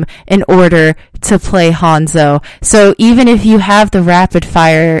aim in order to play Hanzo. So even if you have the rapid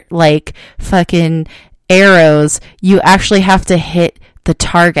fire, like, fucking arrows, you actually have to hit the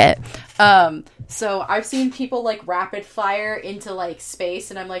target. So I've seen people, like, rapid fire into, like, space,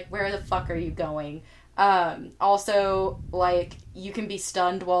 and I'm like, where the fuck are you going? Also, like, you can be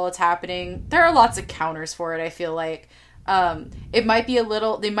stunned while it's happening. There are lots of counters for it, I feel like. It might be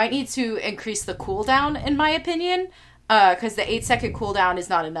they might need to increase the cooldown, in my opinion, because the 8-second cooldown is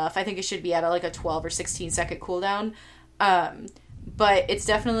not enough. I think it should be at, like, a 12 or 16-second cooldown. But it's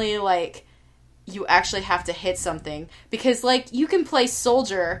definitely, like, you actually have to hit something. Because, like, you can play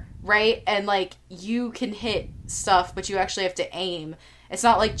soldier, right? And, like, you can hit stuff, but you actually have to aim. It's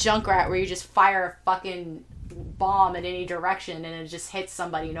not like Junkrat where you just fire a fucking bomb in any direction and it just hits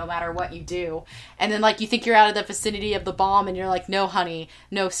somebody no matter what you do. And then, like, you think you're out of the vicinity of the bomb and you're like, no, honey,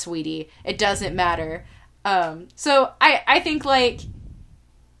 no, sweetie, it doesn't matter. So I think, like,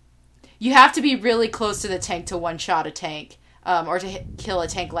 you have to be really close to the tank to one-shot a tank, or to kill a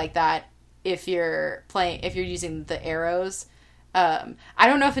tank like that. if you're using the arrows. I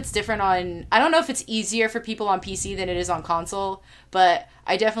don't know if it's different I don't know if it's easier for people on PC than it is on console, but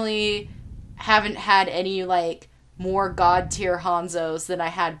I definitely haven't had any, like, more god tier Hanzos than I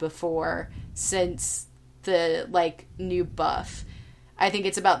had before since the, like, new buff. I think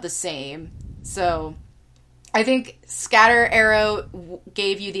it's about the same. So I think Scatter Arrow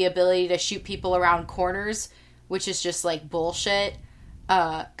gave you the ability to shoot people around corners, which is just, like, bullshit.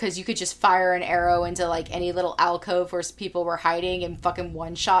 Because you could just fire an arrow into, like, any little alcove where people were hiding and fucking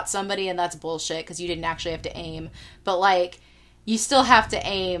one-shot somebody, and that's bullshit, because you didn't actually have to aim. But, like, you still have to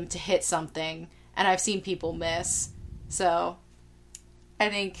aim to hit something, and I've seen people miss. So, I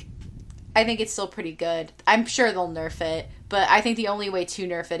think it's still pretty good. I'm sure they'll nerf it, but I think the only way to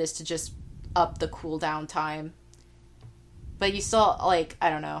nerf it is to just up the cooldown time. But you still, like, I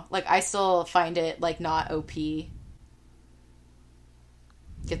don't know. Like, I still find it, like, not OP.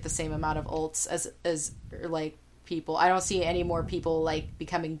 Get the same amount of ults as like, people. I don't see any more people, like,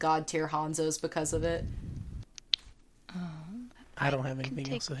 becoming god tier Hanzos because of it. I don't have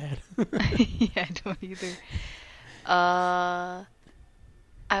anything else to add. Yeah, I don't either. I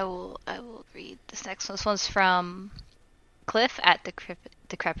will read this next one. This one's from Cliff at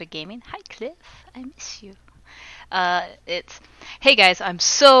Decrepit Gaming. Hi, Cliff. I miss you. It's, hey guys, I'm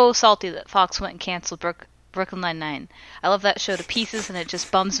so salty that Fox went and canceled Brooklyn Nine-Nine. I love that show to pieces, and it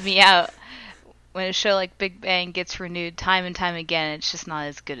just bums me out when a show like Big Bang gets renewed time and time again. It's just not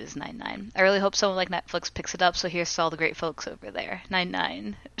as good as 9-9. I really hope someone like Netflix picks it up, so here's to all the great folks over there.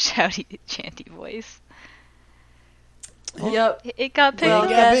 9-9. Shouty, chanty voice. Yep. It got picked up.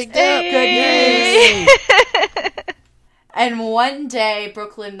 Good Hey! news. And one day,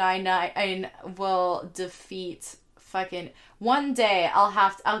 Brooklyn Nine-Nine will defeat fucking... One day,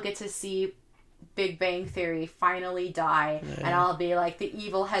 I'll get to see Big Bang Theory finally die, and I'll be like, the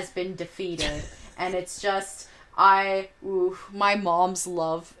evil has been defeated. And it's just, my moms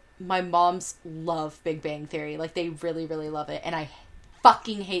love Big Bang Theory. Like, they really, really love it. And I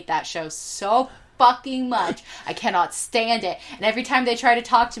fucking hate that show so fucking much. I cannot stand it. And every time they try to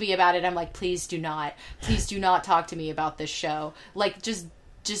talk to me about it, I'm like, please do not talk to me about this show. Like, just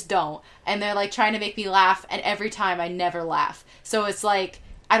don't. And they're like trying to make me laugh, and every time I never laugh. So it's like,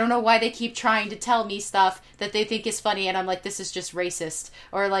 I don't know why they keep trying to tell me stuff that they think is funny, and I'm like, this is just racist,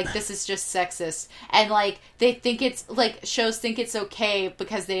 or like, this is just sexist. And like, they think it's, like, shows think it's okay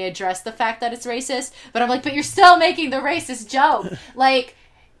because they address the fact that it's racist, but I'm like, but you're still making the racist joke. Like,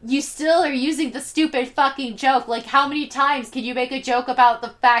 you still are using the stupid fucking joke. Like, how many times can you make a joke about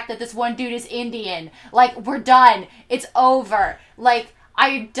the fact that this one dude is Indian? Like, we're done. It's over. Like,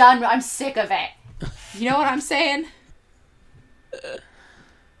 I'm done. I'm sick of it. You know what I'm saying?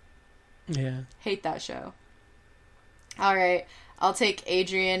 Yeah. Hate that show. Alright. I'll take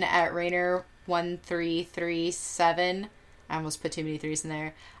Adrian at Rainer1337. I almost put too many threes in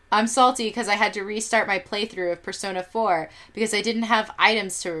there. I'm salty because I had to restart my playthrough of Persona 4 because I didn't have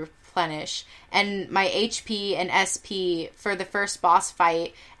items to replenish. And my HP and SP for the first boss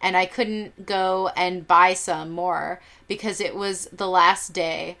fight, and I couldn't go and buy some more because it was the last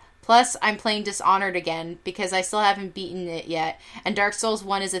day. Plus, I'm playing Dishonored again because I still haven't beaten it yet. And Dark Souls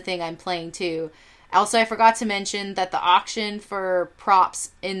 1 is a thing I'm playing too. Also, I forgot to mention that the auction for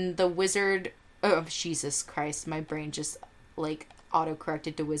props in the Wizard... Oh, Jesus Christ. My brain just, like,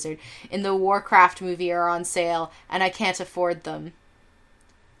 auto-corrected to Wizard. In the Warcraft movie are on sale, and I can't afford them.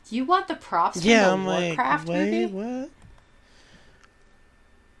 Do you want the props from the Warcraft movie? What?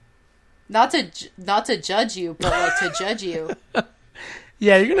 Not to judge you, but, like, to judge you.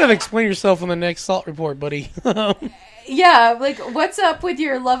 Yeah, you're gonna have to explain yourself on the next Salt Report, buddy. Yeah, like, what's up with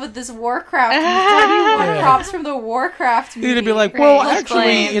your love of this Warcraft? Why do you want props from the Warcraft movie? You're gonna be like, well,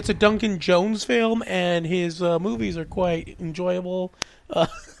 actually, it's a Duncan Jones film, and his movies are quite enjoyable.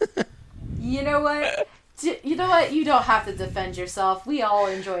 You know what? You know what? You don't have to defend yourself. We all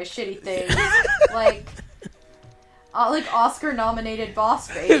enjoy shitty things. like Oscar-nominated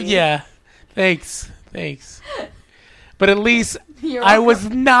Boss Baby. Yeah, thanks. But at least I was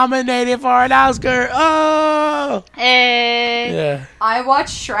nominated for an Oscar. Oh! Hey! Yeah. I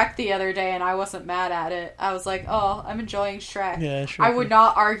watched Shrek the other day, and I wasn't mad at it. I was like, oh, I'm enjoying Shrek. Yeah, Shrek. I would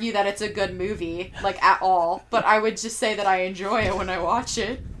not argue that it's a good movie, like, at all. But I would just say that I enjoy it when I watch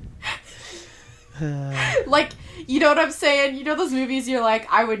it. Like, you know what I'm saying? You know those movies you're like,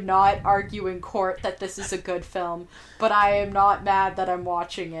 I would not argue in court that this is a good film, but I am not mad that I'm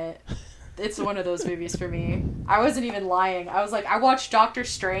watching it. It's one of those movies for me. I wasn't even lying. I was like, I watched Doctor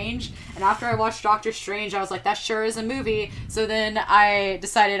Strange, and after I watched Doctor Strange, I was like, that sure is a movie. So then I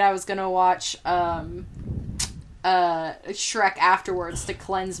decided I was gonna watch Shrek afterwards to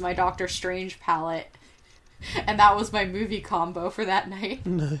cleanse my Doctor Strange palette. And that was my movie combo for that night.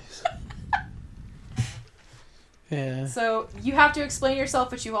 Nice. Yeah. So, you have to explain yourself,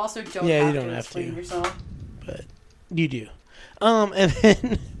 but you also don't have to explain yourself. But you do. And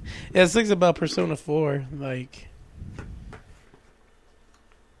then, it's things about Persona 4, like,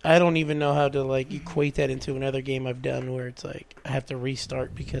 I don't even know how to, like, equate that into another game I've done where it's like, I have to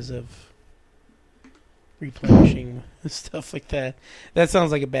restart because of replenishing stuff like that. That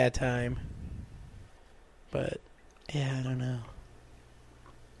sounds like a bad time. But, yeah, I don't know.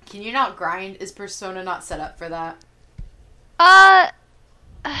 Can you not grind? Is Persona not set up for that?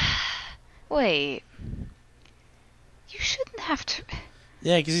 Wait. You shouldn't have to...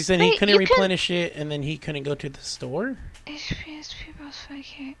 Yeah, because he said he couldn't replenish it, and then he couldn't go to the store? I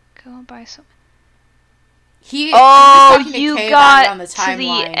can't go and buy some... You got on the to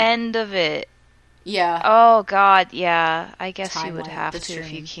the end of it. Yeah. Oh, God, yeah. I guess you would Timeline, have the to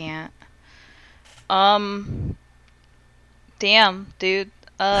if you stream. can't. Damn, dude.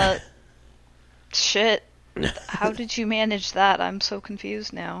 Shit. How did you manage that? I'm so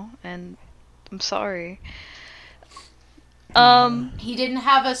confused now, and I'm sorry. He didn't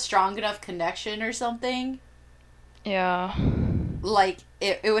have a strong enough connection or something. Yeah. Like,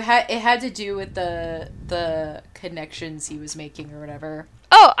 it had to do with the connections he was making or whatever.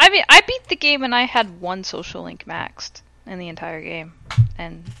 Oh, I mean, I beat the game and I had one social link maxed in the entire game.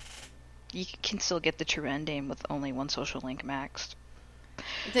 And you can still get the true endgame with only one social link maxed.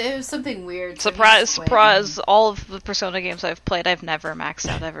 It was something weird. Surprise! All of the Persona games I've played, I've never maxed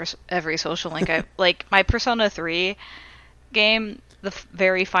out every social link. Like, my Persona 3 game, the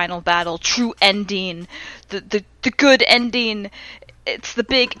very final battle, true ending, the good ending. It's the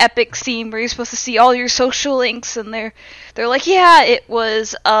big epic scene where you're supposed to see all your social links, and they're like, yeah, it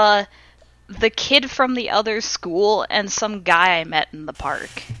was the kid from the other school and some guy I met in the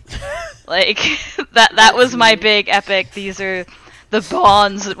park. Like that was my big epic. These are the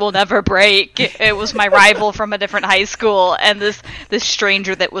bonds that will never break. It was my rival from a different high school, and this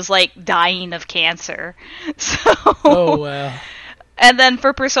stranger that was like dying of cancer. So. Oh wow. And then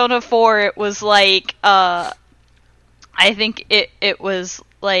for Persona 4, it was like, I think it was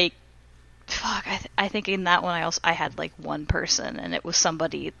like, fuck, I think in that one I had like one person, and it was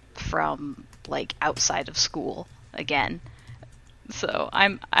somebody from like outside of school again. So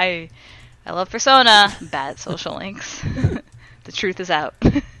I love Persona, bad social links. The truth is out.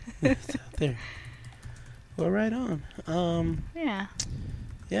 It's out there. Well, right on. Yeah.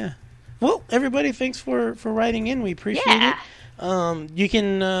 Yeah. Well, everybody, thanks for writing in. We appreciate it. You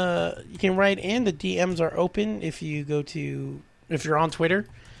can write in. The DMs are open if you're on Twitter,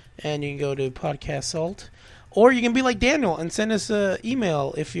 and you can go to Podcast Salt, or you can be like Daniel and send us an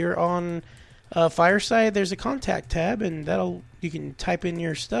email. If you're on Fireside, there's a contact tab, and you can type in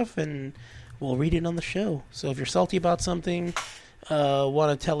your stuff, and we'll read it on the show. So if you're salty about something,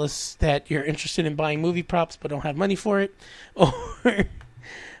 want to tell us that you're interested in buying movie props but don't have money for it, or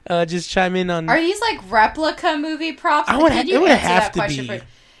just chime in on. Are these like replica movie props? It would have to be.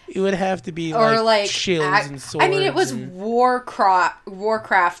 It would have to be like shields and swords. I mean, it was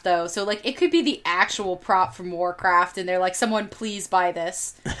Warcraft though, so like it could be the actual prop from Warcraft, and they're like, "Someone please buy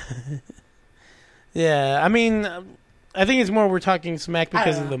this." Yeah, I mean, I think it's more we're talking smack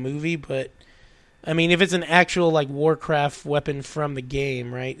because of the movie, but I mean, if it's an actual like Warcraft weapon from the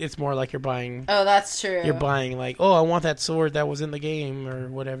game, right? It's more like you're buying. Oh, that's true. You're buying like, oh, I want that sword that was in the game or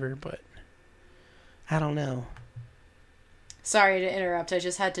whatever, but I don't know. Sorry to interrupt. I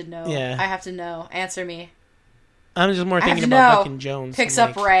just had to know. Yeah. I have to know. Answer me. I'm just more thinking about Duncan Jones. Picks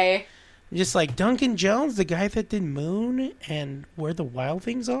up Ray. Just like Duncan Jones, the guy that did Moon and Where the Wild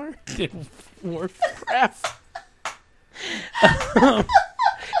Things Are, did Warcraft.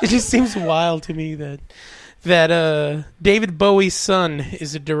 It just seems wild to me that David Bowie's son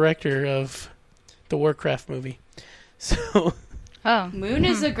is the director of the Warcraft movie. So, Moon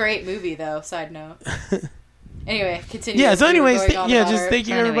is a great movie, though. Side note. Anyway, continue. Yeah. So, anyways, just thank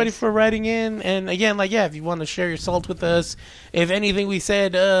you everybody for writing in, and again, like, if you want to share your salt with us, if anything we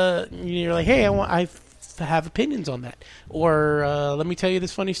said, you're like, hey, I have opinions on that, or let me tell you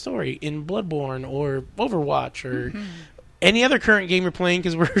this funny story in Bloodborne or Overwatch or any other current game you're playing,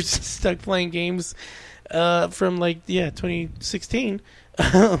 because we're stuck playing games from 2016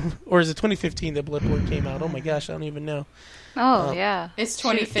 or is it 2015 that Bloodborne came out? Oh my gosh, I don't even know. Oh yeah, it's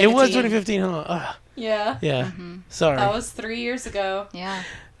 2015. It was 2015, huh? Yeah. Mm-hmm. Sorry, that was 3 years ago. Yeah,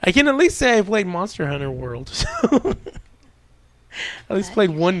 I can at least say I played Monster Hunter World. So at least played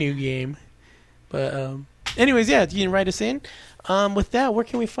one new game, but anyways, yeah, you can write us in. With that, where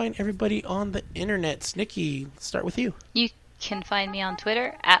can we find everybody on the internet? Niki, let's start with you. You can find me on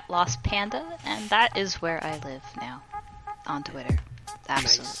Twitter at Lost Panda, and that is where I live now. On Twitter.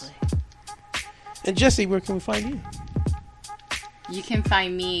 Absolutely. Nice. And Jessi, where can we find you? You can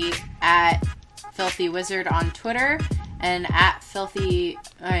find me at Filthy Wizard on Twitter and at Filthy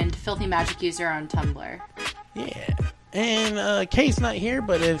Magic User on Tumblr. Yeah. And Kay's not here,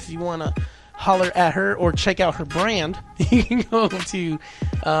 but if you want to holler at her or check out her brand, you can go to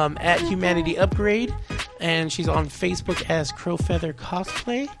at Humanity Upgrade, and she's on Facebook as Crowfeather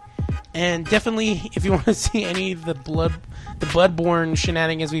Cosplay. And definitely, if you want to see any of the Bloodborne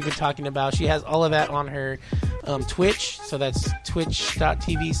shenanigans we've been talking about, she has all of that on her Twitch. So that's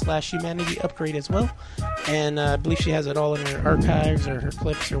twitch.tv/Humanity Upgrade as well. And I believe she has it all in her archives or her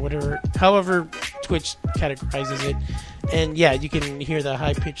clips or whatever, however Twitch categorizes it. And yeah, you can hear the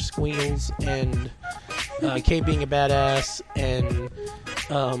high-pitched squeals and Kay being a badass and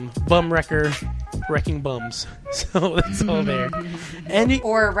Bum Wrecker wrecking bums. So it's all there. And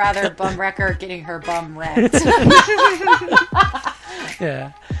or rather, Bum Wrecker getting her bum wrecked.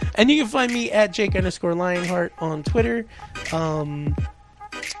 Yeah. And you can find me at Jake_Lionheart on Twitter.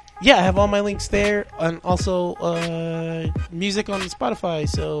 Yeah, I have all my links there, and also music on Spotify.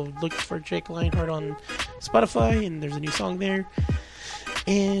 So look for Jake Lionheart on Spotify, and there's a new song there.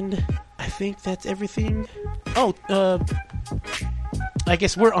 And I think that's everything. Oh, I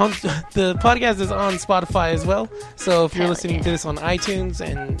guess we're on the podcast is on Spotify as well. So if you're listening to this on iTunes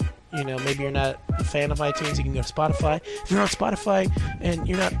and maybe you're not a fan of iTunes, you can go to Spotify. If you're on Spotify and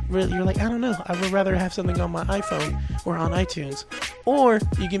you're like, I don't know, I would rather have something on my iPhone or on iTunes. Or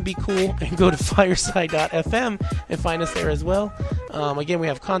you can be cool and go to fireside.fm and find us there as well. Again, we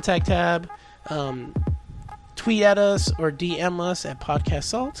have contact tab. Tweet at us or DM us at Podcast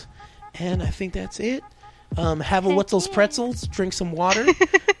Salt. And I think that's it. Have a Wetzel's pretzels, drink some water.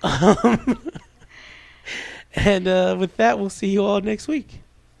 And with that, we'll see you all next week.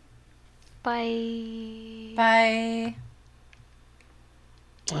 Bye. Bye.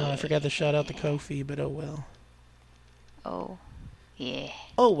 I forgot to shout out to Kofi, but oh well. Oh, yeah.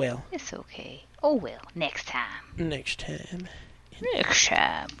 Oh well. It's okay. Oh well, next time. Next time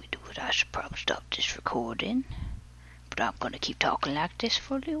we do it, I should probably stop this recording. But I'm going to keep talking like this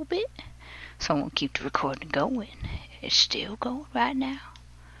for a little bit. So I'm going to keep the recording going. It's still going right now.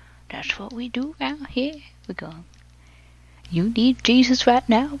 That's what we do around here. We're going, you need Jesus right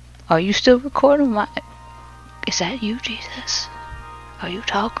now? Are you still recording Is that you, Jesus? Are you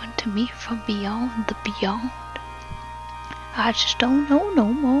talking to me from beyond the beyond? I just don't know no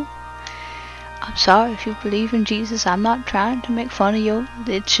more. I'm sorry if you believe in Jesus. I'm not trying to make fun of your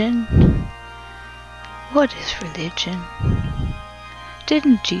religion. What is religion?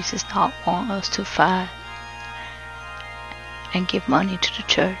 Didn't Jesus not want us to fight and give money to the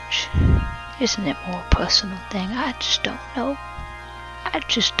church? Isn't it more a personal thing? I just don't know. I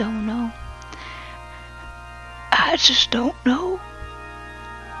don't know.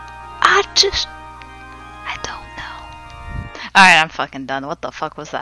 I don't know. Alright, I'm fucking done. What the fuck was that?